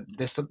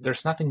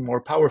there's nothing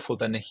more powerful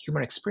than a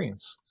human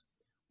experience.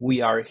 We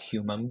are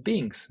human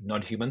beings,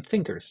 not human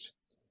thinkers.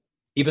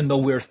 Even though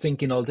we're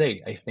thinking all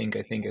day, I think,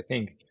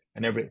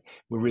 and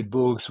we read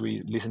books,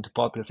 we listen to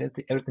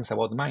podcasts, everything's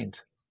about mind.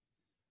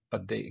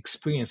 But the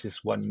experience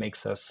is what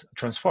makes us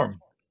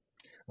transform.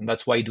 And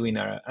that's why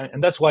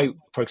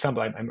for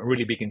example, I'm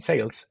really big in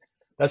sales.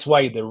 That's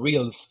why the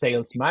real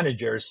sales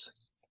managers,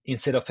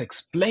 instead of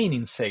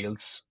explaining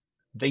sales,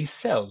 they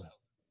sell.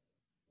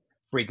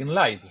 Freaking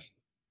live.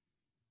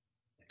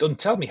 Don't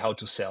tell me how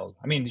to sell.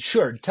 I mean,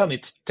 sure, tell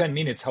me 10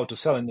 minutes how to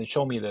sell and then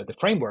show me the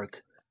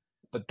framework,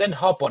 but then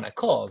hop on a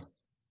call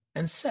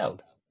and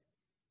sell.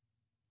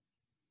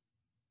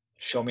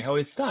 Show me how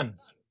it's done.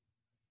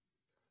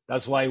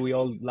 That's why we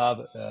all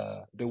love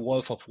the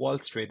Wolf of Wall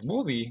Street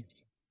movie,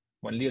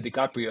 when Leo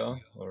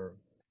DiCaprio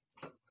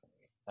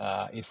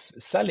is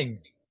selling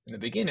in the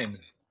beginning.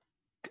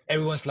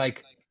 Everyone's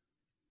like,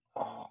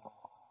 oh,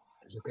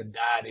 look at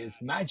that,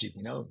 it's magic,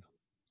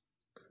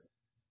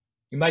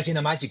 Imagine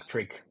a magic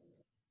trick.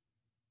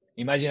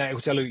 Imagine I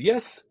would tell you,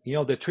 yes,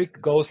 the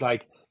trick goes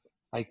like,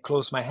 I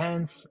close my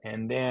hands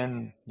and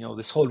then,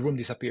 this whole room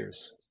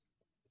disappears.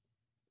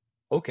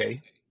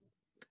 Okay.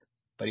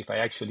 But if I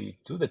actually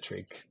do the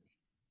trick,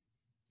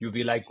 you'll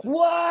be like,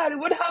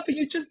 what happened?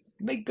 You just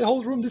make the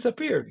whole room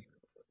disappear.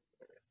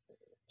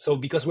 So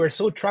because we're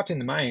so trapped in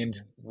the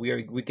mind,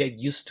 we get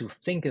used to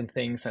thinking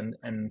things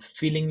and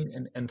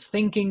feeling and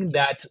thinking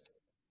that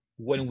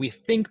when we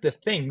think the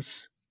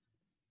things,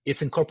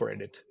 it's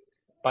incorporated.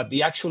 But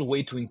the actual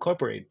way to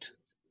incorporate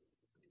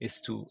is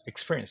to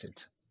experience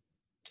it.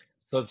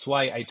 So that's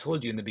why I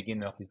told you in the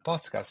beginning of the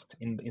podcast,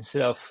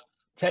 instead of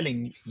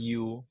telling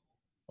you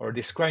or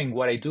describing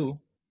what I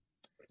do,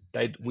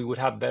 that we would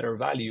have better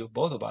value,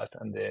 both of us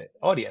and the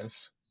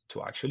audience,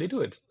 to actually do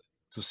it,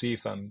 to see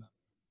if I'm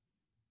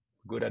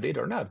good at it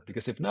or not.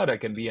 Because if not, I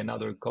can be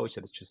another coach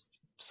that's just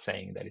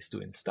saying that he's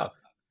doing stuff.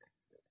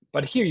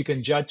 But here you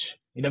can judge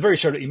in a very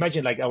short,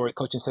 imagine like our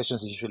coaching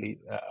sessions is usually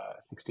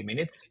 60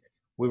 minutes.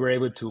 We were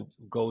able to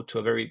go to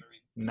a very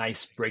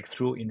nice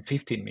breakthrough in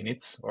 15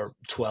 minutes or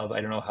 12. I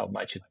don't know how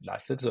much it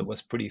lasted. So it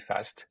was pretty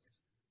fast.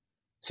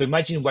 So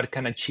imagine what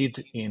can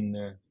achieved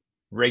in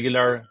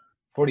regular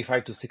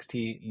 45 to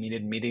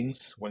 60-minute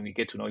meetings when we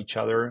get to know each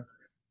other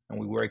and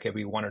we work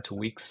every 1 or 2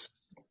 weeks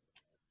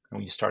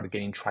and you start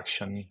getting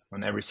traction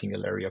on every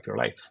single area of your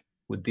life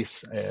with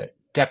this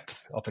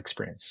depth of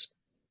experience.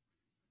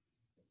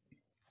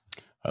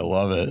 I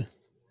love it.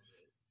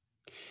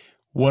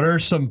 What are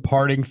some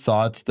parting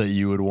thoughts that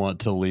you would want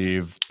to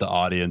leave the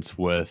audience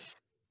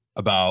with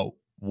about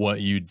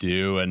what you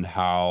do and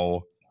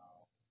how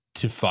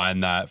to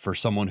find that for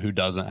someone who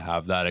doesn't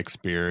have that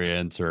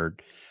experience or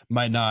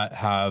might not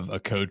have a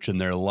coach in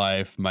their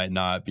life, might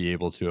not be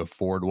able to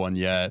afford one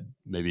yet,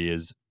 maybe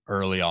is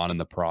early on in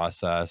the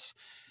process?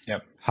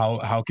 Yep.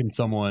 How can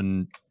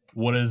someone,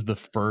 what is the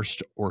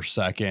first or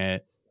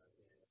second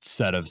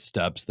set of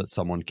steps that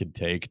someone could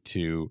take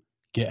to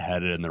get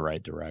headed in the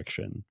right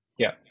direction?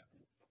 Yeah.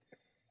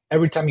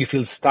 Every time you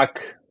feel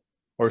stuck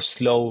or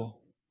slow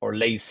or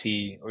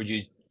lazy or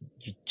you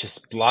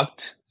just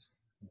blocked,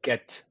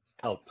 get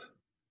help.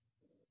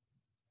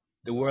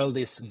 The world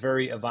is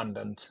very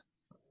abundant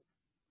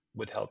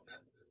with help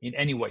in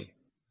any way.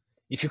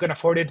 If you can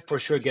afford it, for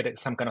sure, get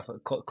some kind of a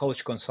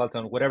coach,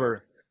 consultant,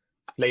 whatever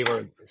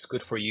flavor is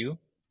good for you.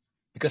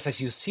 Because as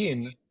you've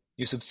seen,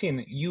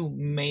 you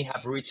may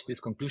have reached this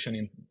conclusion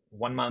in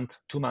 1 month,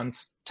 2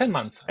 months, 10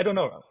 months. I don't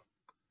know.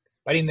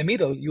 But in the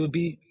middle, you will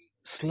be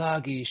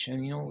sluggish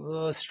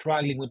and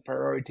struggling with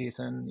priorities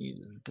and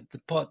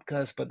the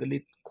podcast, but the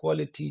lead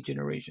quality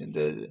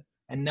generation,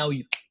 and now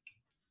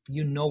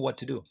you know what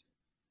to do.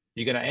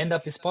 You're gonna end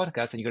up this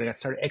podcast and you're gonna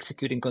start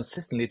executing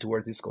consistently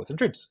towards these goals and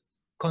trips,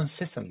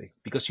 consistently,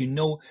 because you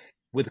know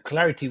with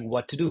clarity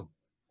what to do,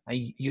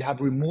 and you have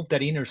removed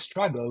that inner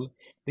struggle.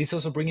 It's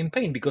also bringing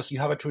pain because you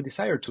have a true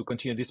desire to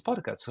continue this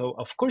podcast. So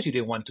of course you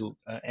didn't want to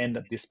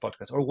end this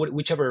podcast or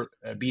whichever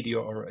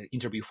video or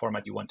interview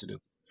format you want to do.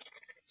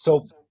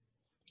 So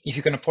if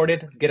you can afford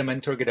it, get a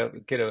mentor, get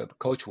a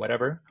coach,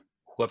 whoever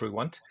you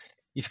want.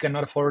 If you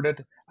cannot afford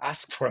it,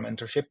 ask for a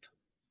mentorship.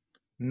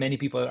 Many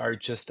people are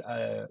just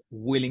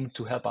willing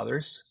to help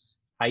others.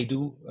 I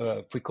do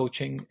free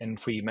coaching and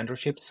free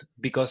mentorships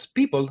because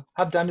people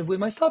have done it with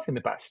myself in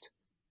the past.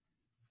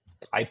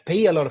 I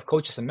pay a lot of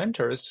coaches and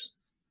mentors,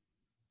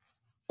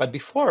 but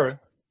before,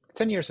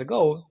 10 years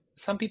ago,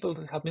 some people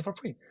helped me for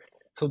free.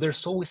 So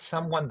there's always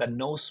someone that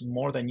knows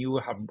more than you,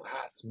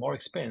 has more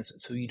experience,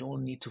 so you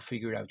don't need to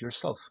figure it out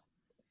yourself.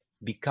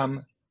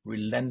 Become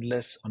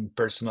relentless on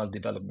personal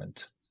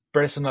development.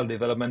 Personal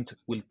development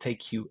will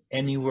take you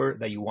anywhere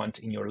that you want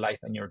in your life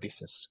and your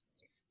business.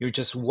 You're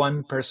just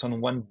one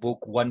person, one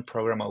book, one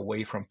program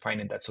away from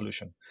finding that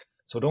solution.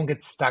 So don't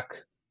get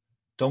stuck.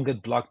 Don't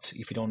get blocked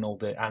if you don't know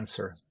the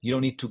answer. You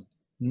don't need to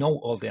know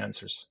all the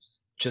answers.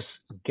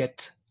 Just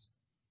get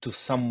to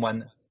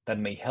someone that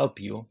may help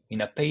you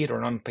in a paid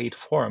or non-paid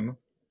form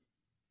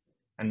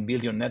and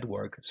build your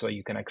network so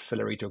you can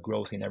accelerate your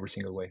growth in every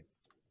single way.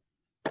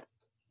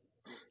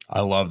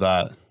 I love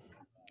that.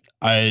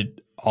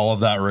 All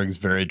of that rings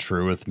very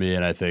true with me,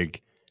 and I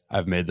think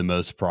I've made the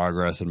most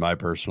progress in my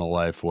personal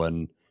life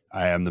when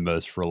I am the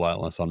most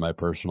relentless on my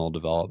personal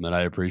development.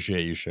 I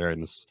appreciate you sharing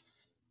this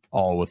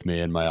all with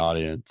me and my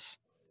audience.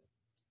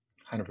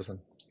 100%.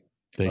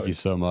 Thank you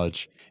so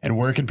much. And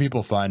where can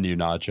people find you,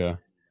 Nacho?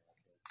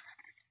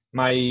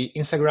 My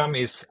Instagram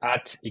is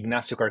at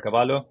Ignacio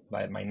Carcavallo,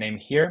 by my name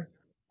here.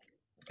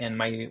 And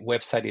my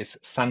website is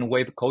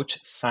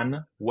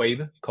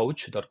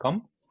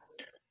sunwavecoach.com.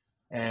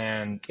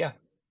 And yeah,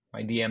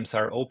 my DMs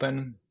are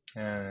open,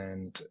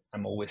 and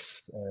I'm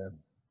always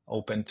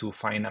open to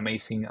find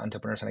amazing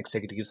entrepreneurs and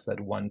executives that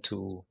want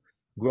to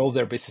grow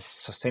their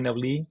business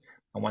sustainably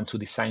and want to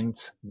design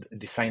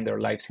their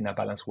lives in a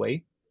balanced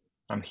way.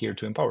 I'm here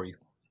to empower you.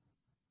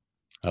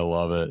 I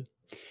love it.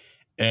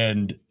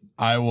 And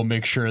I will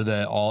make sure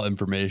that all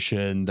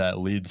information that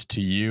leads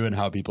to you and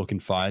how people can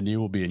find you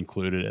will be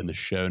included in the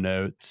show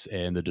notes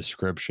and the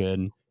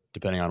description,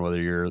 depending on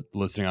whether you're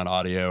listening on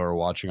audio or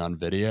watching on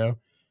video.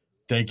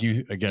 Thank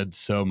you again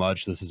so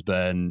much. This has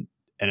been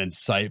an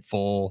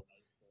insightful,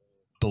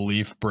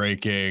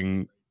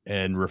 belief-breaking,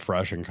 and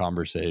refreshing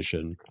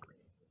conversation.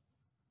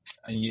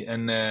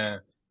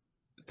 And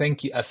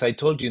thank you. As I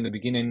told you in the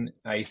beginning,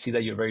 I see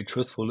that you're very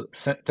truthful.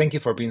 Thank you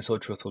for being so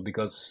truthful,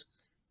 because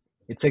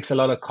it takes a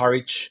lot of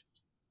courage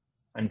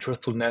and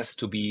truthfulness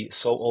to be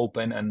so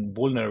open and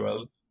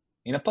vulnerable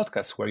in a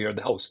podcast where you're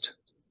the host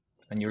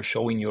and you're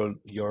showing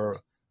your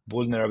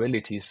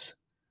vulnerabilities.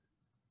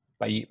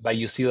 But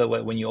you see that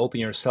when you open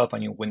yourself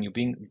and when you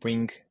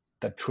bring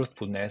that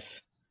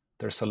truthfulness,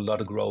 there's a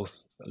lot of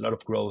growth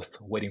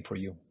waiting for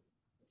you.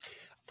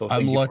 So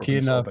I'm lucky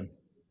enough. So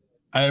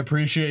I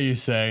appreciate you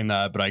saying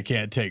that, but I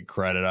can't take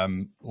credit.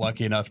 I'm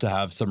lucky enough to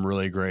have some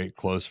really great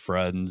close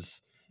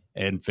friends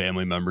and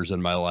family members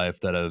in my life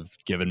that have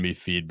given me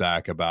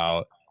feedback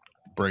about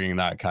bringing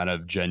that kind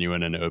of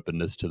genuine and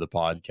openness to the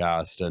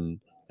podcast and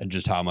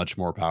just how much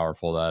more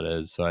powerful that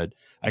is. So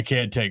I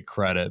can't take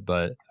credit,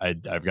 but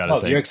I've got to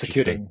think. You're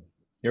executing.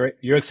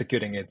 You're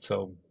executing it.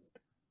 So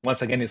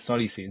once again, it's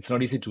not easy. It's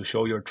not easy to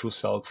show your true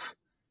self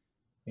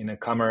in a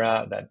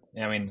camera that,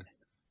 I mean,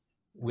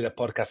 with a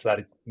podcast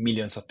that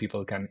millions of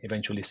people can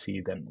eventually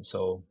see them.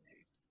 So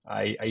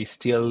I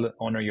still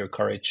honor your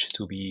courage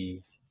to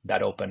be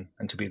that open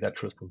and to be that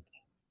truthful.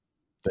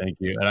 Thank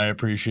you. And I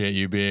appreciate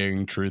you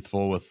being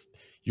truthful with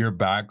your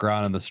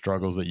background and the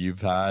struggles that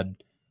you've had.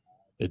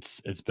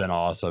 It's been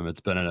awesome. It's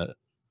been a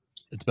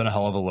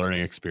hell of a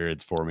learning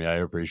experience for me. I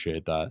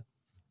appreciate that.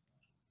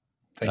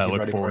 Thank you, I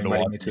look forward to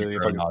watching me to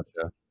your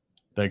podcast.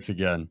 Thanks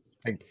again.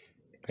 Thank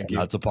you.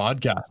 That's a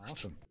podcast.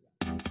 Awesome.